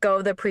of let go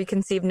of the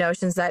preconceived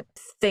notions that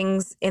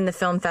things in the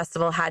film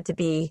festival had to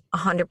be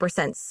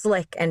 100%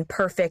 slick and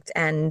perfect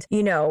and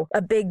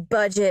a big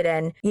budget,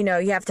 and you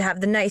have to have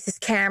the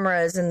nicest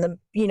cameras and the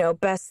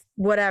best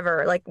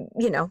whatever, like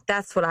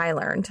that's what I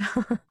learned.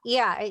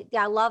 Yeah,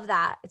 I love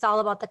that. It's all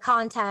about the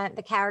content,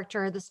 the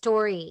character, the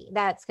story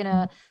that's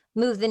gonna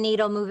move the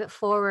needle, move it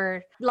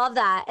forward. Love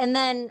that. And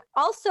then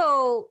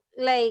also,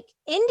 like,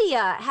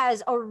 India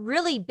has a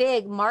really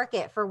big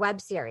market for web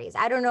series.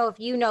 I don't know if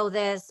you know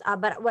this,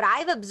 but what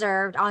I've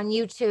observed on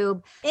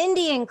YouTube,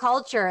 Indian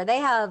culture, they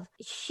have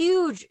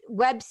huge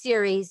web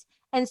series.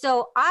 And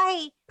so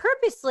I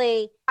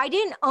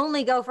didn't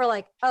only go for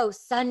like,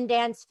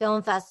 Sundance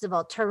Film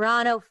Festival,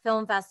 Toronto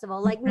Film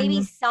Festival, like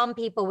maybe some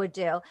people would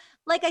do.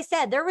 Like I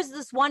said, there was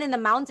this one in the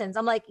mountains.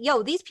 I'm like,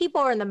 these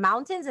people are in the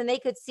mountains and they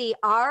could see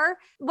our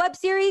web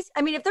series.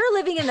 I mean, if they're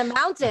living in the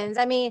mountains,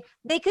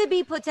 they could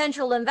be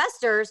potential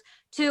investors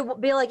to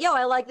be like,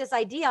 I like this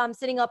idea. I'm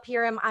sitting up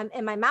here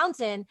in my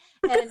mountain,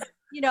 and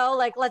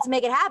like, let's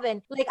make it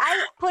happen. Like,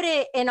 I put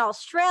it in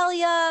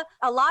Australia,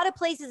 a lot of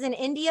places in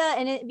India,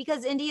 and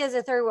because India is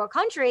a third world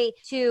country,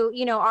 to,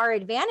 our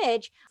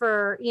advantage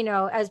for,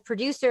 as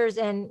producers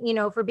and,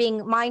 for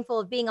being mindful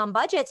of being on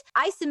budgets,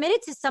 I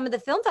submitted to some of the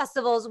film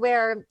festivals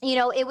where,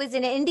 it was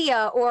in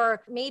India,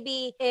 or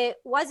maybe it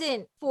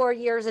wasn't 4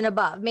 years and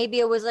above. Maybe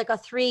it was like a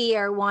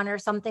 3-year one or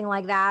something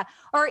like that.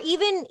 Or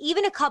even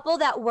a couple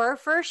that were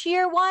first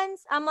year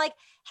ones. I'm like,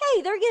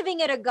 hey, they're giving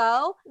it a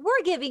go.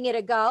 We're giving it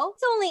a go.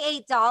 It's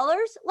only $8.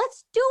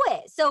 Let's do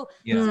it. So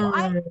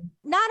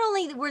not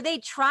only were they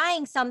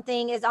trying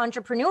something as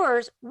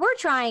entrepreneurs, we're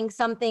trying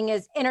something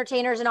as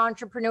entertainers and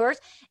entrepreneurs,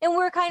 and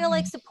we're kind of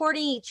like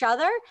supporting each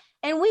other.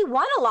 And we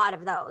won a lot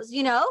of those,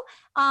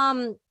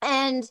 and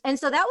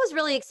so that was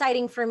really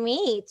exciting for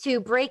me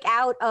to break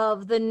out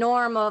of the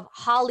norm of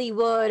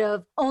Hollywood,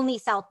 of only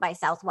South by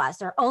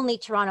Southwest or only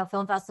Toronto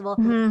Film Festival.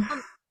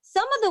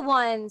 Some of the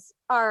ones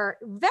are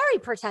very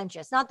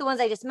pretentious, not the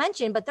ones I just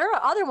mentioned, but there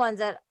are other ones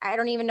that I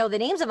don't even know the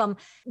names of them.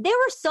 They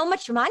were so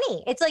much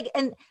money. It's like,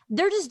 and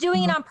they're just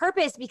doing it on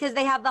purpose because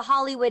they have the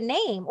Hollywood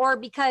name, or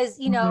because,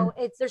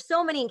 there's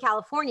so many in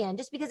California. And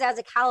just because it has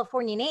a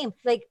California name,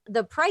 like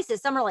the prices,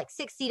 some are like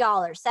 $60,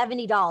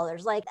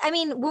 $70. Like, I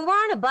mean, when we're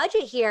on a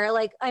budget here,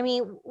 like, I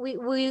mean,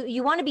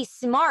 you want to be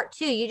smart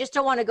too. You just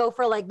don't want to go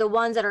for like the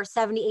ones that are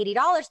 $70,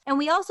 $80. And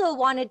we also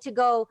wanted to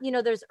go,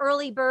 there's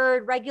early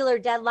bird, regular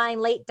deadline,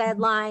 late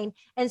deadline.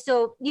 And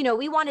so,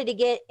 we wanted to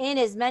get in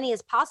as many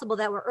as possible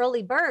that were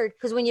early bird,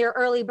 because when you're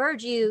early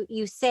bird,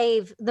 you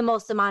save the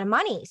most amount of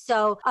money.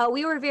 So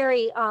we were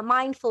very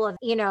mindful of,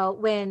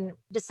 when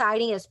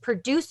deciding as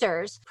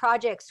producers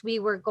projects we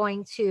were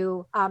going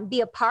to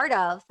be a part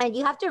of. And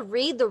you have to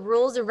read the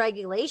rules and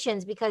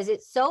regulations because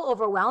it's so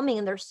overwhelming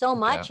and there's so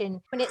much. Yeah.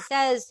 And when it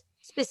says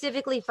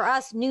specifically for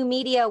us, new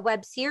media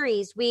web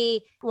series,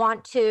 we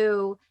want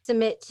to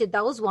submit to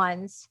those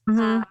ones.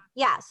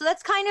 So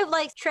that's kind of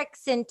like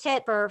tricks and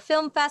tips for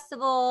film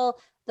festival,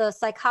 the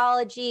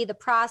psychology, the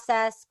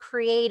process,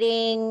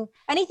 creating.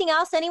 Anything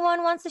else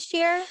anyone wants to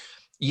share?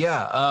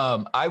 Yeah,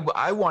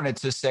 I wanted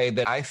to say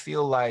that I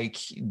feel like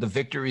the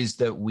victories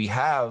that we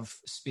have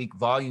speak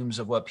volumes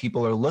of what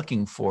people are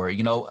looking for.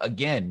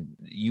 Again,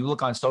 you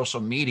look on social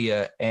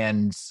media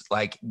and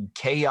like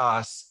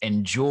chaos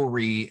and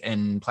jewelry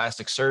and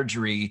plastic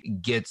surgery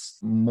gets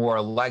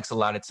more likes a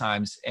lot of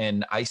times.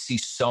 And I see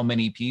so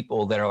many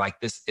people that are like,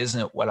 this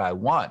isn't what I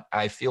want.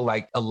 I feel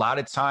like a lot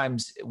of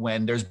times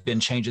when there's been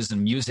changes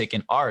in music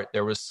and art,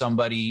 there was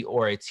somebody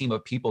or a team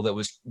of people that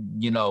was,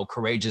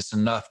 courageous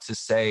enough to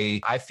say,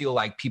 I feel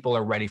like people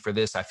are ready for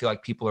this. I feel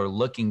like people are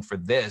looking for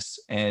this.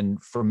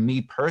 And for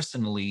me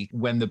personally,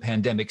 when the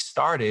pandemic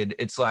started,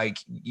 it's like,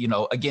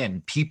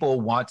 again, people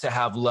want to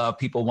have love,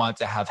 people want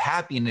to have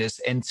happiness,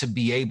 and to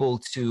be able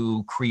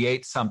to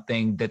create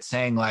something that's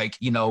saying like,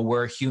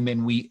 we're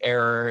human, we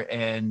err,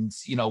 and,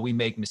 we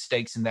make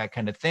mistakes and that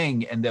kind of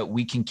thing. And that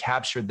we can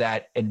capture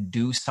that and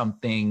do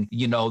something,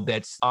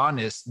 that's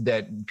honest,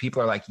 that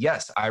people are like,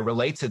 yes, I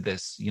relate to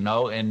this,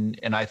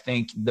 and I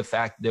think the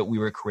fact that we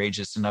were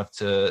courageous enough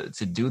to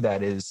do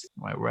that is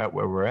why we're at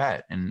where we're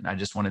at. And I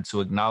just wanted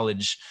to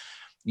acknowledge,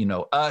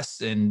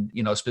 us and,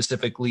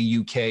 specifically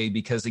UK,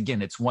 because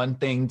again, it's one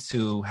thing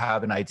to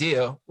have an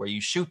idea where you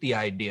shoot the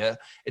idea.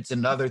 It's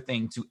another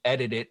thing to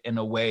edit it in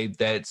a way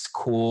that's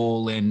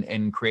cool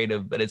and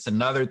creative, but it's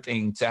another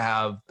thing to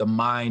have the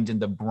mind and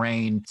the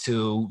brain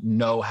to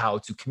know how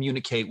to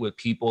communicate with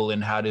people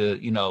and how to,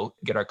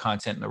 get our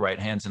content in the right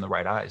hands and the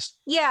right eyes.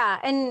 Yeah.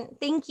 And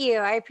thank you.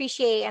 I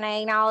appreciate and I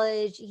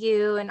acknowledge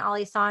you and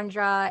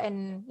Alessandra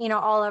and,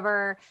 all of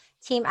our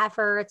team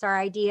efforts, our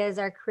ideas,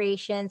 our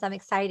creations. I'm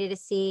excited to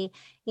see,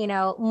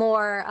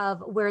 more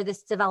of where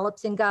this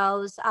develops and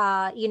goes.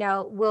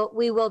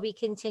 We will be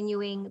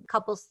continuing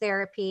couples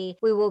therapy.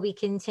 We will be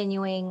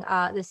continuing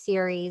the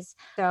series.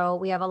 So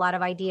we have a lot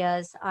of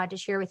ideas to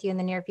share with you in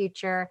the near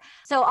future.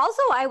 So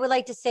also I would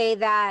like to say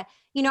that,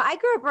 I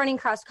grew up running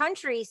cross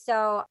country,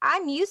 so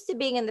I'm used to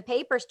being in the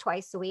papers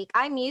twice a week.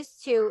 I'm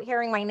used to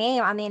hearing my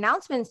name on the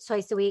announcements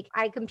twice a week.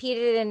 I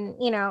competed in,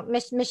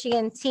 Miss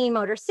Michigan Teen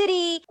Motor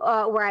City,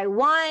 where I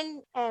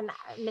won, and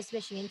Miss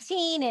Michigan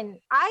Teen. And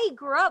I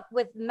grew up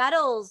with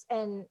medals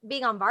and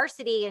being on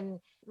varsity and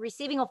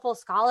receiving a full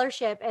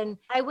scholarship. And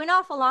I went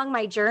off along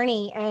my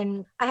journey,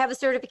 and I have a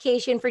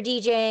certification for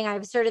DJing. I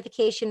have a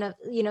certification of,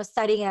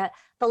 studying at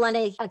the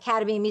London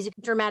Academy of Music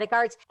and Dramatic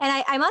Arts.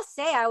 And I must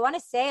say, I want to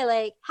say,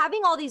 like,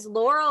 having all these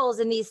laurels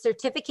and these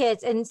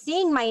certificates and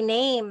seeing my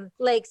name,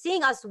 like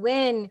seeing us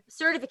win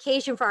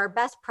certification for our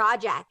best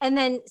project, and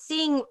then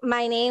seeing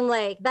my name,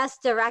 like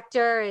best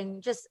director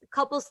and just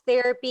couples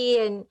therapy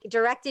and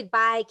directed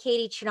by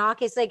Katie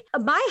Chinock, it's like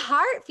my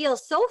heart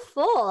feels so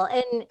full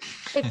and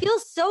it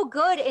feels so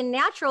good. good and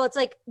natural. It's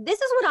like, this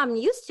is what I'm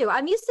used to.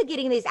 I'm used to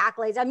getting these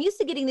accolades. I'm used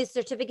to getting these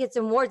certificates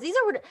and awards.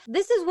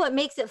 This is what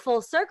makes it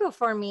full circle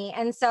for me.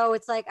 And so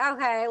it's like,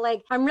 okay,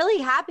 like I'm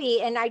really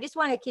happy. And I just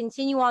want to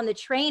continue on the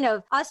train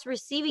of us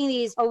receiving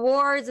these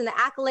awards and the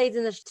accolades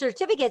and the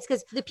certificates,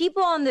 because the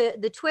people on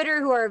the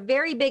Twitter who are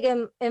very big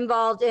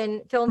involved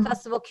in film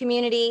festival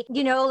community,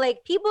 you know,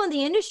 like people in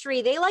the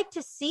industry, they like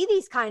to see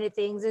these kind of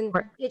things. And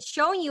it's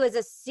showing you as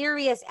a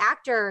serious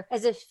actor,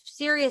 as a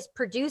serious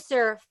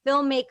producer,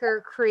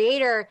 filmmaker,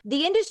 creator,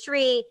 the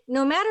industry,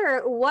 no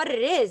matter what it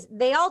is,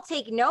 they all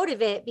take note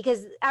of it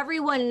because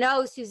everyone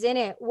knows who's in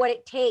it, what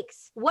it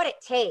takes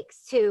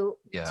to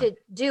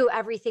do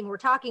everything we're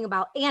talking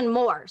about and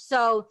more.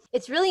 So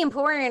it's really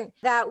important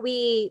that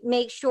we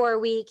make sure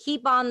we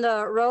keep on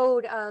the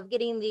road of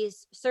getting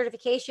these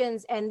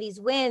certifications and these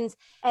wins.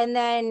 And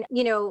then,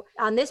 you know,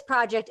 on this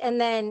project and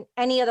then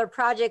any other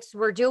projects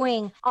we're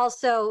doing,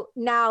 also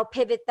now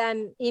pivot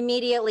them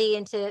immediately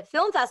into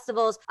film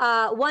festivals.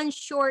 One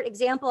short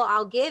example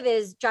I'll give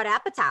is Judd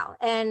Apatow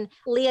and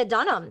Leah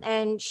Dunham.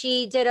 And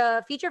she did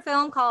a feature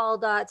film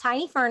called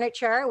Tiny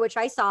Furniture, which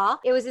I saw.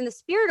 It was in the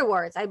Spirit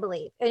Awards, I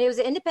believe. And it was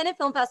an independent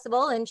film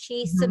festival. And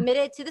she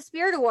submitted to the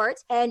Spirit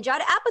Awards. And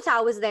Judd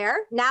Apatow was there.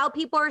 Now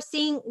people are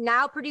seeing,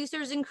 now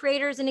producers and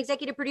creators and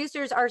executive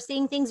producers are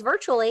seeing things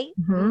virtually,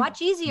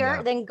 much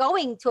easier than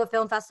going to a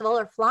film festival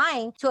or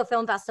flying to a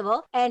film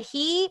festival. And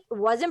he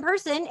was in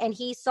person and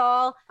he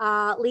saw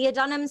Leah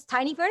Dunham's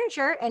Tiny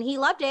Furniture and he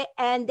loved it.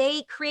 And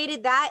they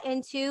created that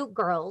into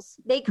Girls.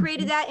 They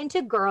created that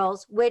into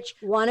Girls, which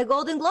won a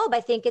Golden Globe,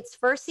 I think its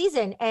first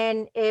season.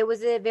 And it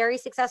was a very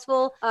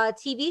successful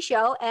TV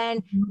show.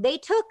 And they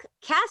took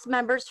cast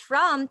members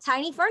from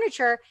Tiny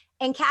Furniture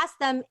and cast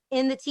them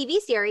in the TV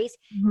series.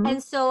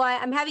 And so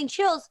I'm having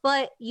chills,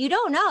 but you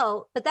don't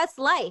know, but that's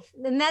life.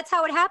 And that's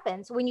how it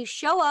happens. When you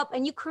show up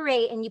and you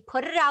create and you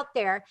put it out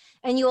there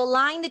and you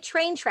align the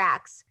train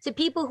tracks to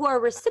people who are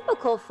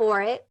reciprocal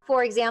for it.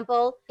 For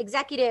example,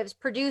 executives,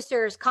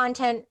 producers,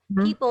 content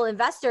people,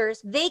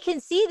 investors, they can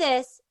see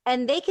this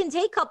and they can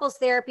take couples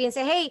therapy and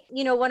say, hey,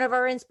 you know, one of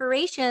our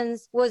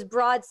inspirations was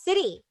Broad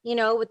City, you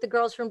know, what the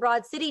girls from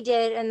Broad City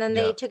did. And then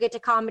they took it to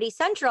Comedy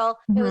Central.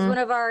 It was one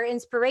of our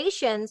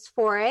inspirations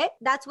for it.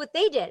 That's what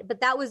they did. But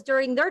that was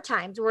during their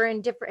times. We're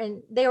in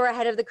different, they were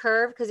ahead of the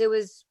curve because it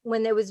was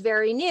when it was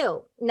very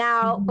new.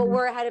 Now, but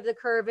we're ahead of the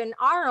curve in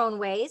our own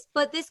ways.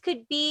 But this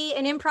could be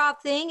an improv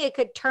thing. It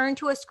could turn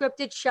to a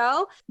scripted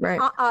show. Right.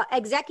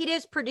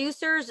 Executives,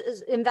 producers,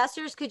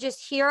 investors could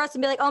just hear us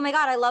and be like, oh my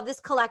God, I love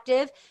this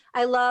collective.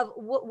 I love,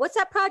 what's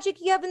that project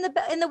you have in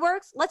the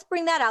works? Let's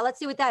bring that out. Let's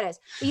see what that is.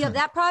 You have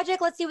that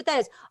project. Let's see what that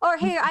is. Or,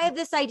 hey, I have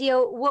this idea.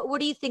 What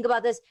do you think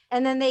about this?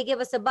 And then they give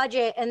us a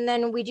budget and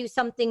then we do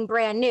something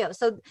brand new.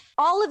 So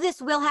all of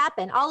this will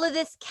happen. All of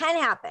this can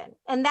happen.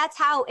 And that's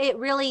how it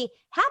really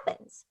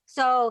happens.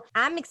 So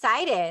I'm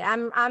excited.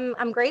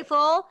 I'm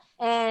grateful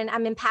and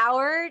I'm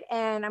empowered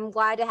and I'm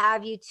glad to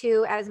have you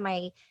two as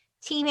my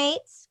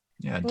teammates.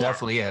 Yeah,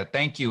 definitely. Yeah.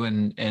 Thank you.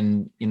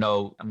 And, you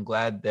know, I'm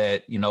glad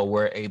that, you know,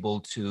 we're able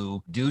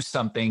to do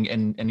something.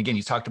 And again,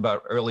 you talked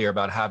about earlier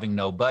about having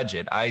no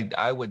budget.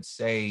 I would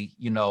say,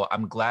 you know,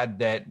 I'm glad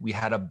that we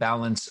had a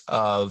balance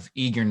of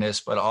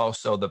eagerness, but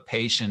also the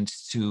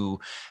patience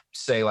to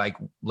say, like,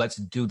 let's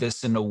do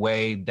this in a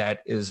way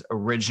that is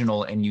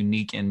original and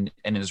unique and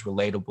is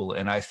relatable.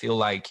 And I feel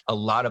like a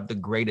lot of the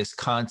greatest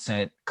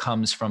content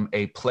comes from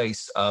a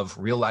place of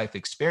real life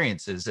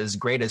experiences. As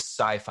great as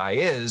sci-fi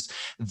is,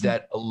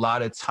 that a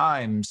lot of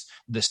times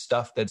the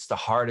stuff that's the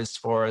hardest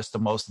for us, the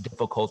most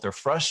difficult or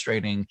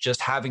frustrating,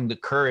 just having the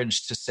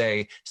courage to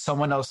say,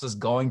 someone else is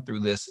going through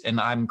this and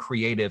I'm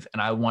creative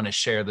and I want to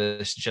share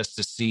this just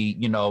to see,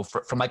 you know,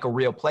 from like a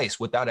real place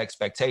without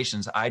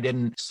expectations. I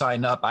didn't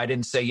sign up. I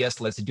didn't say, yes,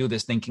 let's do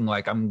this thinking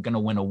like I'm going to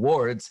win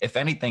awards. If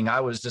anything,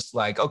 I was just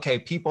like, okay,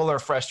 people are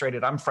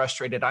frustrated. I'm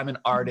frustrated. I'm an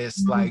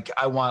artist. Like,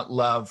 I want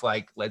love.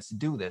 Like, let's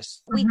do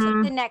this. We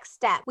took the next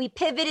step. We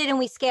pivoted and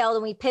we scaled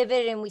and we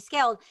pivoted and we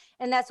scaled.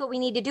 And that's what we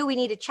need to do. We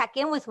need to check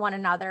in with one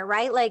another,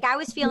 right? Like, I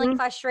was feeling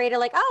frustrated,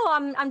 like,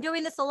 oh, I'm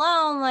doing this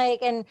alone.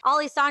 Like, and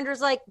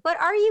Alessandra's like, but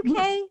are you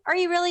okay? Are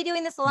you really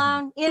doing this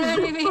alone? You know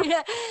what I mean?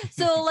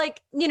 So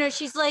like, you know,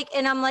 she's like,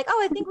 and I'm like,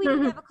 oh, I think we need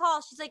to have a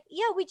call. She's like,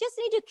 yeah, we just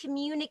need to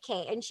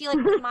communicate. And she like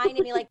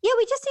reminded me like, yeah,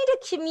 we just need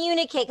to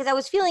communicate because I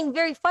was feeling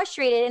very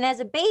frustrated. And as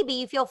a baby,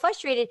 you feel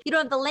frustrated. You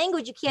don't have the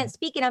language, you can't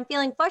speak it. I'm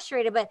feeling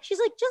frustrated. But she's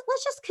like,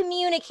 let's just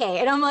communicate.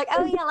 And I'm like,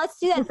 oh yeah, let's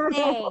do that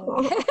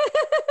thing.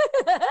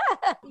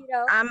 You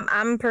know?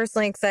 I'm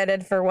personally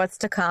excited for what's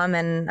to come,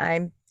 and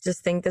I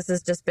just think this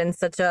has just been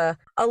such a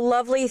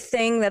lovely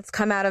thing that's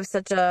come out of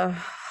such a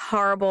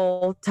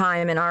horrible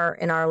time in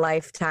our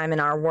lifetime, in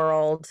our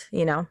world,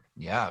 you know.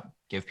 Yeah,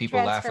 give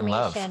people laugh and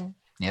love.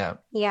 Yeah.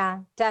 Yeah,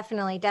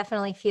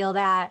 definitely feel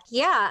that.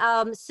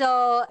 Yeah.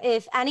 So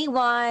if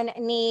anyone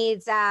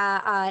needs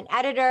an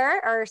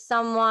editor or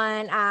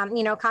someone,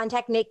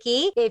 contact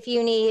Nikki. If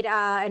you need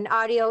an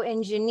audio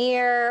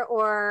engineer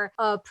or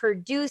a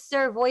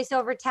producer,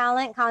 voiceover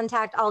talent,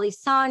 contact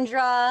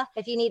Alessandra.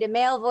 If you need a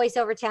male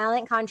voiceover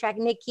talent, contact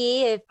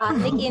Nikki. If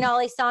Nikki and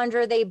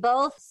Alessandra, they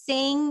both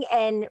sing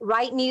and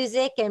write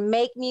music and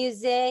make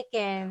music.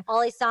 And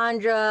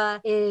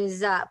Alessandra plays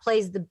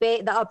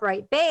the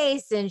upright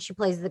bass, and she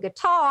plays the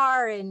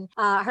guitar. And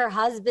her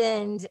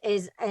husband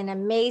is an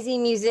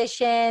amazing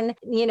musician,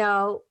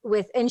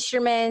 with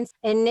instruments.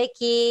 And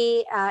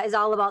Nikki is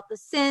all about the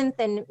synth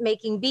and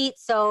making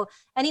beats. So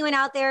anyone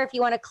out there, if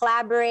you want to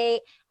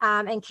collaborate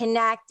and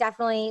connect,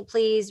 definitely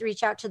please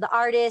reach out to the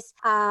artist.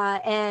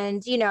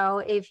 And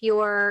if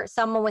you're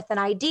someone with an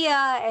idea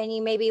and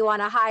you maybe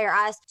want to hire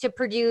us to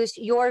produce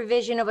your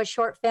vision of a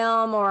short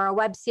film or a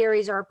web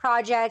series or a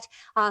project,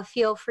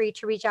 feel free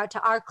to reach out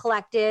to our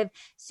collective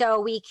so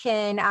we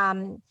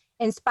can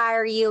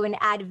inspire you and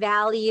add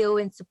value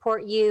and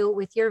support you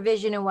with your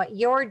vision and what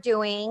you're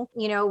doing.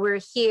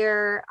 We're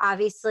here,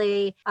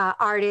 obviously,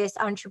 artists,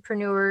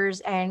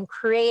 entrepreneurs, and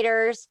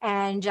creators,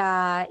 and,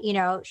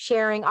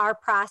 sharing our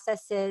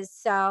processes.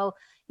 So,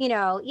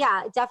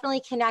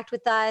 definitely connect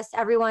with us.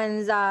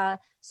 Everyone's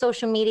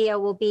social media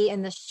will be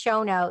in the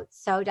show notes.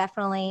 So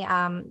definitely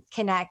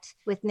connect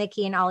with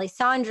Nikki and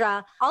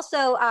Alessandra.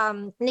 Also,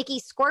 Nikki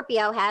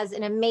Scorpio has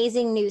an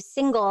amazing new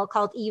single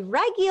called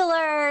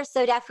Irregular.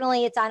 So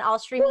definitely it's on all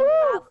streaming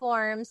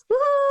platforms.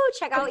 Woohoo!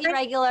 Check out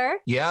Irregular.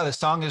 Yeah, the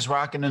song is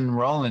rocking and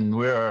rolling.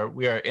 We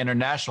are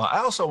international. I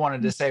also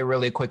wanted to say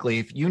really quickly,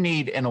 if you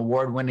need an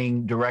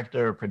award-winning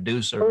director or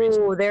producer,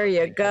 there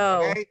you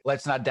go. Okay,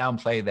 let's not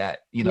downplay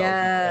that.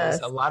 Yes.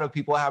 Because a lot of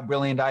people have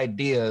brilliant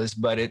ideas,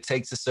 but it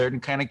takes a certain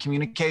kind of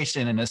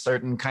communication and a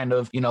certain kind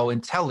of,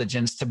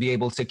 intelligence to be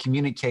able to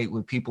communicate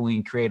with people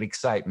and create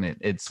excitement.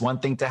 It's one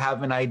thing to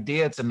have an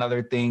idea. It's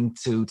another thing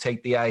to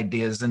take the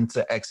ideas and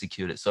to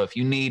execute it. So if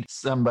you need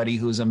somebody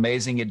who's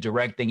amazing at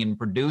directing and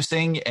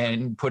producing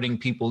and putting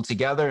people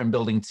together and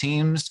building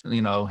teams,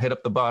 hit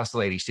up the boss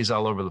lady. She's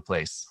all over the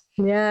place.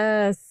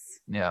 Yes.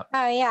 Yeah.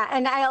 Oh, yeah.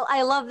 And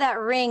I love that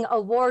ring,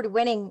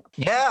 award-winning.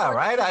 Yeah,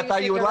 right? I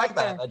thought you would like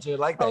that.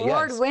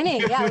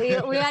 Award-winning.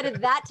 Yeah, we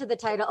added that to the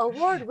title.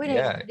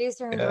 Award-winning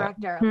producer and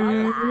director.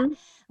 Love that.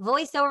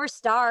 Voiceover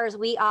stars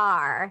we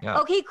are. Yeah.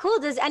 Okay, cool.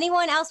 Does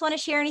anyone else want to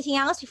share anything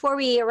else before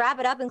we wrap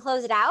it up and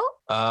close it out?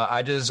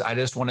 I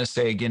just want to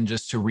say again,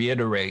 just to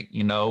reiterate,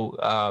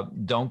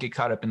 don't get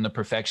caught up in the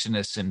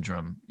perfectionist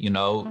syndrome,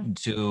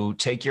 to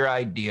take your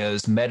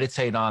ideas,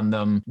 meditate on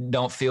them.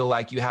 Don't feel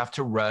like you have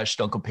to rush.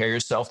 Don't compare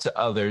yourself to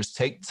others.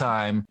 Take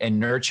time and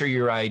nurture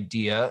your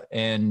idea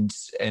and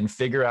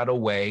figure out a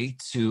way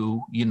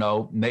to,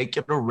 make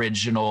it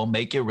original,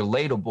 make it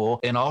relatable,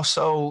 and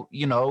also,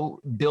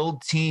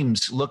 build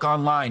teams. Look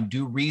online,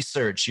 do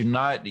research. You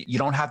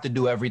don't have to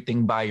do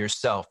everything by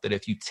yourself. That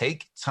if you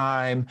take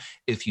time,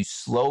 if you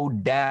slow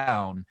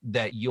down,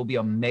 that you'll be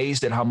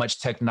amazed at how much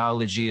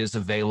technology is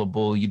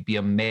available. You'd be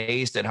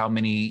amazed at how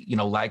many,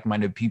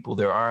 like-minded people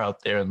there are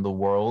out there in the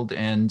world,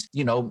 and,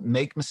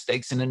 make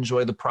mistakes and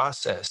enjoy the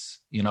process.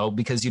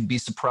 Because you'd be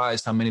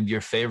surprised how many of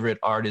your favorite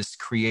artists,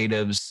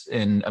 creatives,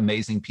 and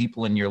amazing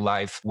people in your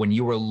life, when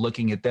you were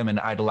looking at them and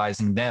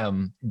idolizing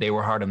them, they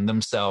were hard on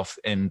themselves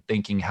and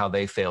thinking how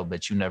they failed,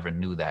 but you never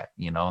knew that,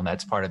 and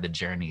that's part of the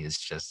journey, is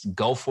just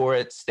go for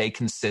it, stay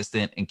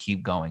consistent, and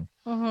keep going.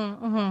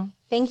 Mm-hmm, mm-hmm.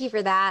 Thank you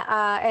for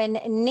that. And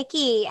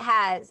Nikki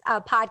has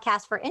a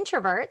podcast for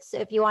introverts.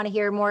 If you want to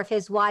hear more of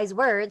his wise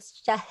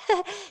words,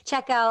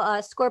 check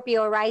out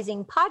Scorpio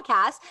Rising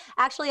podcast.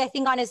 Actually, I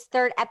think on his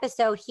third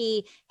episode,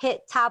 he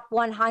hit top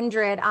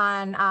 100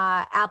 on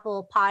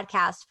Apple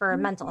Podcasts for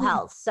mental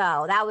health.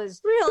 So that was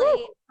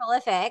really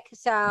prolific.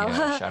 So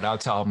shout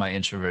out to all my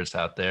introverts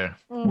out there.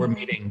 Mm-hmm. We're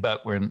meeting,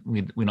 but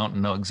we don't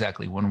know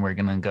exactly when we're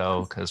going to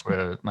go because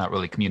we're not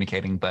really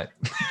communicating, but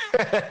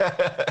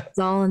it's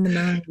all in the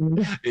mind.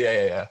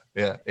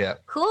 Yeah.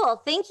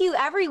 Cool. Thank you,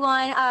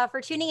 everyone,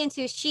 for tuning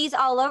into She's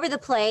All Over the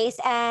Place.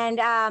 And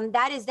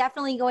that is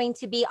definitely going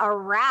to be a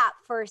wrap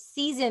for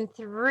season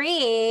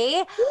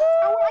 3.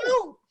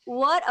 Woo!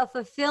 What a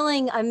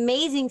fulfilling,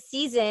 amazing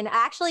season.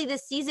 Actually,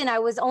 this season, I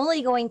was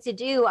only going to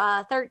do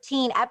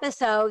 13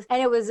 episodes,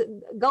 and it was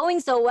going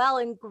so well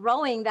and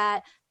growing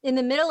that in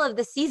the middle of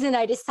the season,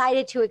 I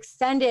decided to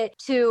extend it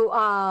to,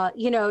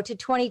 to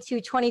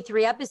 22,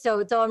 23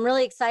 episodes. So I'm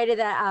really excited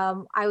that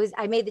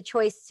I made the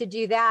choice to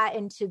do that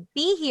and to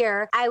be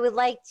here. I would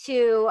like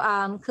to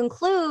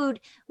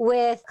conclude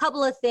with a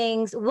couple of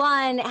things.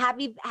 One,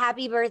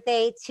 happy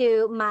birthday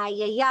to my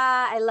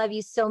yaya. I love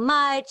you so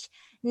much.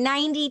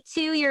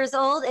 92 years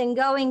old and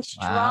going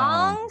strong.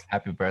 Wow.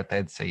 Happy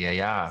birthday to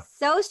yaya.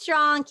 So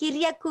strong.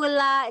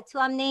 Kyriakula, who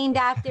I'm named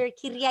after,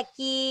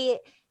 Kyriaki.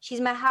 She's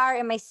my heart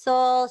and my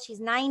soul. She's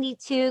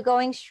 92,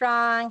 going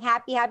strong.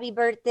 Happy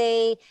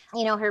birthday.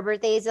 Her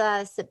birthday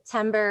is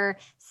September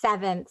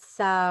 7th.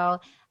 So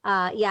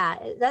Yeah,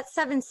 that's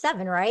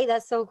 7-7, right?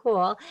 That's so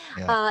cool.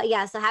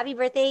 Yeah, so happy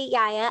birthday,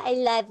 Yaya. I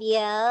love you.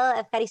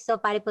 Ευχαριστώ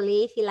πάρα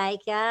πολύ,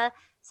 φιλάκια.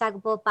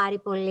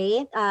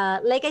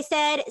 Like I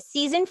said,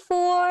 season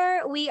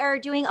 4, we are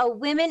doing a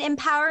women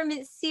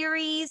empowerment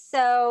series.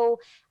 So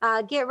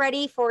get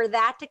ready for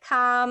that to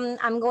come.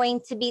 I'm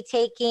going to be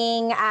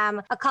taking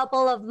a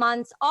couple of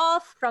months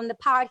off from the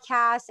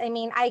podcast. I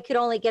mean, I could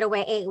only get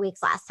away 8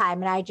 weeks last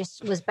time and I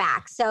just was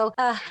back. So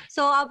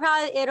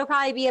it'll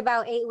probably be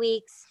about 8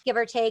 weeks, give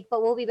or take,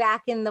 but we'll be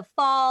back in the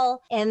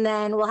fall and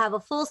then we'll have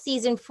a full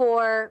season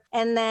 4.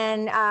 And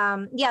then,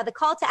 the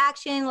call to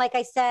action, like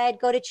I said,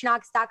 go to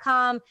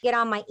chinox.com. Get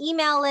on my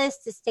email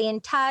list to stay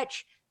in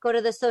touch. Go to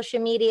the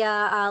social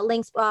media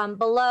links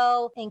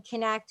below and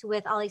connect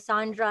with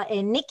Alessandra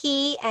and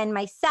Nikki and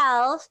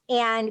myself.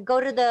 And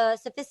go to the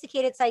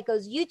Sophisticated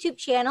Psychos YouTube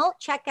channel.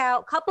 Check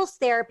out Couples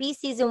Therapy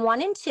Season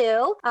 1 and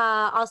 2.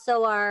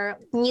 Also, our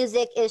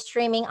music is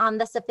streaming on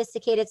the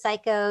Sophisticated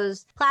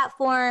Psychos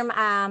platform.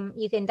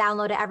 You can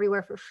download it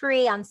everywhere for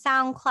free on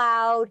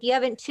SoundCloud. If you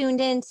haven't tuned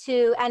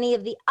into any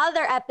of the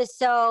other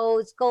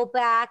episodes, go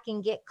back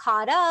and get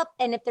caught up.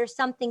 And if there's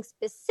something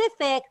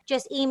specific,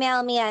 just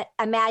email me at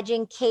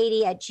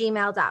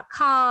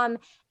imaginekatie@gmail.com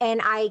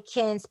and I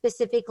can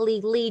specifically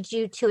lead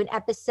you to an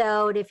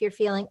episode if you're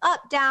feeling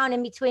up, down,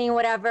 in between,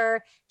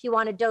 whatever. If you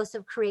want a dose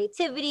of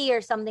creativity or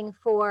something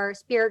for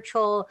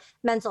spiritual,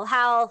 mental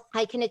health,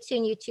 I can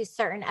attune you to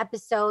certain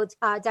episodes.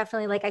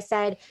 Definitely, like I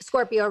said,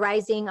 Scorpio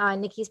Rising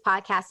on Nikki's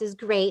podcast is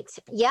great.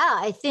 Yeah,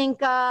 I think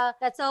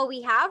that's all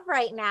we have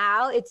right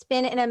now. It's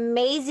been an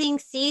amazing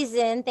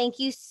season. Thank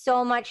you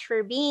so much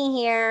for being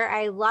here.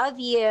 I love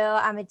you.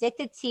 I'm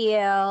addicted to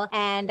you.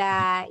 And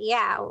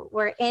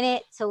we're in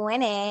it to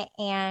win it.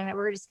 And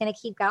we're just going to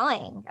keep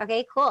going.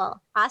 Okay, cool.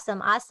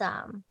 Awesome.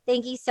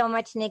 Thank you so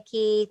much,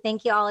 Nikki.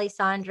 Thank you,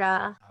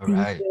 Alessandra. All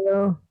right. Thank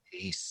you.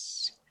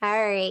 Peace.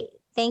 All right.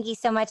 Thank you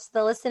so much to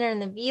the listener and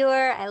the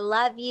viewer. I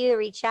love you.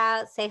 Reach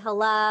out, say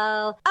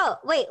hello. Oh,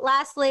 wait,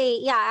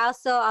 lastly,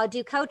 I'll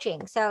do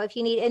coaching. So if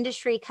you need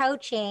industry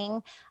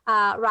coaching,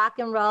 rock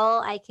and roll,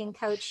 I can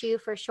coach you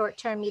for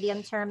short-term,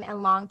 medium-term,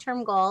 and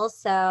long-term goals.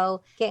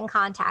 So get in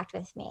contact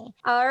with me.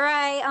 All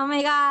right. Oh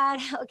my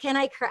God. Can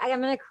I cry? I'm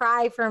going to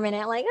cry for a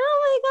minute. Like, oh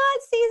my God,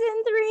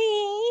 season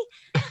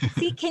 3.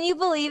 See, can you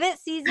believe it?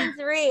 Season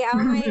 3. Oh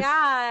my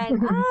God.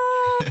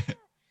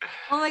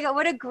 Oh my God,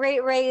 what a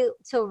great way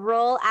to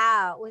roll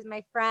out with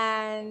my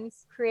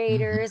friends,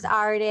 creators,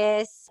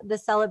 artists, the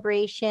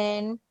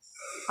celebration,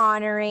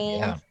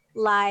 honoring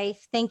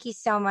life. Thank you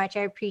so much.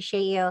 I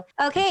appreciate you.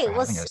 Okay,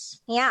 We'll see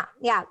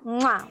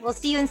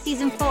you in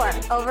season 4.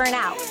 Over and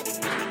out.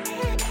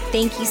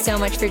 Thank you so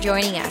much for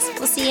joining us.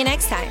 We'll see you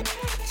next time.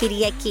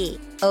 Kiriaki,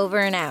 over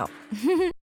and out.